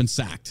responsible have been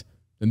sacked.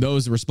 And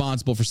those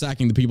responsible for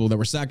sacking the people that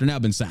were sacked are now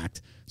been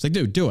sacked. It's like,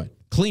 dude, do it.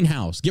 Clean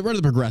house. Get rid of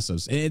the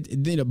progressives.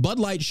 Bud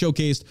Light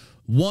showcased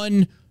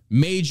one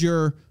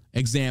major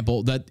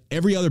example that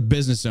every other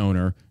business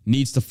owner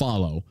needs to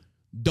follow.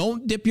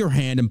 Don't dip your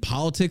hand in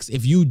politics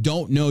if you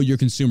don't know your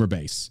consumer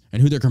base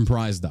and who they're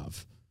comprised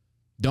of.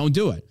 Don't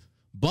do it.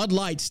 Bud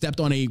Light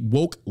stepped on a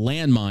woke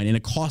landmine and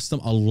it cost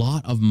them a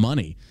lot of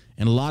money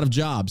and a lot of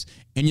jobs.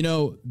 And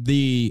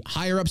the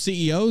higher up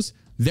CEOs,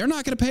 they're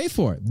not going to pay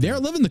for it. They're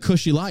living the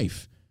cushy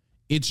life.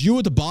 It's you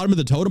at the bottom of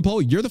the totem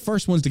pole. You're the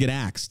first ones to get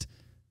axed.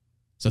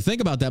 So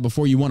think about that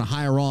before you want to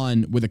hire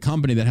on with a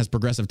company that has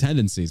progressive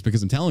tendencies,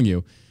 because I'm telling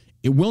you,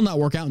 it will not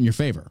work out in your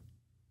favor.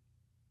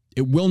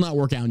 It will not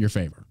work out in your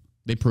favor.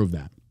 They proved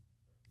that.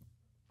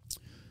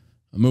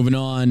 Moving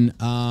on,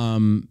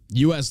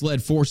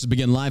 U.S.-led forces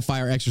begin live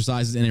fire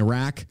exercises in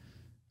Iraq,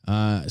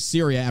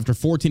 Syria, after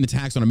 14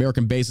 attacks on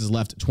American bases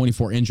left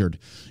 24 injured.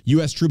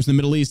 U.S. troops in the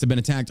Middle East have been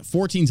attacked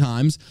 14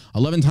 times,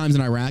 11 times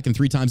in Iraq, and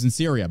 3 times in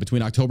Syria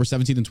between October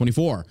 17th and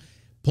 24.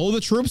 Pull the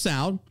troops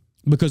out,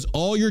 because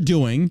all you're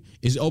doing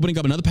is opening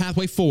up another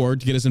pathway forward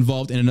to get us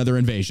involved in another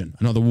invasion,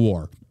 another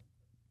war.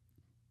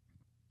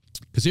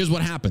 Because here's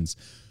what happens.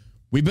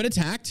 We've been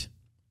attacked.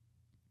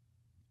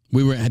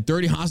 We had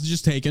 30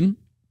 hostages taken,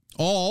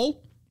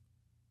 all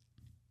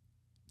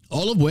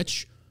of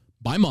which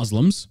by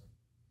Muslims.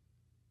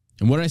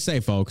 And what did I say,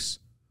 folks?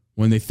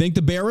 When they think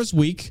the bear is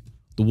weak,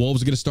 the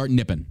wolves are going to start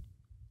nipping.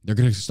 They're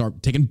going to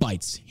start taking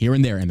bites here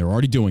and there, and they're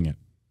already doing it.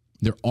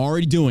 They're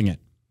already doing it.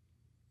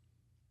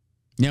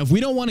 Now, if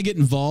we don't want to get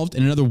involved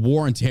in another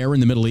war on terror in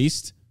the Middle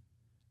East,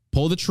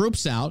 pull the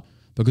troops out,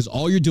 because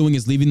all you're doing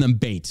is leaving them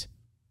bait.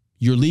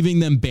 You're leaving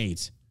them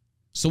bait.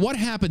 So what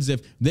happens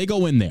if they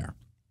go in there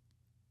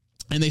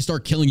and they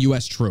start killing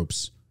U.S.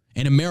 troops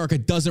and America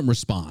doesn't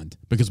respond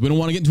because we don't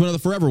want to get into another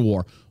forever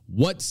war?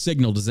 What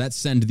signal does that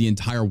send to the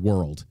entire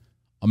world?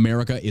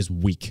 America is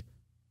weak.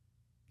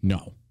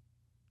 No.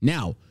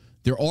 Now,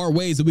 There are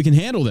ways that we can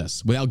handle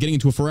this without getting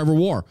into a forever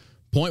war.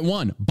 Point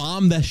one,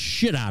 bomb the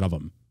shit out of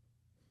them.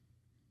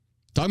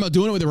 Talking about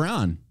doing it with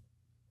Iran.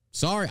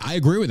 Sorry, I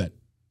agree with it.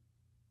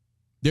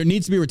 There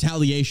needs to be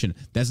retaliation.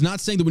 That's not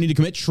saying that we need to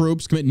commit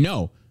troops.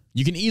 No.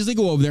 You can easily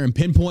go over there and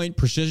pinpoint,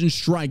 precision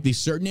strike these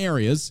certain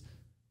areas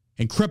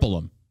and cripple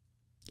them.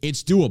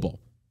 It's doable.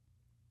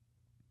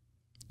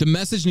 The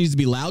message needs to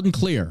be loud and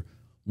clear.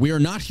 We are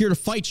not here to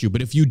fight you,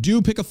 but if you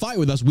do pick a fight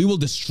with us, we will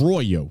destroy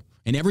you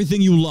and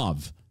everything you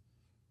love.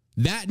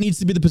 That needs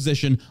to be the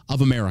position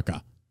of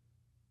America.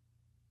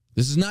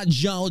 This is not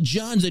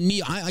John's a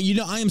neo.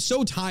 I am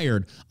so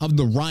tired of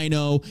the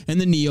rhino and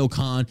the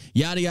neocon,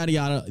 yada, yada,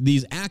 yada.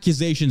 These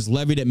accusations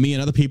levied at me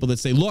and other people that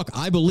say, look,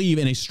 I believe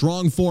in a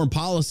strong foreign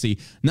policy,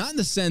 not in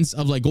the sense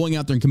of like going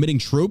out there and committing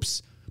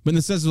troops, but in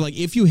the sense of like,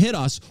 if you hit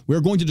us,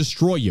 we're going to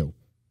destroy you.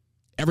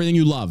 Everything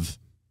you love.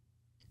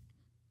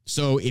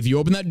 So if you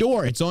open that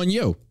door, it's on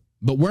you.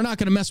 But we're not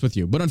going to mess with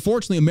you. But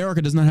unfortunately,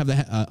 America does not have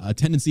a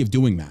tendency of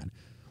doing that.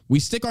 We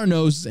stick our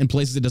noses in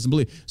places it doesn't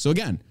believe. So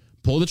again,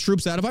 pull the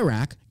troops out of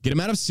Iraq, get them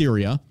out of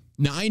Syria.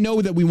 Now, I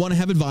know that we want to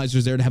have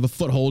advisors there to have a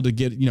foothold to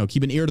get,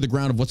 keep an ear to the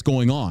ground of what's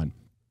going on.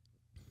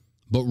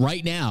 But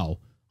right now,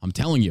 I'm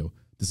telling you,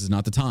 this is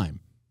not the time.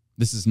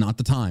 This is not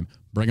the time.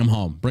 Bring them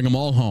home. Bring them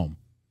all home.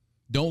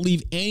 Don't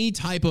leave any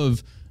type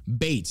of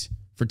bait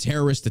for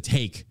terrorists to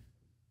take.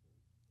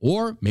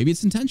 Or maybe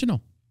it's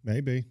intentional.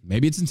 Maybe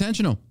it's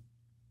intentional.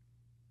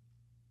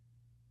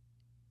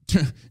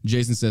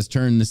 Jason says,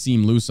 turn the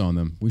seam loose on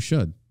them. We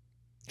should.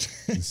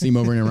 The seam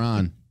over in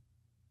Iran.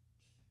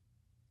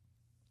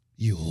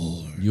 You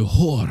whore. You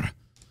whore.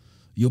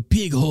 You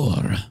pig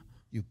whore.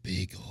 You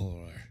big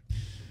whore.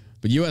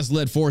 But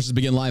U.S.-led forces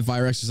begin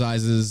live-fire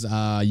exercises.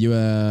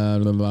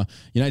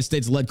 United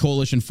States-led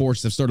coalition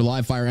forces have started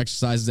live-fire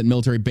exercises at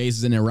military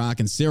bases in Iraq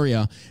and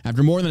Syria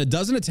after more than a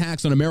dozen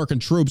attacks on American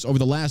troops over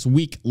the last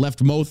week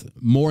left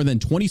more than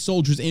 20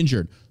 soldiers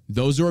injured.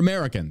 Those are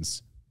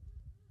Americans.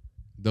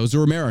 Those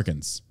are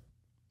Americans.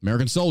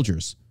 American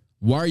soldiers.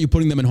 Why are you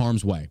putting them in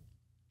harm's way?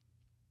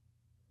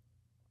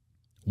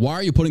 Why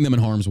are you putting them in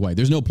harm's way?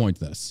 There's no point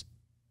to this.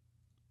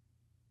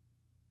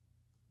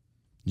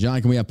 John,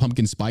 can we have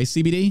pumpkin spice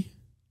CBD?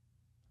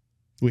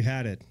 We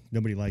had it.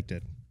 Nobody liked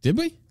it. Did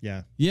we?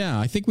 Yeah. Yeah,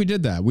 I think we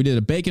did that. We did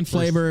a bacon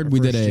flavored. We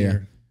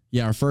did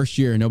our first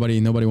year. Nobody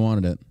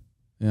wanted it.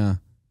 Yeah.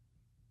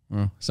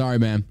 Well, sorry,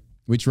 man.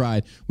 We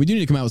tried. We do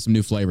need to come out with some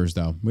new flavors,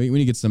 though. We need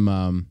to get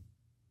some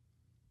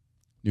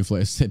new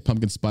flavors.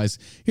 Pumpkin spice.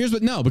 Because here's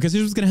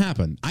what's going to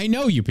happen. I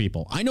know you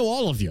people. I know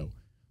all of you.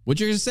 What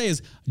you're going to say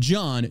is,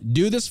 John,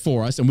 do this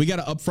for us, and we got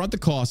to upfront the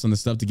cost on this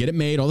stuff to get it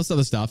made, all this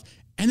other stuff,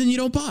 and then you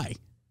don't buy.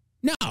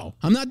 No,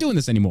 I'm not doing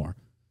this anymore.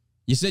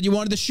 You said you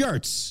wanted the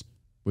shirts.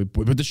 We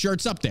put the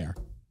shirts up there.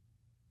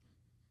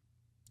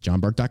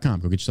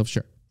 JohnBurke.com. Go get yourself a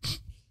shirt.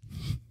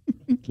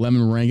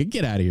 Lemon meringue.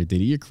 Get out of here,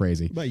 Diddy. You're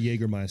crazy. What about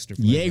Jägermeister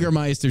flavor?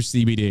 Jägermeister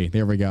CBD.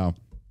 There we go.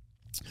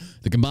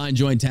 The Combined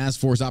Joint Task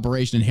Force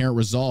Operation Inherent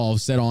Resolve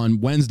said on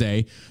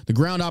Wednesday the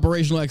ground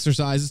operational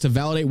exercises to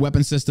validate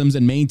weapon systems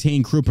and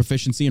maintain crew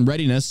proficiency and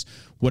readiness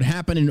would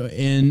happen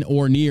in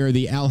or near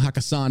the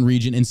Al-Hakassan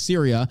region in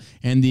Syria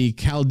and the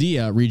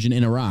Chaldea region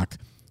in Iraq.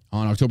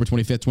 On October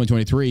 25th,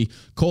 2023,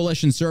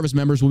 coalition service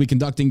members will be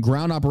conducting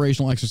ground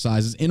operational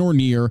exercises in or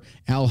near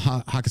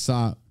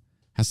Al-Hakasaka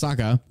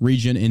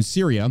region in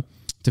Syria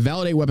to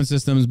validate weapon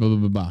systems, blah, blah,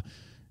 blah, blah.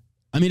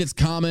 I mean, it's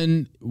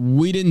common.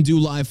 We didn't do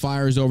live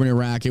fires over in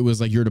Iraq. It was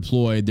like you're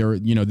deployed.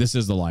 This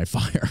is the live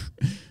fire.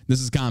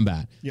 This is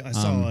combat. Yeah, I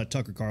saw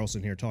Tucker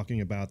Carlson here talking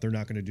about they're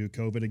not going to do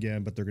COVID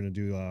again, but they're going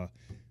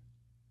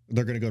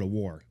to go to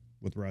war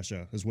with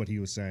Russia, is what he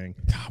was saying.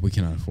 God, we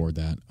cannot afford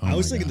that. I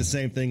was thinking the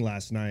same thing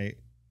last night.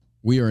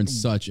 We are in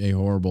such a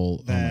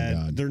horrible. Oh my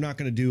God! They're not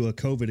going to do a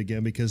COVID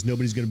again because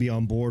nobody's going to be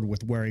on board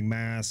with wearing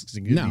masks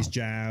and getting these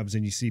jabs,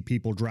 and you see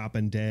people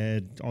dropping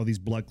dead, all these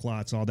blood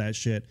clots, all that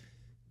shit.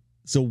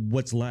 So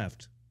what's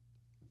left?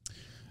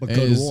 But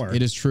go to war.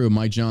 It is true.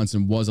 Mike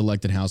Johnson was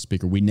elected House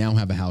Speaker. We now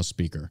have a House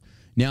Speaker.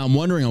 Now, I'm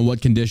wondering on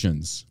what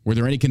conditions. Were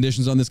there any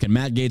conditions on this? Can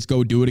Matt Gaetz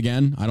go do it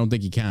again? I don't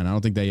think he can. I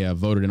don't think they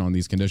voted in on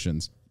these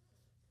conditions.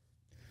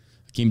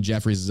 Hakeem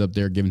Jeffries is up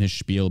there giving his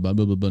spiel. Blah,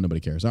 blah, blah, blah. Nobody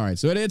cares. All right,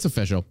 so it's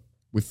official.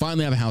 We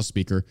finally have a House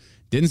Speaker.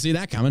 Didn't see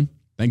that coming.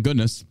 Thank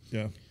goodness.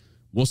 Yeah.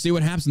 We'll see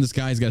what happens in this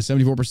guy. He's got a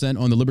 74%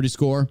 on the Liberty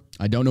score.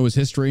 I don't know his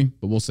history,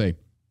 but we'll see.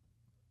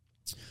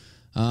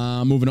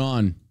 Moving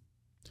on.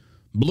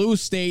 Blue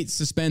State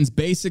suspends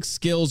basic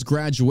skills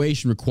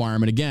graduation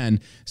requirement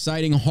again,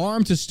 citing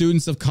harm to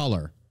students of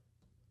color.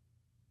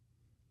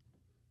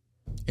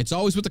 It's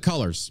always with the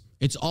colors.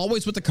 It's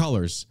always with the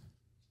colors.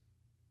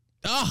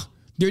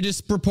 They're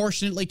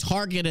disproportionately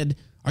targeted.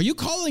 Are you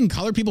calling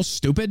colored people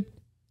stupid?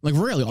 Like,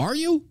 really, are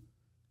you?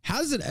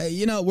 How's it,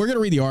 we're going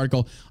to read the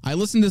article. I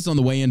listened to this on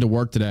the way into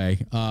work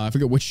today. I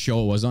forget which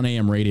show it was on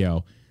AM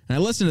radio. And I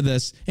listened to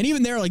this, and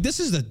even they're like, this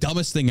is the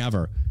dumbest thing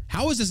ever.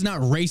 How is this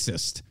not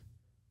racist?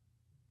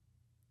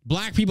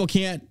 Black people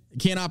can't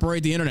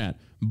operate the internet.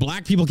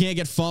 Black people can't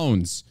get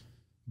phones.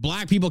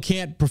 Black people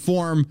can't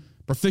perform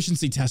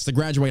proficiency tests to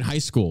graduate high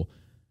school.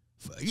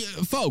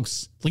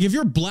 Folks, like if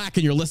you're black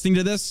and you're listening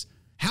to this,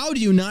 how do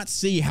you not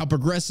see how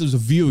progressives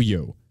view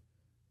you?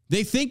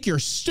 They think you're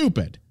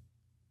stupid.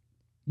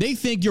 They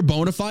think you're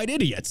bona fide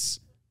idiots.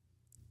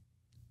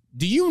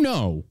 Do you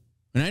know,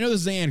 and I know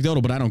this is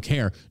anecdotal, but I don't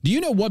care. Do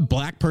you know what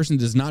black person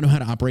does not know how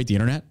to operate the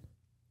internet?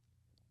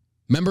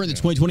 Remember in the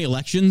 2020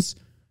 elections,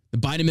 the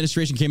Biden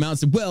administration came out and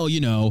said, well, you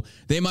know,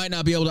 they might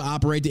not be able to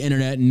operate the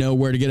internet and know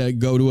where to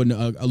go to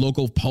a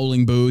local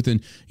polling booth.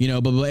 And, you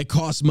know, but it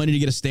costs money to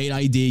get a state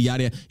ID,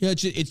 yada, yada. You know,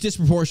 it's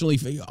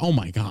disproportionately. Oh,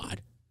 my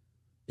God.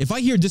 If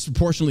I hear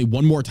disproportionately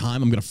one more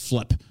time, I'm going to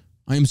flip.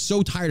 I am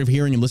so tired of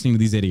hearing and listening to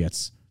these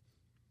idiots.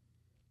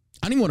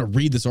 I don't even want to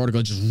read this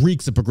article. It just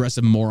reeks of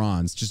progressive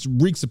morons. Just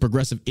reeks of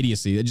progressive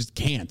idiocy. I just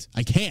can't.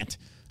 I can't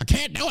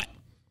do it.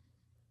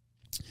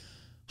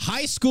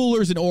 High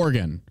schoolers in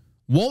Oregon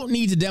won't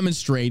need to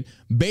demonstrate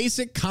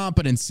basic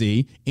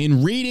competency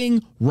in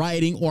reading,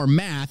 writing, or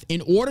math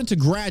in order to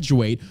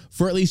graduate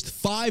for at least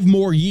 5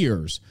 more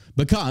years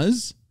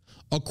because,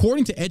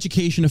 according to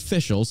education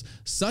officials,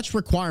 such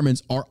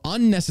requirements are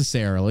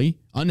unnecessary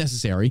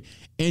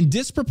and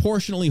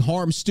disproportionately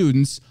harm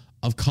students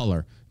of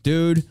color.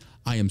 Dude,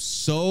 I am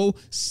so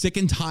sick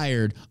and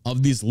tired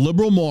of these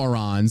liberal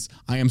morons.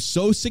 I am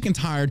so sick and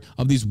tired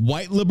of these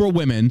white liberal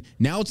women.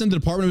 Now it's in the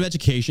Department of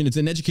Education. It's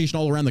in education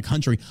all around the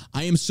country.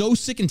 I am so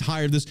sick and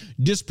tired of this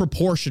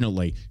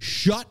disproportionately.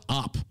 Shut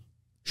up.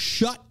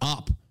 Shut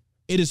up.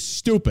 It is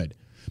stupid.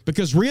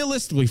 Because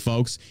realistically,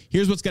 folks,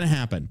 here's what's going to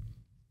happen.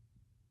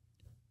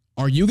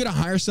 Are you going to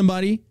hire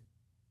somebody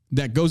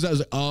that goes out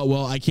as, oh,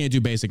 well, I can't do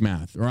basic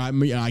math, or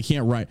I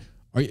can't write,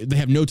 or they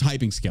have no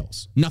typing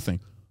skills, nothing.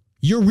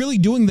 You're really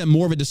doing them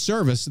more of a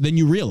disservice than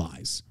you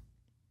realize.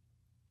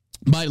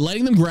 By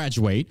letting them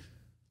graduate,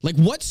 like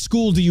what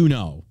school do you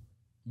know?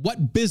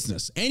 What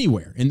business,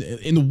 anywhere in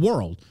the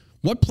world,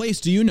 what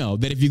place do you know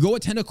that if you go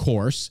attend a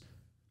course,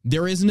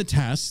 there isn't a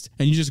test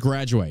and you just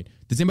graduate?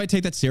 Does anybody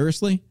take that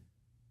seriously?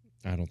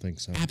 I don't think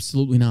so.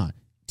 Absolutely not.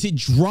 To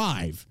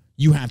drive,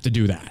 you have to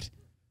do that.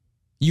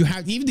 You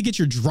have even to get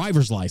your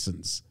driver's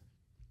license.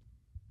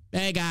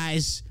 Hey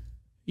guys,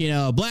 you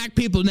know, black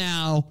people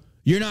now,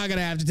 you're not going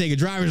to have to take a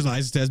driver's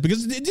license test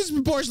because it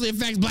disproportionately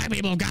affects black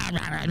people.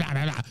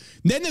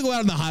 Then they go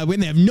out on the highway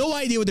and they have no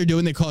idea what they're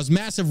doing. They cause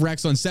massive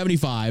wrecks on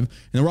 75 and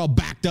they're all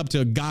backed up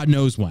to God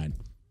knows when.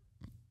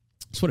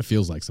 That's what it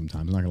feels like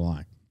sometimes. I'm not going to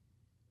lie.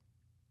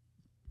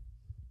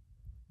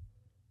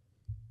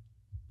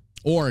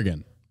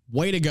 Oregon,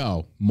 way to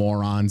go,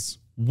 morons.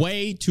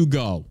 Way to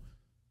go.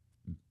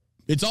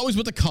 It's always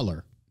with the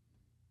color.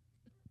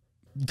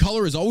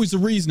 Color is always the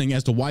reasoning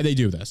as to why they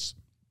do this.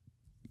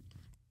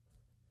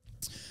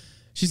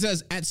 She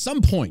says, at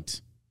some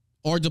point,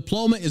 our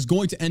diploma is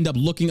going to end up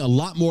looking a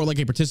lot more like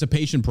a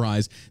participation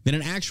prize than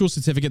an actual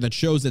certificate that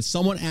shows that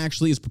someone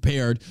actually is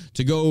prepared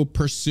to go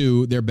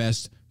pursue their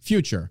best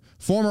future.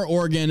 Former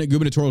Oregon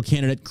gubernatorial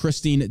candidate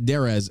Christine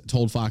Derez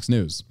told Fox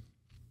News.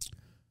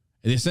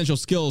 The essential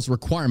skills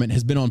requirement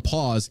has been on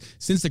pause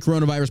since the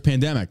coronavirus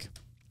pandemic.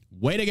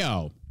 Way to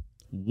go.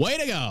 Way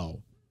to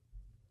go.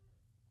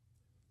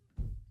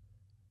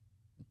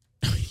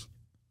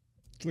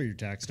 Where your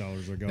tax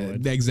dollars are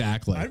going.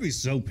 Exactly. I'd be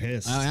so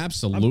pissed.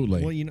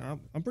 Absolutely.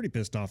 I'm pretty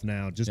pissed off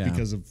now just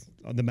because of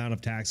the amount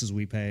of taxes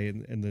we pay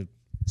and the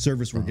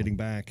service we're getting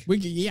back.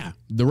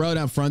 The road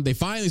out front, they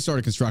finally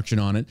started construction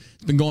on it.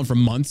 It's been going for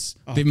months.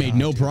 They've made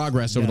no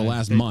progress over the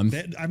last month.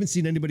 I haven't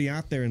seen anybody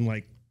out there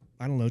in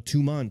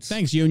 2 months.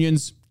 Thanks,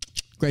 unions.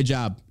 Great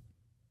job.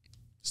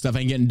 Stuff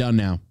ain't getting done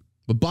now.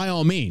 But by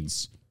all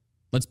means,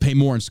 let's pay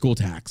more in school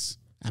tax.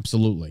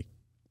 Absolutely.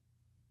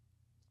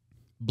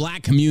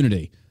 Black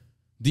community.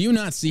 Do you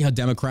not see how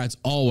Democrats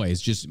always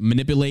just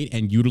manipulate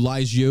and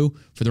utilize you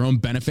for their own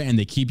benefit and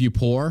they keep you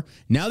poor?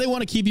 Now they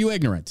want to keep you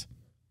ignorant.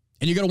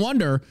 And you're going to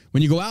wonder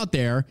when you go out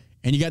there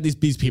and you got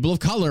these people of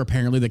color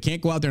apparently that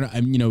can't go out there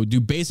and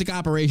do basic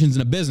operations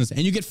in a business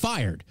and you get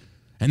fired.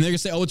 And they're going to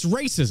say, oh, it's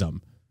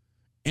racism.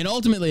 And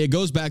ultimately it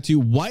goes back to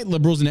white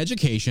liberals in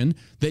education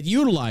that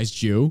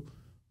utilized you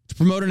to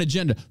promote an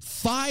agenda.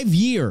 5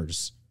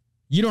 years.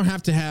 You don't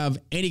have to have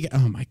any.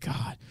 Oh, my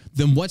God.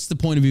 Then what's the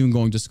point of even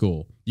going to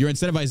school? Your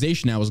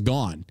incentivization now is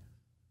gone.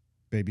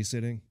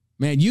 Babysitting.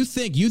 Man, you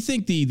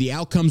think the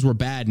outcomes were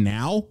bad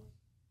now?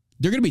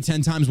 They're going to be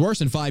 10 times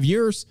worse in 5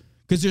 years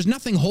because there's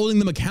nothing holding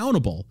them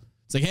accountable.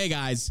 It's like, hey,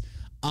 guys,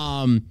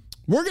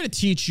 we're going to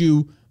teach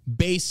you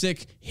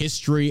basic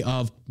history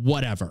of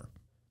whatever.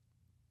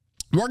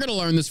 We're going to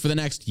learn this for the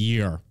next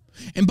year.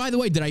 And by the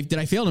way, did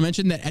I fail to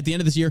mention that at the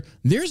end of this year,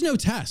 there's no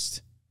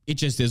test. It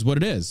just is what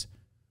it is.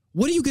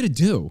 What are you going to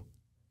do?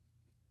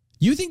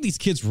 You think these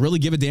kids really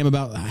give a damn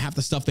about half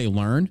the stuff they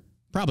learn?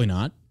 Probably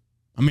not.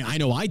 I mean, I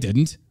know I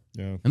didn't.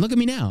 Yeah. And look at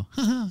me now.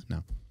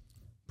 No.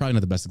 Probably not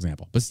the best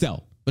example. But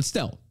still.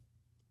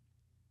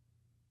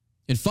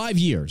 In 5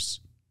 years,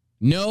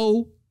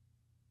 no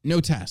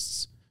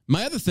tests.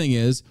 My other thing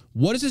is,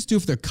 what does this do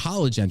for their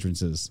college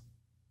entrances?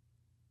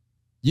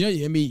 Front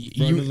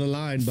of the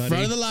line, buddy.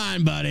 Front of the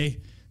line,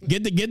 buddy.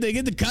 Get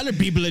the colored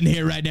people in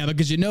here right now,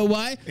 because you know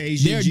why?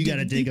 Asians, you got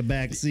to take a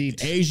back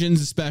seat.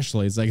 Asians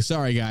especially. It's like,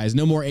 sorry guys,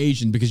 no more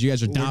Asian, because you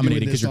guys are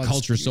dominated because your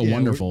culture is so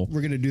wonderful.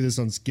 We're going to do this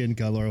on skin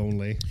color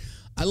only.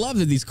 I love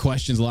that these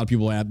questions a lot of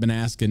people have been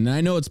asking, and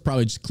I know it's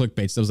probably just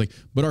clickbait. So I was like,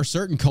 but are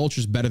certain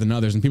cultures better than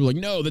others? And people are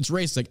like, no, that's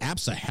racist. Like,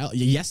 absolutely.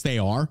 Yes, they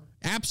are.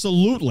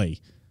 Absolutely.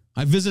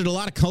 I've visited a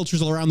lot of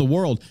cultures all around the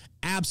world.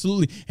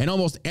 Absolutely. And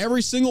almost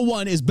every single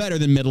one is better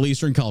than Middle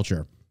Eastern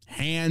culture.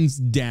 Hands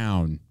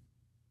down.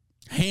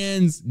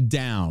 Hands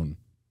down.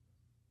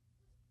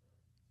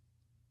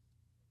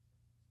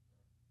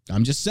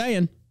 I'm just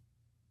saying.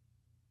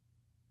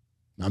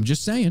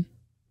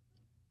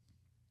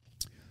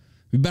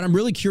 But I'm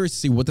really curious to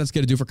see what that's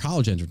going to do for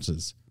college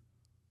entrances.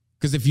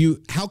 Because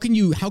how can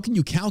you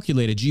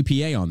calculate a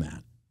GPA on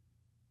that?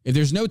 If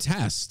there's no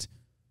test,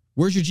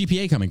 where's your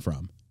GPA coming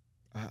from?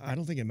 I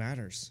don't think it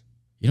matters.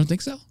 You don't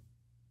think so?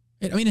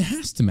 It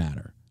has to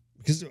matter.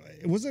 Because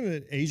it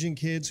wasn't Asian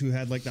kids who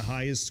had like the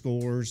highest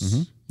scores.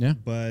 Mm-hmm. Yeah.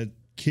 But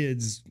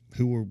kids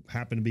who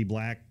happen to be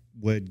black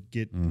would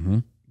get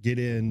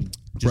in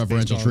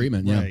preferential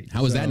treatment. Yeah. Right.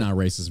 How is that not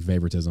racist and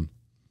favoritism?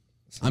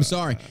 I'm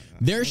sorry.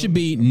 There should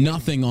be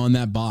nothing on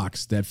that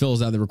box that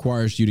fills out that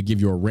requires you to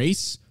give your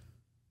race,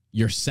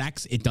 your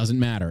sex. It doesn't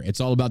matter. It's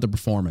all about the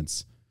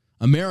performance.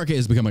 America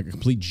has become a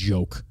complete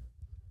joke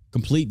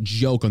on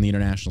the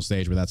international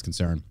stage where that's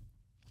concerned.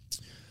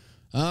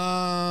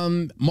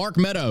 Mark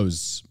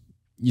Meadows.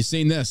 You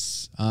seen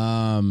this?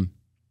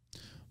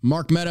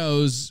 Mark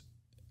Meadows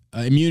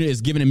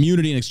is given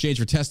immunity in exchange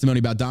for testimony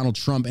about Donald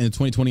Trump and the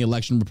 2020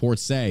 election,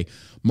 reports say.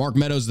 Mark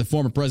Meadows, the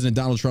former President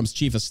Donald Trump's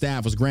chief of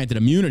staff, was granted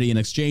immunity in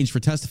exchange for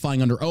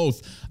testifying under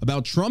oath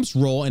about Trump's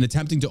role in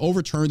attempting to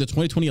overturn the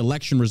 2020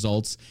 election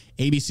results,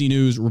 ABC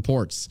News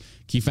reports.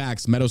 Key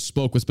facts: Meadows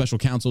spoke with special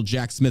counsel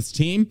Jack Smith's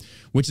team,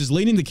 which is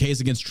leading the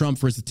case against Trump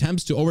for his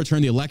attempts to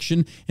overturn the election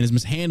and his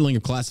mishandling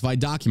of classified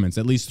documents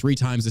at least 3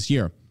 times this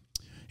year.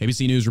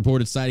 ABC News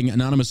reported, citing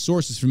anonymous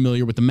sources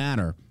familiar with the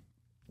matter.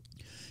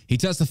 He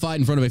testified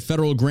in front of a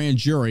federal grand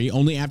jury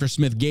only after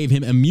Smith gave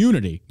him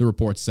immunity, the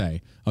reports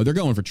say. Oh, they're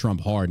going for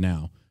Trump hard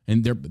now.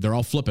 And they're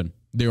all flipping.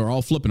 They are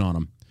all flipping on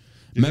him.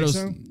 Meadows,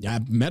 so? Yeah,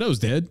 Meadows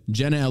did.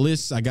 Jenna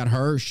Ellis, I got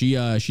her. She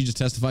just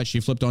testified. She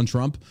flipped on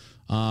Trump.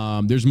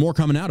 There's more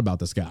coming out about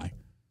this guy.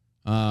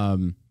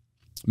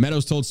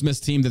 Meadows told Smith's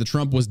team that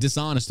Trump was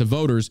dishonest to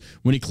voters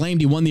when he claimed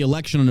he won the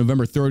election on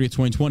November 30th,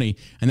 2020,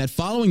 and that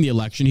following the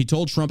election, he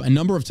told Trump a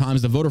number of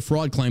times the voter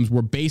fraud claims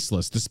were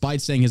baseless, despite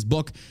saying his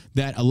book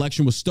that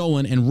election was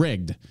stolen and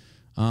rigged.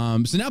 So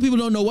now people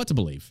don't know what to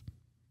believe.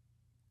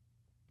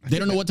 They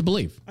don't know what to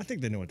believe. I think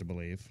they know what to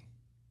believe.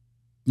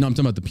 No, I'm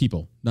talking about the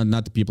people,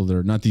 not the people that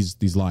are not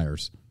these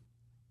liars.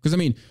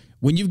 Because,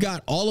 when you've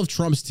got all of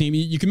Trump's team,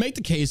 you can make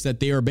the case that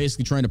they are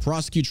basically trying to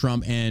prosecute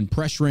Trump and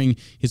pressuring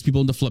his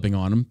people into flipping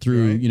on him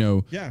through,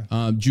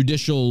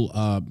 judicial,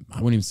 I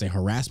wouldn't even say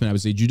harassment. I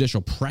would say judicial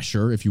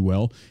pressure, if you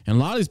will. And a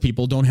lot of these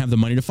people don't have the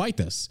money to fight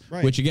this,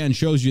 which again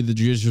shows you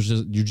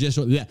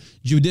the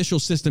judicial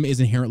system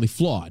is inherently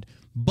flawed.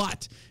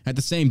 But at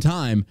the same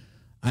time,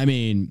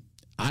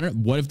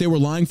 what if they were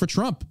lying for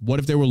Trump? What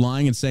if they were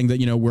lying and saying that,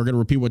 we're going to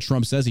repeat what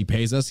Trump says, he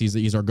pays us,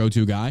 he's our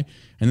go-to guy,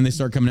 and then they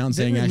start coming out and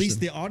saying, released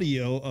the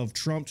audio of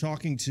Trump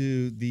talking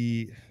to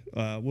the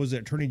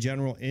Attorney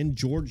General in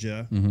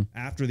Georgia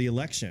after the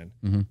election.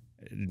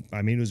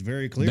 It was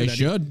very clear. They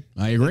should.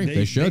 I agree.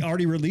 They should. They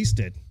already released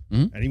it,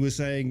 and he was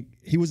saying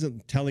he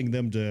wasn't telling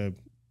them to,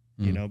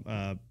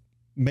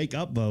 make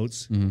up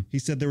votes. He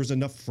said there was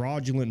enough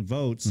fraudulent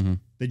votes.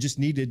 They just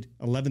needed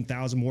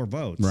 11,000 more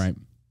votes. Right.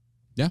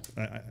 Yeah,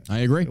 I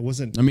agree. It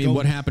wasn't.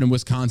 What happened in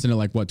Wisconsin at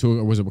like what?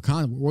 Was it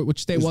Wisconsin? Which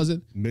state was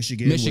it?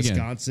 Michigan,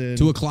 Wisconsin.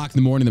 2:00 in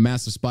the morning, the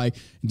massive spike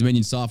in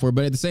Dominion software.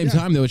 But at the same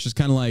time, though, it's just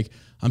kind of like,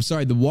 I'm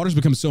sorry, the water's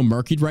become so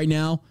murkied right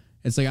now.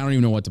 It's like I don't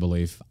even know what to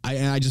believe.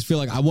 I just feel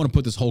like I want to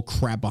put this whole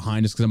crap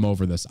behind us because I'm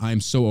over this. I am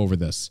so over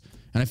this.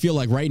 And I feel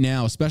like right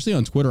now, especially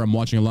on Twitter, I'm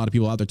watching a lot of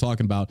people out there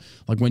talking about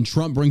like when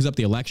Trump brings up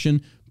the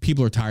election,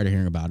 people are tired of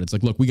hearing about it. It's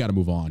like, look, we got to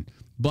move on.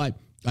 But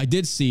I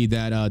did see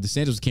that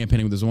DeSantis was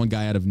campaigning with this one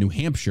guy out of New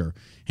Hampshire,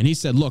 and he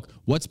said, look,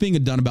 what's being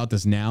done about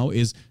this now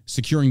is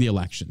securing the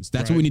elections.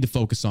 That's what we need to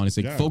focus on. He's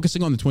like,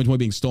 focusing on the 2020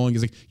 being stolen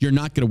is like, you're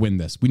not going to win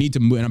this. We need to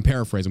move, and I'm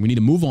paraphrasing, we need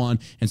to move on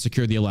and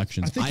secure the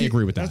elections. I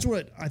agree with that. That's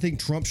what I think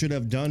Trump should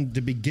have done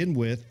to begin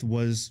with,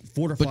 was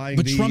fortifying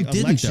but the Trump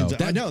elections. Didn't,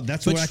 though. I know.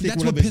 That's what I think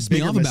that's one what of his pissed me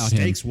bigger off about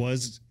mistakes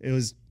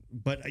him.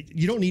 But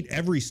you don't need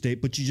every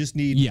state, but you just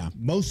need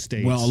most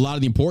states. Well, a lot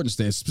of the important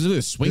states, specifically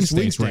the swing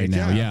states right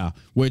now,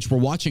 which we're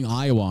watching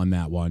Iowa on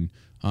that one.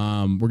 We're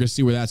going to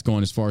see where that's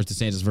going as far as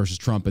DeSantis versus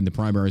Trump and the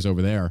primaries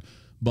over there.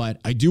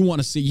 But I do want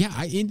to see,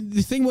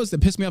 the thing was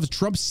that pissed me off is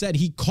Trump said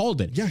he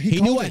called it. Yeah,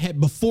 he knew it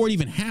before it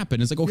even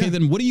happened. It's like, okay,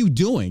 then what are you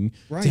doing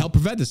to help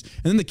prevent this?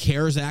 And then the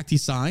CARES Act he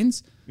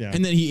signs,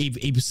 and then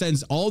he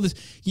sends all this.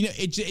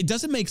 It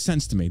doesn't make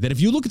sense to me that if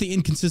you look at the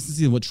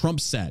inconsistency of what Trump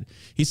said,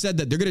 he said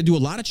that they're going to do a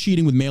lot of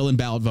cheating with mail-in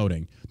ballot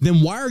voting.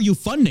 Then why are you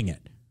funding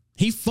it?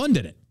 He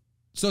funded it.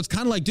 So it's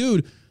kind of like,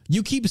 dude,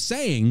 You keep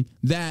saying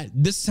that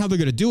this is how they're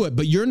going to do it,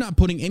 but you're not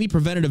putting any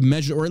preventative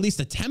measure, or at least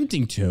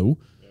attempting to,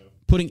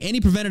 putting any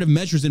preventative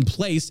measures in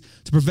place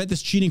to prevent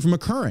this cheating from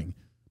occurring.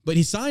 But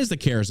he signs the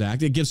CARES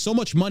Act. It gives so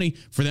much money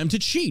for them to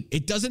cheat.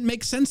 It doesn't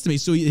make sense to me.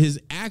 So his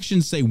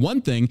actions say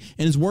one thing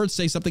and his words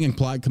say something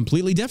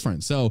completely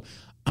different. So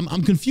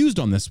I'm confused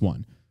on this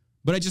one.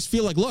 But I just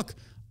feel like, look,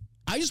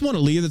 I just want a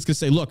leader that's going to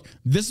say, look,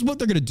 this is what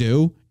they're going to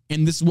do,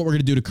 and this is what we're going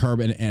to do to curb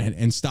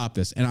and stop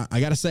this. And I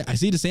got to say, I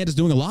see DeSantis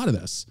doing a lot of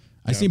this.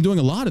 I see him doing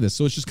a lot of this.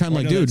 So it's just kind of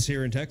like, dude. It's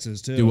here in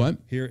Texas, too. Do what?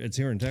 It's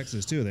here in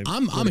Texas, too.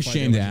 I'm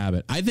ashamed of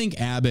Abbott. I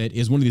think Abbott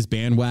is one of these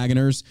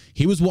bandwagoners.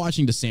 He was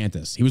watching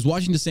DeSantis. He was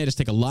watching DeSantis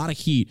take a lot of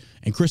heat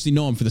and Kristi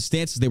Noem for the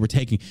stances they were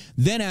taking.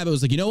 Then Abbott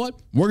was like, you know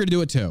what? We're going to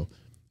do it, too.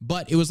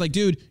 But it was like,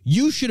 dude,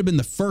 you should have been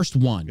the first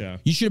one. Yeah.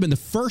 You should have been the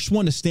first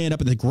one to stand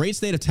up in the great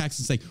state of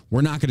Texas and say,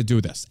 we're not going to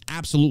do this.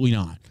 Absolutely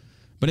not.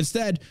 But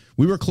instead,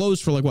 we were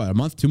closed for like, what, a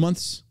month, 2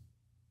 months?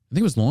 I think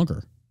it was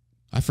longer.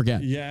 I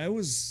forget. Yeah, it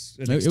was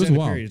an extended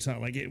period of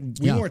time. Like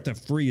we weren't the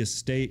freest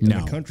state in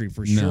the country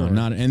for sure. No,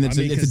 not. And it's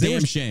a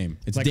damn shame.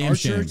 It's like a damn our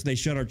shame. church, they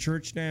shut our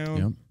church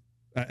down.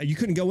 Yep. You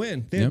couldn't go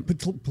in. They had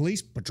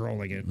police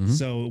patrolling it. Mm-hmm.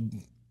 So,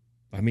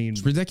 I mean,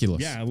 it's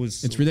ridiculous. Yeah, it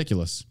was. It's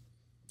ridiculous.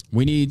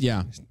 We need.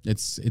 Yeah,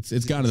 it's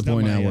gotten to the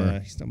point now where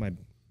he's not my.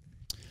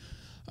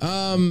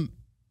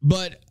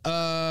 But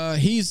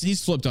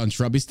he's flipped on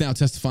Trump. He's now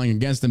testifying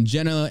against him.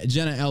 Jenna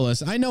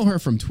Ellis, I know her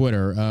from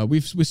Twitter.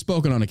 We've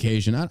spoken on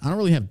occasion. I don't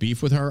really have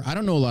beef with her. I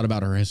don't know a lot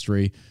about her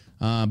history.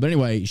 But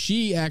anyway,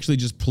 she actually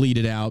just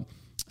pleaded out.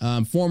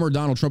 Former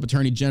Donald Trump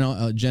attorney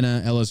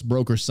Jenna Ellis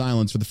broke her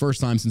silence for the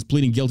first time since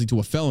pleading guilty to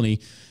a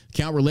felony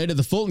count related to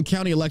the Fulton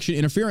County election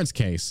interference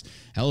case.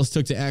 Ellis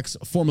took to X,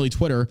 formerly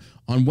Twitter,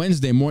 on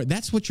Wednesday morning.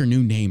 That's what your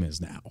new name is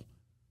now.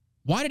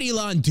 Why did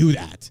Elon do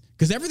that?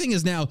 Because everything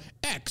is now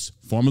X,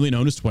 formerly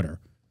known as Twitter.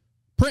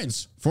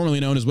 Prince,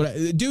 formerly known as what?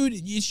 Dude,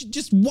 you should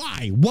just,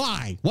 why?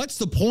 Why? What's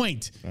the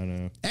point? I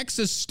know. X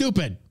is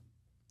stupid.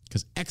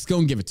 Because X go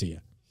and give it to you.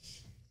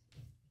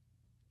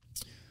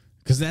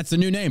 Because that's the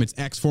new name. It's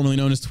X, formerly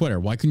known as Twitter.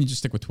 Why couldn't you just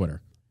stick with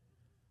Twitter?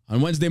 On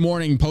Wednesday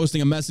morning,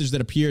 posting a message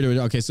that appeared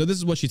to, okay, so this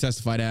is what she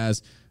testified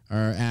as, or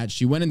at.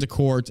 She went into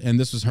court, and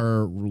this was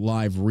her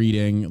live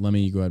reading. Let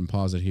me go ahead and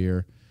pause it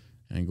here.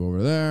 And go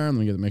over there. Let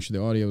me make sure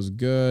the audio is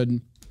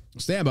good.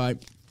 Stand by.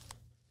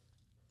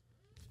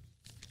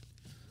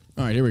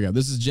 All right, here we go.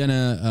 This is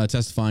Jenna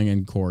testifying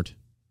in court.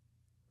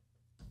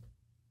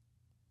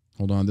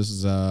 Hold on. This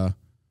is I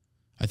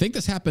think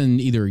this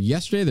happened either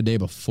yesterday or the day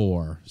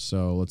before.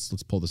 So let's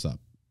pull this up.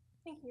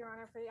 Thank you, Your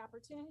Honor, for the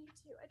opportunity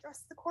to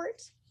address the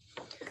court.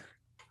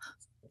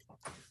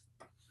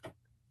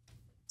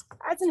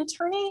 As an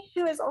attorney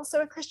who is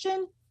also a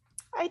Christian,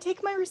 I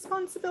take my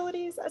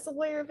responsibilities as a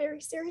lawyer very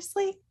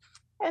seriously,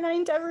 and I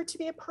endeavor to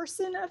be a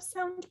person of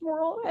sound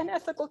moral and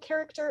ethical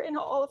character in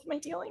all of my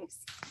dealings.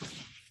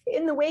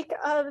 In the wake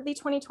of the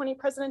 2020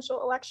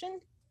 presidential election,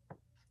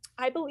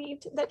 I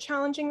believed that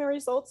challenging the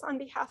results on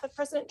behalf of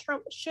President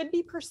Trump should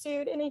be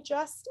pursued in a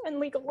just and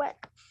legal way.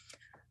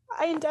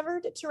 I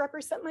endeavored to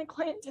represent my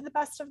client to the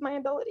best of my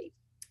ability.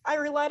 I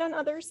relied on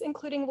others,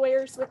 including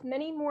lawyers with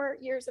many more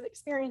years of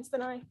experience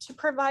than I, to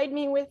provide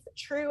me with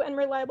true and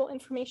reliable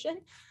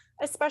information,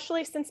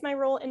 especially since my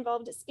role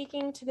involved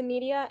speaking to the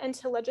media and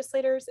to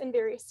legislators in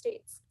various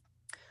states.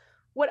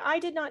 What I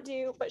did not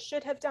do, but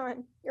should have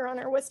done, Your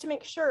Honor, was to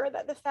make sure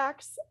that the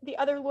facts the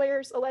other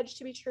lawyers alleged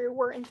to be true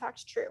were in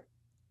fact true.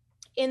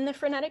 In the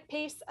frenetic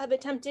pace of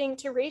attempting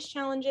to raise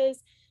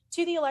challenges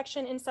to the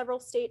election in several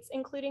states,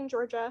 including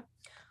Georgia,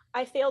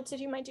 I failed to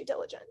do my due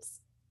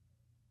diligence.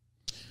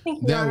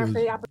 Thank you, Your Honor, for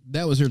the opportunity.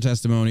 That was her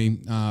testimony.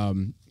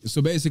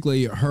 So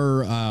basically,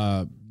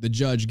 the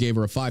judge gave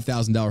her a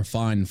 $5,000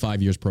 fine and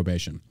 5 years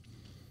probation.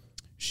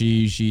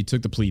 She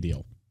took the plea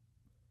deal.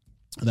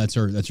 That's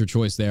her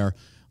choice there.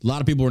 A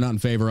lot of people were not in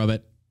favor of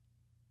it.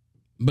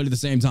 But at the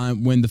same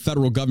time, when the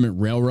federal government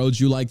railroads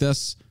you like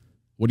this,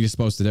 what are you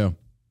supposed to do?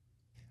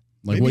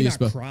 Like, maybe what are you not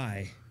supposed?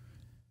 Cry.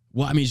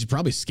 Well, I mean, she's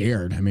probably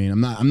scared. I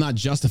mean, I'm not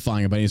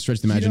justifying it by any stretch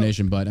of the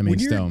imagination, but I mean,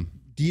 still.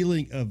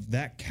 Dealing of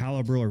that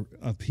caliber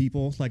of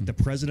people, like the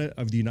president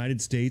of the United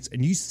States,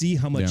 and you see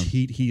how much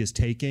heat he is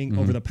taking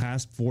over the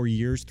past 3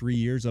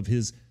 years of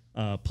his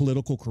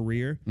political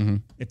career.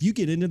 If you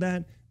get into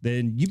that,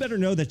 then you better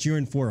know that you're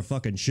in for a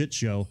fucking shit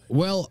show.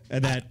 Well,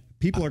 and that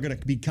people are going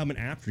to be coming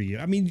after you.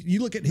 I mean,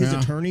 you look at his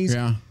attorneys;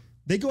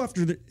 they go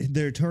after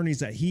their attorneys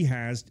that he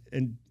has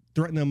and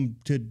threaten them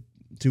to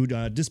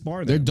disbar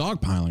them. They're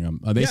dogpiling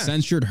them. They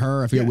censured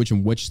her. I forget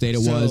which state it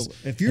was.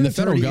 If you're and the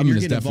federal government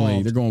is definitely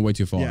involved, they're going way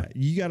too far. Yeah,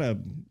 you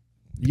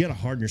gotta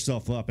harden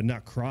yourself up and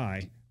not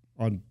cry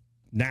on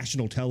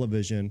national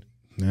television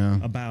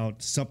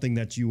about something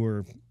that you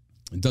were.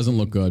 It doesn't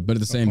look good, but at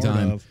the same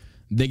time,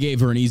 they gave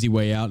her an easy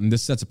way out, and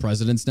this sets a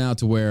precedence now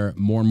to where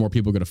more and more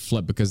people are going to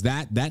flip because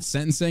that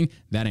sentencing,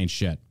 that ain't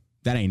shit.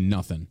 That ain't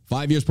nothing.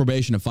 5 years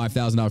probation, a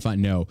 $5,000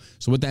 fine. No.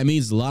 So what that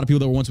means is a lot of people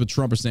that were once with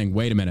Trump are saying,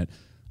 wait a minute,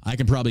 I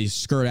can probably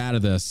skirt out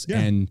of this. Yeah,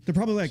 and they're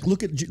probably like,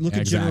 look at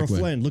General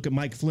Flynn, look at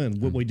Mike Flynn,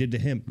 what we did to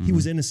him. He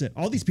was innocent.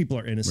 All these people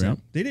are innocent. Yep.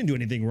 They didn't do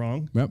anything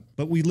wrong. Yep.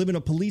 But we live in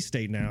a police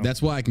state now.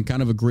 That's why I can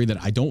kind of agree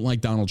that I don't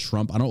like Donald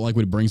Trump. I don't like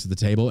what he brings to the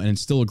table, and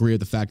still agree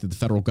with the fact that the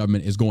federal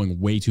government is going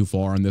way too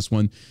far on this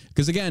one.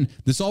 Because again,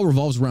 this all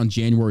revolves around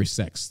January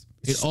 6th.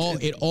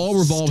 It all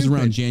revolves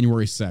around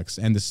January 6th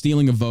and the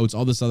stealing of votes,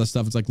 all this other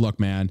stuff. It's like, look,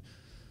 man,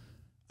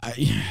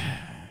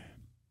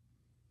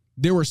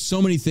 there were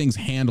so many things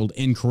handled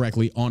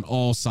incorrectly on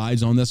all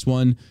sides on this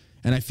one.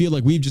 And I feel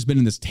like we've just been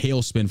in this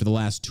tailspin for the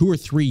last 2 or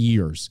 3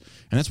 years.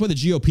 And that's why the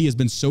GOP has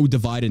been so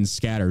divided and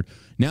scattered.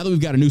 Now that we've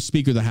got a new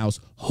Speaker of the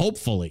House,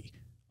 hopefully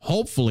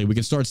we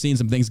can start seeing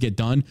some things get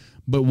done.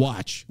 But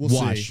watch.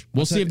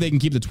 We'll see if they can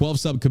keep the 12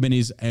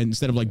 subcommittees, and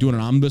instead of like doing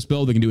an omnibus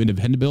bill, they can do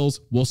independent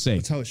bills. We'll see.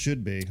 That's how it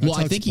should be. That's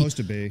how it's supposed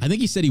to be. I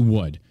think he said he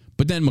would.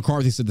 But then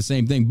McCarthy said the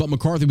same thing. But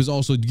McCarthy was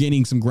also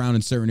gaining some ground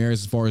in certain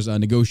areas as far as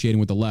negotiating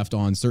with the left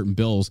on certain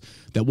bills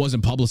that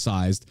wasn't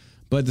publicized.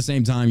 But at the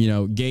same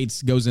time,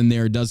 Gates goes in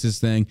there, does his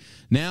thing.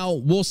 Now,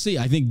 we'll see.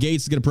 I think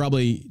Gates is going to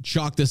probably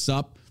chalk this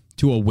up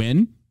to a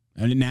win.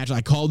 And naturally,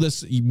 I called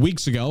this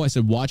weeks ago. I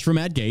said, watch for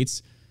Matt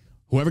Gates.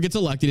 Whoever gets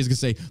elected is going to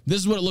say, this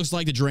is what it looks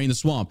like to drain the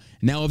swamp.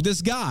 Now, if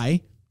this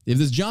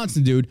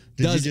Johnson dude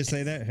Did you just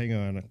say that? Hang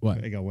on.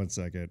 What? Hang on 1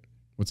 second.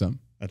 What's up?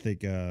 I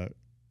think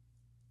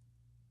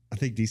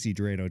DC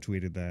Drano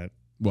tweeted that.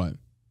 What?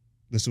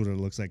 This is what it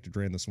looks like to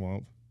drain the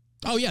swamp.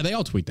 Oh, yeah, they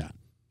all tweet that.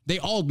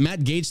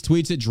 Matt Gates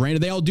tweets it, Drainer,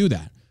 they all do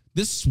that.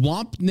 This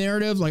swamp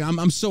narrative, like,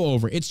 I'm so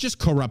over it. It's just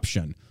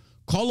corruption.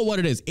 Call it what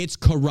it is. It's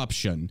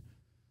corruption.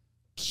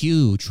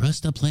 Q,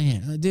 trust a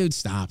plan. Dude,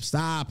 stop.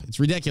 It's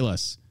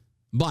ridiculous.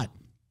 But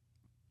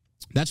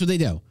that's what they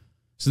do.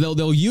 So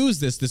they'll use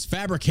this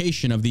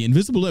fabrication of the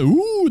invisible,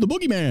 the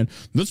boogeyman.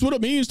 That's what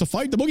it means to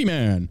fight the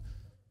boogeyman.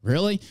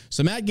 Really?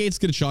 So Matt Gates is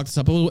going to chalk this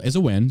up as a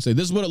win. Say,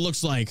 this is what it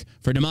looks like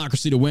for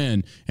democracy to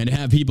win and to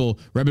have people,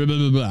 blah, blah, blah,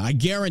 blah, blah. I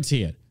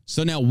guarantee it.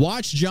 So now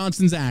watch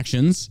Johnson's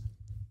actions.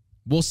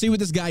 We'll see what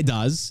this guy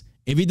does.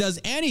 If he does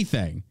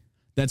anything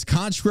that's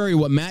contrary to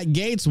what Matt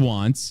Gates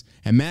wants,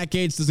 and Matt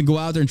Gates doesn't go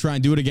out there and try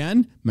and do it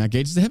again, Matt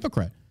Gates is a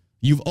hypocrite.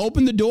 You've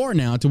opened the door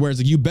now to where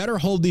it's like, you better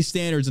hold these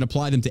standards and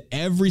apply them to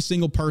every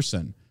single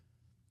person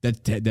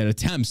that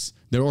attempts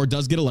or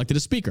does get elected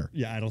as speaker.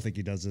 Yeah, I don't think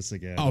he does this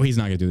again. Oh, he's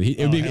not going to do it.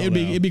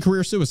 It'd be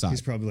career suicide.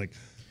 He's probably like,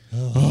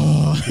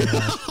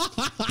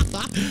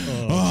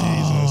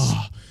 Jesus.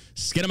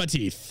 Skin of my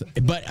teeth.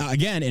 But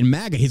again, in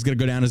MAGA, he's going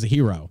to go down as a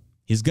hero.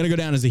 To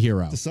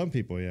some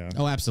people, yeah.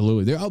 Oh,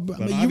 absolutely.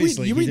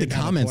 You read the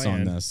comments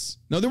on this.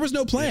 No, there was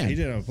no plan. Yeah, he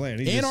didn't have a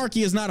plan.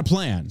 Anarchy is not a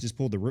plan. Just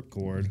pulled the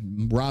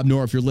ripcord. Rob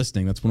Noor, if you're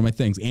listening, that's one of my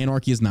things.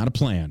 Anarchy is not a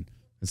plan.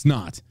 It's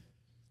not.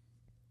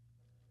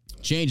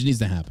 Change needs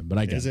to happen, but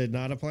I guess. Is it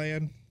not a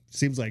plan?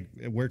 Seems like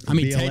it worked for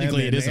BLM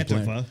technically it is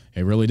Antifa. A plan.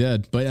 It really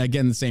did. But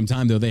again, at the same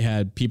time, though, they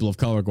had people of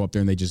color go up there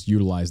and they just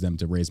utilized them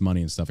to raise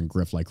money and stuff and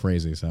grift like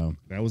crazy. So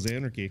that was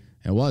anarchy.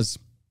 It was.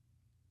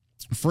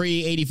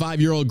 Free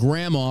 85-year-old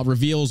grandma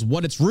reveals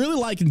what it's really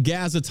like in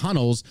Gaza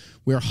tunnels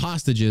where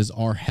hostages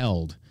are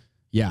held.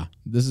 Yeah,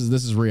 this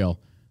is real.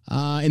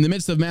 In the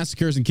midst of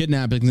massacres and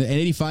kidnappings, an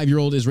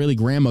 85-year-old Israeli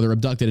grandmother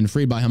abducted and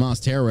freed by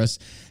Hamas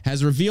terrorists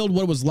has revealed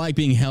what it was like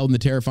being held in the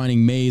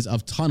terrifying maze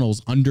of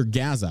tunnels under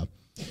Gaza.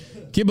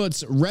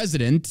 Kibbutz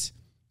resident,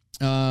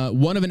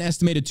 one of an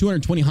estimated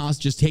 220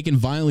 hostages taken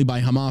violently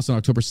by Hamas on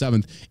October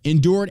 7th,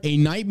 endured a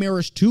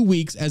nightmarish 2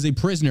 weeks as a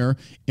prisoner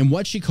in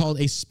what she called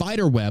a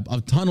spider web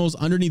of tunnels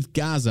underneath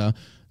Gaza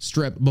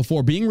Strip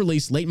before being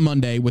released late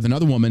Monday with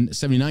another woman,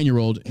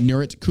 79-year-old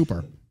Nurit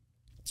Cooper.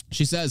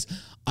 She says,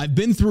 "I've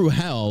been through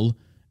hell,"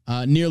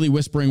 nearly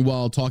whispering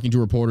while talking to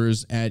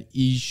reporters at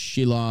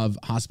Ishilov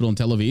Hospital in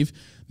Tel Aviv.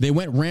 "They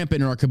went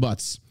rampant in our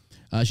kibbutz."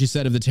 She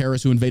said of the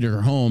terrorists who invaded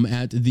her home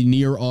at the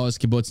Nir Oz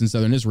kibbutz in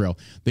southern Israel.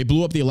 "They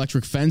blew up the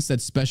electric fence,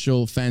 that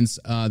special fence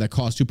that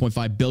cost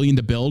 $2.5 billion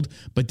to build,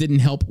 but didn't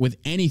help with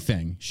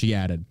anything," she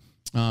added.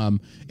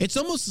 It's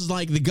almost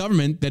like the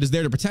government that is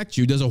there to protect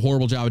you does a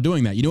horrible job of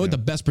doing that. You know what the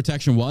best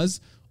protection was?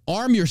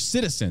 Arm your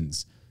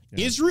citizens.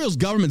 Yeah. Israel's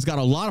government's got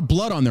a lot of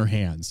blood on their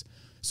hands.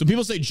 So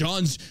people say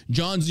John's,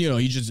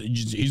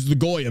 he's the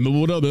goyim,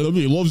 whatever,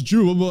 he loves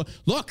Jew.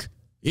 Look,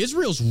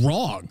 Israel's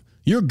wrong.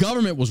 Your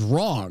government was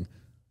wrong.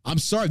 I'm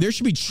sorry. There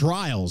should be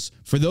trials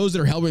for those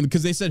that are helping,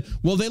 because they said,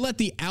 well, they let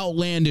the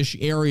outlandish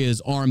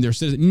areas arm their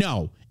citizens.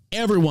 No,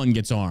 everyone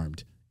gets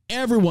armed.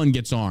 Everyone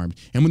gets armed.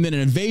 And when then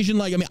an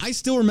invasion, I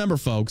still remember,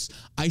 folks,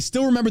 the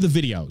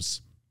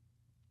videos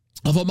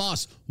of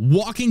Hamas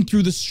walking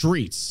through the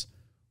streets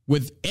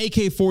with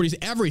AK-40s,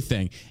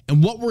 everything.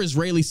 And what were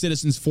Israeli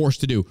citizens forced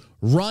to do?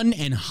 Run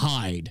and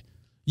hide.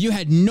 You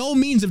had no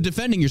means of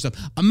defending yourself.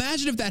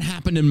 Imagine if that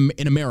happened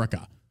in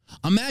America.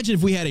 Imagine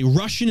if we had a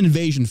Russian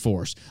invasion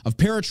force of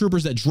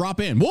paratroopers that drop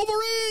in,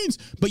 Wolverines,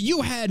 but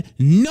you had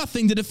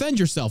nothing to defend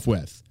yourself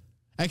with,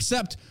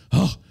 except,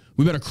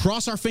 we better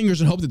cross our fingers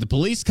and hope that the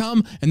police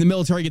come and the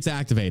military gets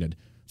activated.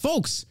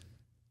 Folks,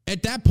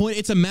 At that point,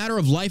 it's a matter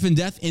of life and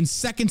death in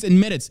seconds and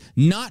minutes,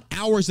 not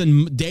hours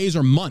and days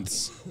or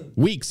months,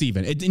 weeks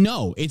even.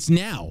 No, it's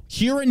now,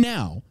 here and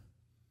now.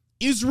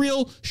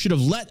 Israel should have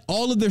let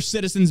all of their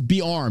citizens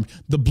be armed.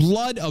 The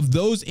blood of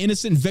those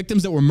innocent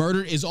victims that were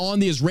murdered is on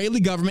the Israeli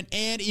government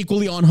and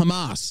equally on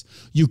Hamas.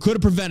 You could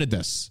have prevented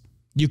this.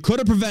 You could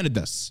have prevented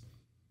this.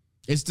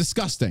 It's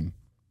disgusting.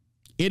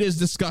 It is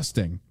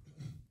disgusting.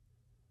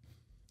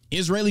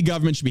 Israeli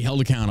government should be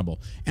held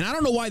accountable. And I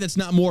don't know why that's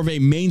not more of a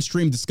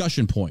mainstream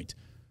discussion point.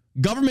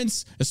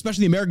 Governments,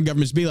 especially the American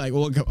governments, be like,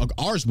 well,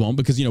 ours won't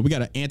because, we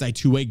got an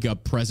anti-two-way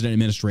president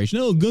administration.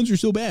 Oh, guns are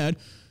so bad.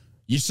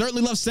 You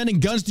certainly love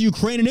sending guns to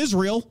Ukraine and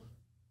Israel.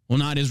 Well,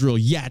 not Israel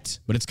yet,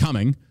 but it's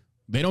coming.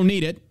 They don't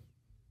need it.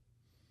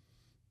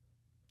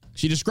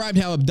 She described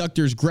how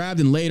abductors grabbed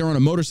and laid her on a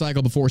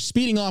motorcycle before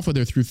speeding off with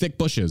her through thick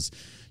bushes.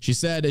 She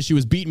said as she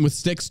was beaten with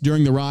sticks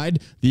during the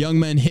ride, the young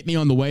men hit me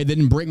on the way. They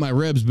didn't break my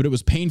ribs, but it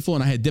was painful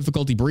and I had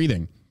difficulty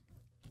breathing.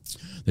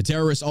 The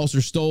terrorists also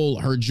stole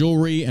her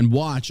jewelry and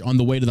watch on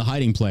the way to the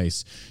hiding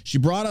place. They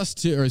brought us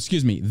to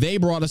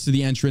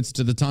the entrance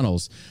to the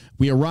tunnels.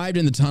 We arrived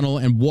in the tunnel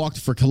and walked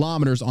for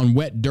kilometers on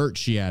wet dirt,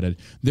 she added.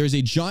 There's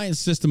a giant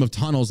system of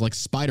tunnels like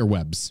spider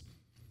webs.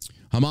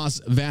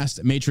 Hamas'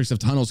 vast matrix of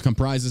tunnels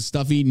comprises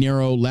stuffy,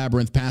 narrow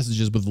labyrinth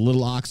passages with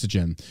little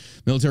oxygen.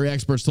 Military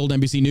experts told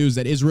NBC News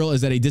that Israel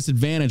is at a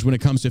disadvantage when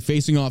it comes to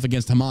facing off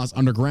against Hamas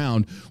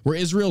underground, where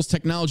Israel's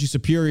technology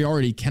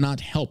superiority cannot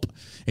help.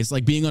 It's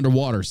like being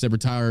underwater, said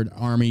retired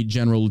Army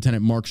General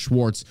Lieutenant Mark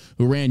Schwartz,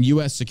 who ran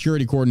U.S.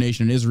 security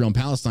coordination in Israel and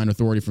Palestine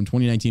Authority from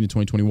 2019 to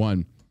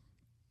 2021.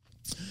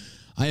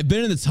 I have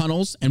been in the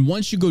tunnels, and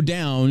once you go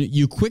down,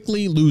 you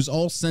quickly lose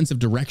all sense of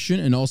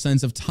direction and all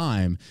sense of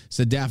time,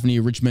 said Daphne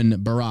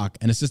Richmond Barak,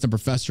 an assistant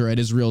professor at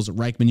Israel's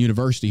Reichman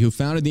University, who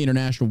founded the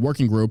International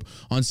Working Group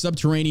on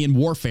Subterranean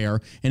Warfare,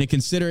 and it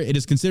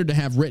is considered to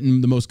have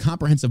written the most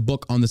comprehensive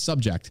book on the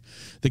subject.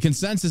 The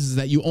consensus is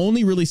that you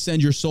only really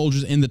send your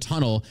soldiers in the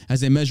tunnel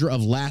as a measure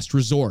of last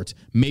resort,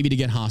 maybe to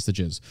get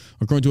hostages.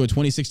 According to a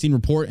 2016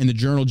 report in the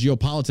journal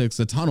Geopolitics,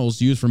 the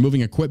tunnels used for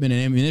moving equipment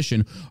and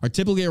ammunition are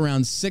typically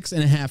around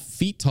 6.5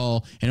 feet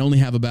tall and only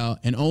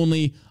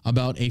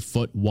about a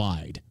foot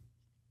wide.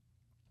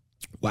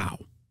 Wow.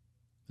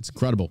 That's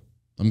incredible.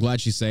 I'm glad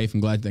she's safe.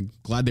 I'm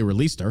glad they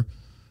released her.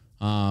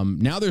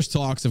 Now there's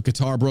talks of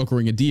Qatar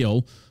brokering a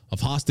deal of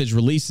hostage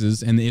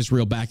releases and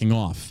Israel backing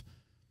off.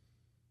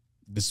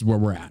 This is where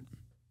we're at.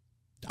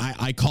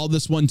 I called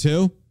this one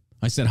too.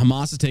 I said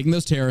Hamas is taking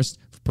those terrorists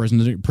for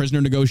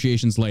prisoner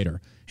negotiations later.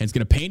 And it's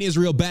going to paint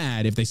Israel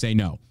bad if they say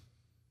no.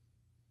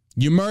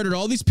 You murdered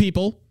all these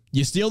people.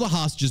 You steal the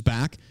hostages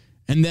back.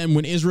 And then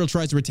when Israel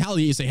tries to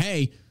retaliate, you say,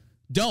 hey,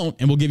 don't,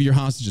 and we'll give you your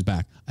hostages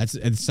back.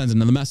 It sends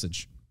another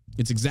message.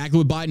 It's exactly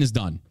what Biden has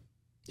done.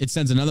 It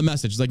sends another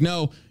message. It's like,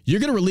 no,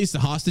 you're going to release the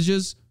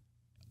hostages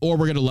or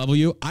we're going to level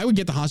you. I would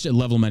get the hostage and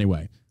level them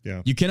anyway.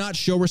 Yeah. You cannot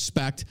show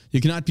respect.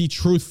 You cannot be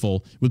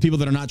truthful with people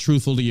that are not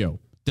truthful to you.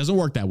 Doesn't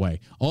work that way.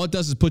 All it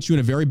does is put you in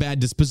a very bad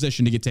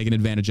disposition to get taken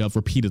advantage of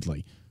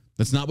repeatedly.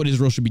 That's not what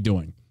Israel should be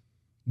doing.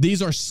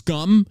 These are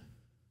scum.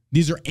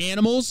 These are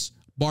animals.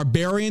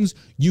 Barbarians,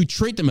 you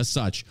treat them as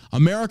such.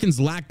 Americans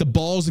lack the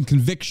balls and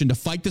conviction to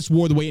fight this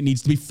war the way it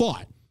needs to be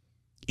fought.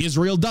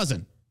 Israel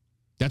doesn't.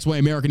 That's why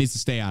America needs to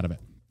stay out of it.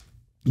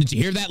 Did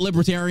you hear that,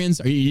 libertarians?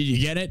 You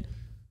get it?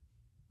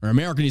 Or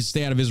America needs to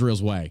stay out of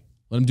Israel's way.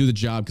 Let them do the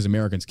job because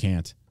Americans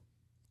can't.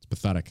 It's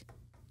pathetic.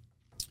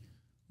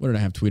 What did I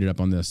have tweeted up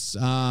on this?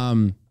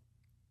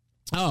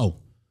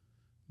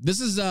 This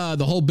is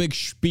the whole big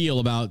spiel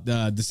about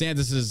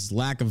DeSantis'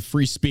 lack of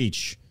free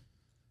speech.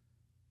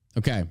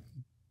 Okay.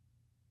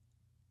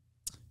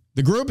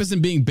 The group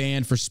isn't being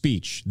banned for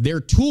speech. Their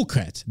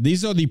toolkit,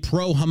 these are the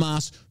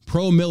pro-Hamas,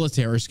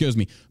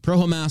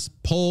 pro-Hamas,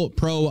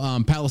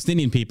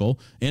 pro-Palestinian people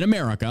in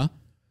America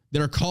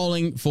that are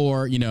calling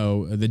for,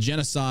 the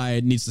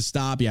genocide needs to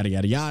stop, yada,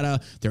 yada, yada.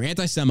 They're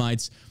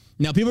anti-Semites.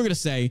 Now, people are going to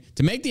say,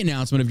 to make the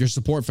announcement of your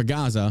support for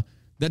Gaza,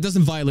 that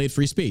doesn't violate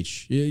free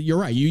speech. You're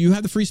right. You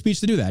have the free speech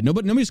to do that.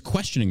 Nobody's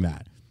questioning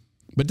that.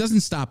 But it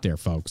doesn't stop there,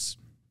 folks.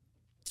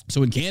 So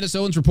when Candace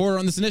Owens reported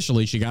on this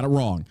initially, she got it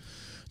wrong.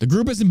 The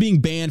group isn't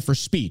being banned for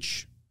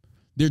speech.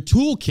 Their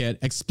toolkit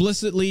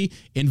explicitly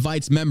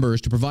invites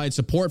members to provide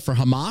support for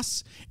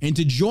Hamas and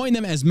to join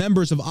them as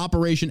members of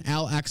Operation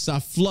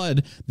Al-Aqsa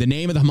Flood, the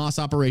name of the Hamas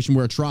operation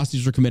where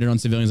atrocities were committed on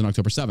civilians on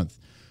October 7th.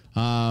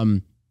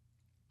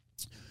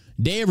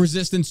 Day of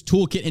Resistance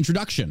Toolkit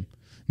Introduction.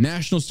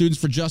 National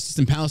Students for Justice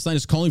in Palestine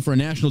is calling for a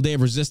National Day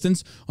of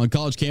Resistance on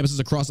college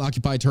campuses across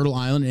occupied Turtle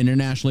Island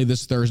internationally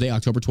this Thursday,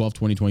 October 12,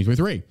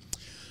 2023.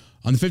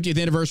 On the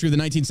 50th anniversary of the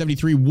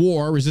 1973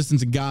 war,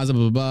 resistance in Gaza,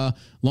 blah, blah, blah,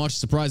 launched a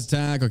surprise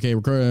attack. Okay,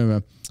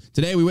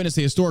 today we witnessed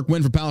a historic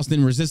win for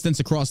Palestinian resistance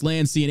across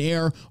land, sea, and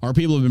air. Our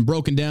people have been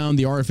broken down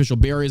the artificial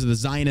barriers of the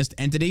Zionist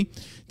entity,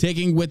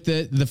 taking with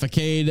the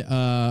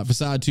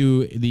facade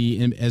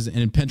to as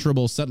an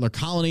impenetrable settler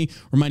colony,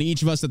 reminding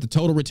each of us that the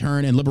total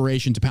return and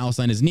liberation to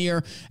Palestine is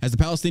near. As the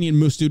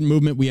Palestinian student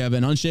movement, we have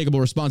an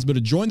unshakable responsibility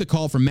to join the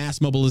call for mass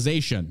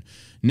mobilization.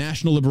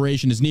 National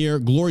liberation is near.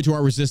 Glory to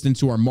our resistance,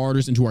 to our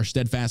martyrs, and to our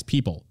steadfast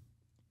people.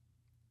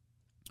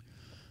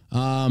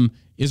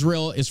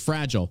 Israel is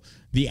fragile.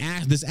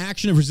 This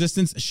action of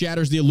resistance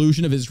shatters the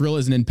illusion of Israel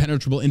as an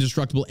impenetrable,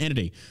 indestructible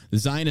entity. The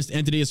Zionist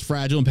entity is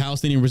fragile and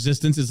Palestinian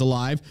resistance is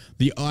alive.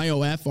 The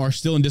IOF are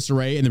still in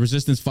disarray and the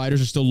resistance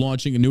fighters are still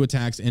launching new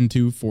attacks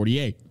into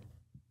 48.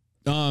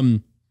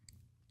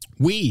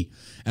 We,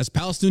 as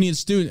Palestinian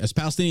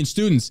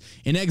students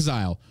in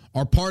exile,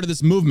 are part of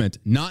this movement,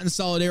 not in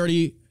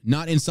solidarity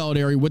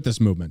with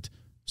this movement.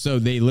 So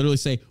they literally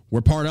say,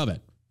 we're part of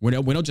it. We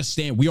don't just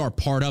stand, we are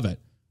part of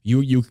it.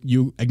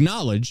 You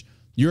acknowledge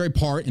you're a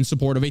part in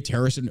support of a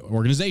terrorist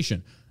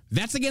organization.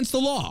 That's against the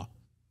law.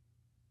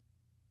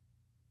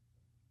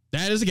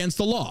 That is against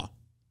the law.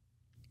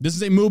 This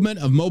is a movement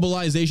of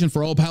mobilization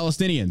for all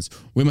Palestinians.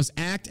 We must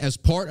act as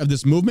part of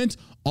this movement.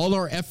 All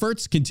our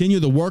efforts continue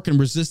the work and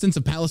resistance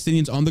of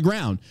Palestinians on the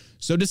ground.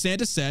 So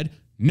DeSantis said,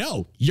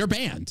 no, you're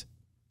banned.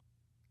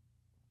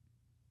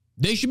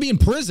 They should be in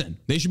prison.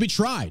 They should be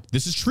tried.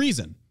 This is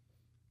treason.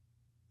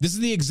 This is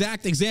the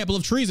exact example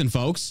of treason,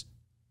 folks.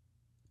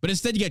 But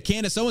instead, you get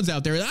Candace Owens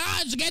out there.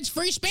 It's against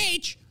free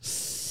speech.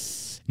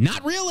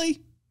 Not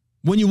really.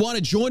 When you want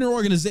to join an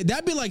organization,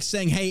 that'd be like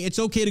saying, hey, it's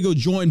okay to go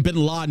join bin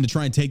Laden to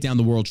try and take down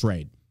the world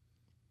trade.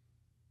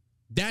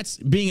 That's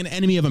being an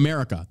enemy of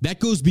America. That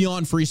goes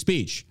beyond free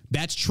speech.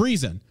 That's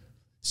treason.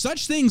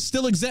 Such things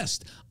still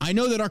exist. I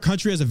know that our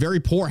country has a very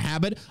poor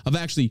habit of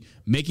actually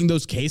making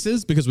those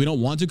cases because we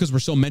don't want to because we're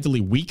so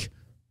mentally weak.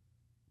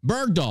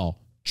 Bergdahl,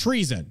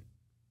 treason.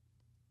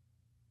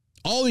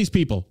 All these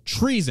people,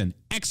 treason,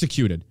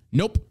 executed.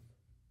 Nope.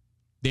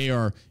 They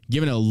are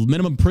given a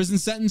minimum prison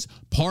sentence,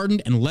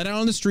 pardoned, and let out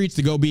on the streets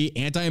to go be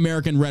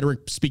anti-American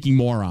rhetoric-speaking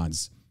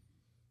morons.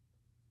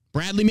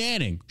 Bradley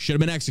Manning should have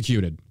been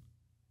executed.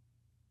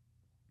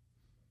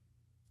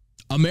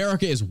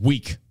 America is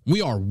weak.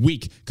 We are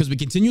weak because we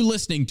continue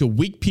listening to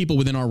weak people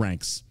within our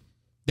ranks.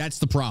 That's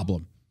the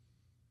problem.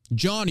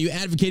 John, are you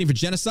advocating for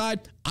genocide?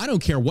 I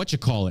don't care what you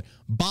call it.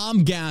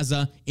 Bomb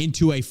Gaza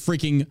into a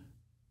freaking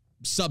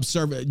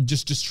subservient,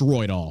 just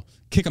destroy it all.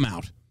 Kick them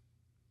out.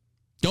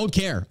 Don't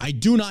care. I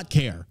do not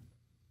care.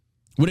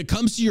 When it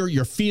comes to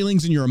your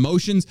feelings and your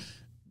emotions,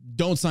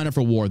 don't sign up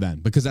for war then,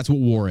 because that's what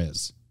war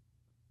is.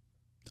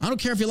 I don't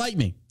care if you like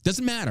me.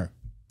 Doesn't matter.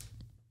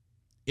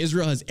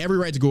 Israel has every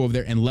right to go over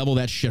there and level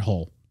that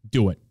shithole.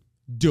 Do it.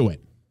 Do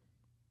it.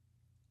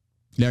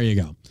 There you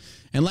go.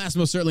 And last,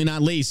 most certainly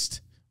not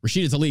least,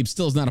 Rashida Tlaib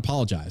still has not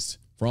apologized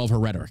for all of her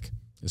rhetoric,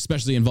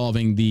 especially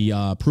involving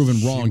the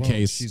proven wrong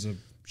case.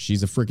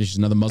 She's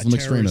another Muslim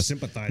extremist.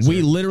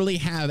 We literally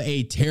have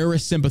a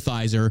terrorist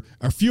sympathizer,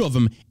 a few of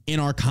them, in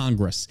our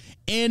Congress.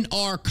 In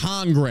our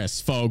Congress,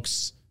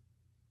 folks.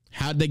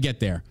 How'd they get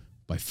there?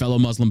 By fellow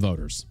Muslim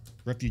voters.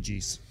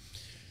 Refugees.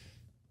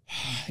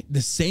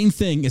 The same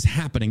thing is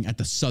happening at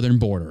the southern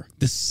border.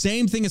 The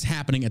same thing is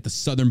happening at the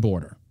southern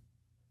border.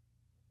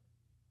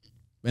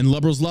 And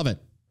liberals love it.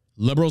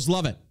 Liberals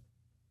love it.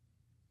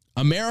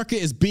 America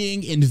is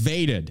being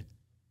invaded.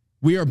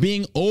 We are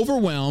being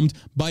overwhelmed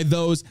by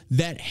those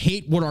that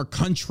hate what our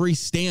country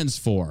stands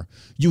for.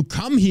 You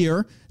come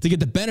here to get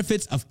the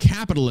benefits of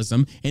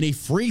capitalism in a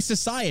free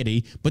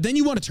society, but then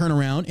you want to turn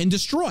around and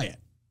destroy it.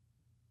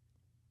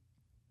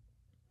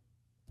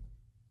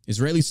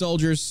 Israeli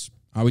soldiers,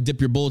 I would dip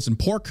your bullets in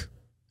pork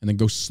and then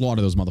go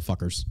slaughter those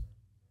motherfuckers.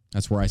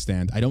 That's where I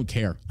stand. I don't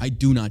care. I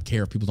do not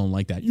care if people don't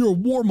like that. You're a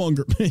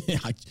warmonger.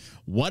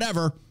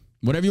 Whatever.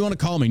 Whatever you want to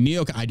call me.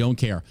 I don't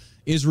care.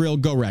 Israel,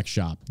 go wreck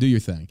shop. Do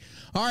your thing.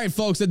 All right,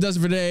 folks, that does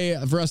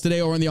it for us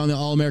today over on the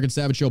All American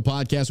Savage Show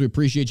podcast. We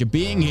appreciate you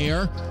being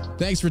here.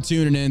 Thanks for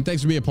tuning in.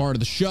 Thanks for being a part of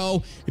the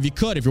show.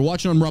 If you're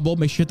watching on Rumble,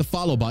 make sure you hit the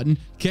follow button.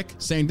 Kick,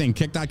 same thing.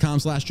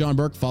 Kick.com/John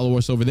Burke. Follow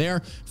us over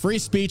there. Free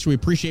speech. We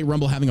appreciate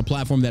Rumble having a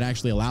platform that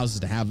actually allows us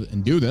to have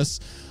and do this.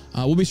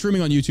 We'll be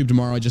streaming on YouTube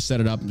tomorrow. I just set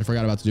it up. I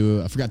forgot to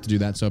do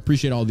that. So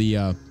appreciate all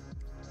the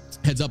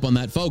heads up on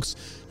that, folks.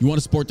 You want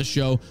to support the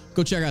show,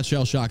 go check out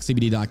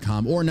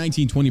shellshockcbd.com or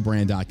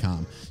 1920brand.com.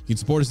 You can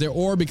support us there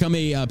or become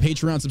a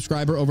Patreon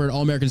subscriber over at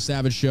All American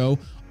Savage Show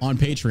on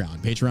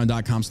Patreon.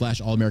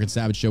 Patreon.com/All American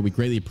Savage Show. We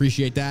greatly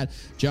appreciate that.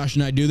 Josh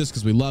and I do this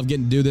because we love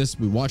getting to do this.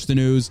 We watch the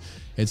news.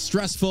 It's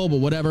stressful,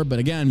 but whatever. But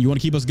again, you want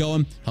to keep us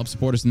going, help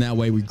support us in that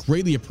way. We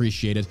greatly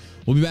appreciate it.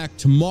 We'll be back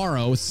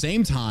tomorrow,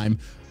 same time,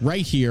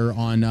 right here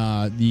on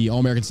the All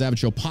American Savage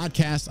Show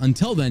podcast.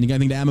 Until then, you got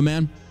anything to add, my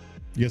man?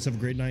 You guys have a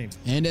great night.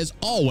 And as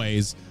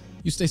always,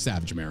 you stay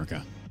savage,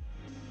 America.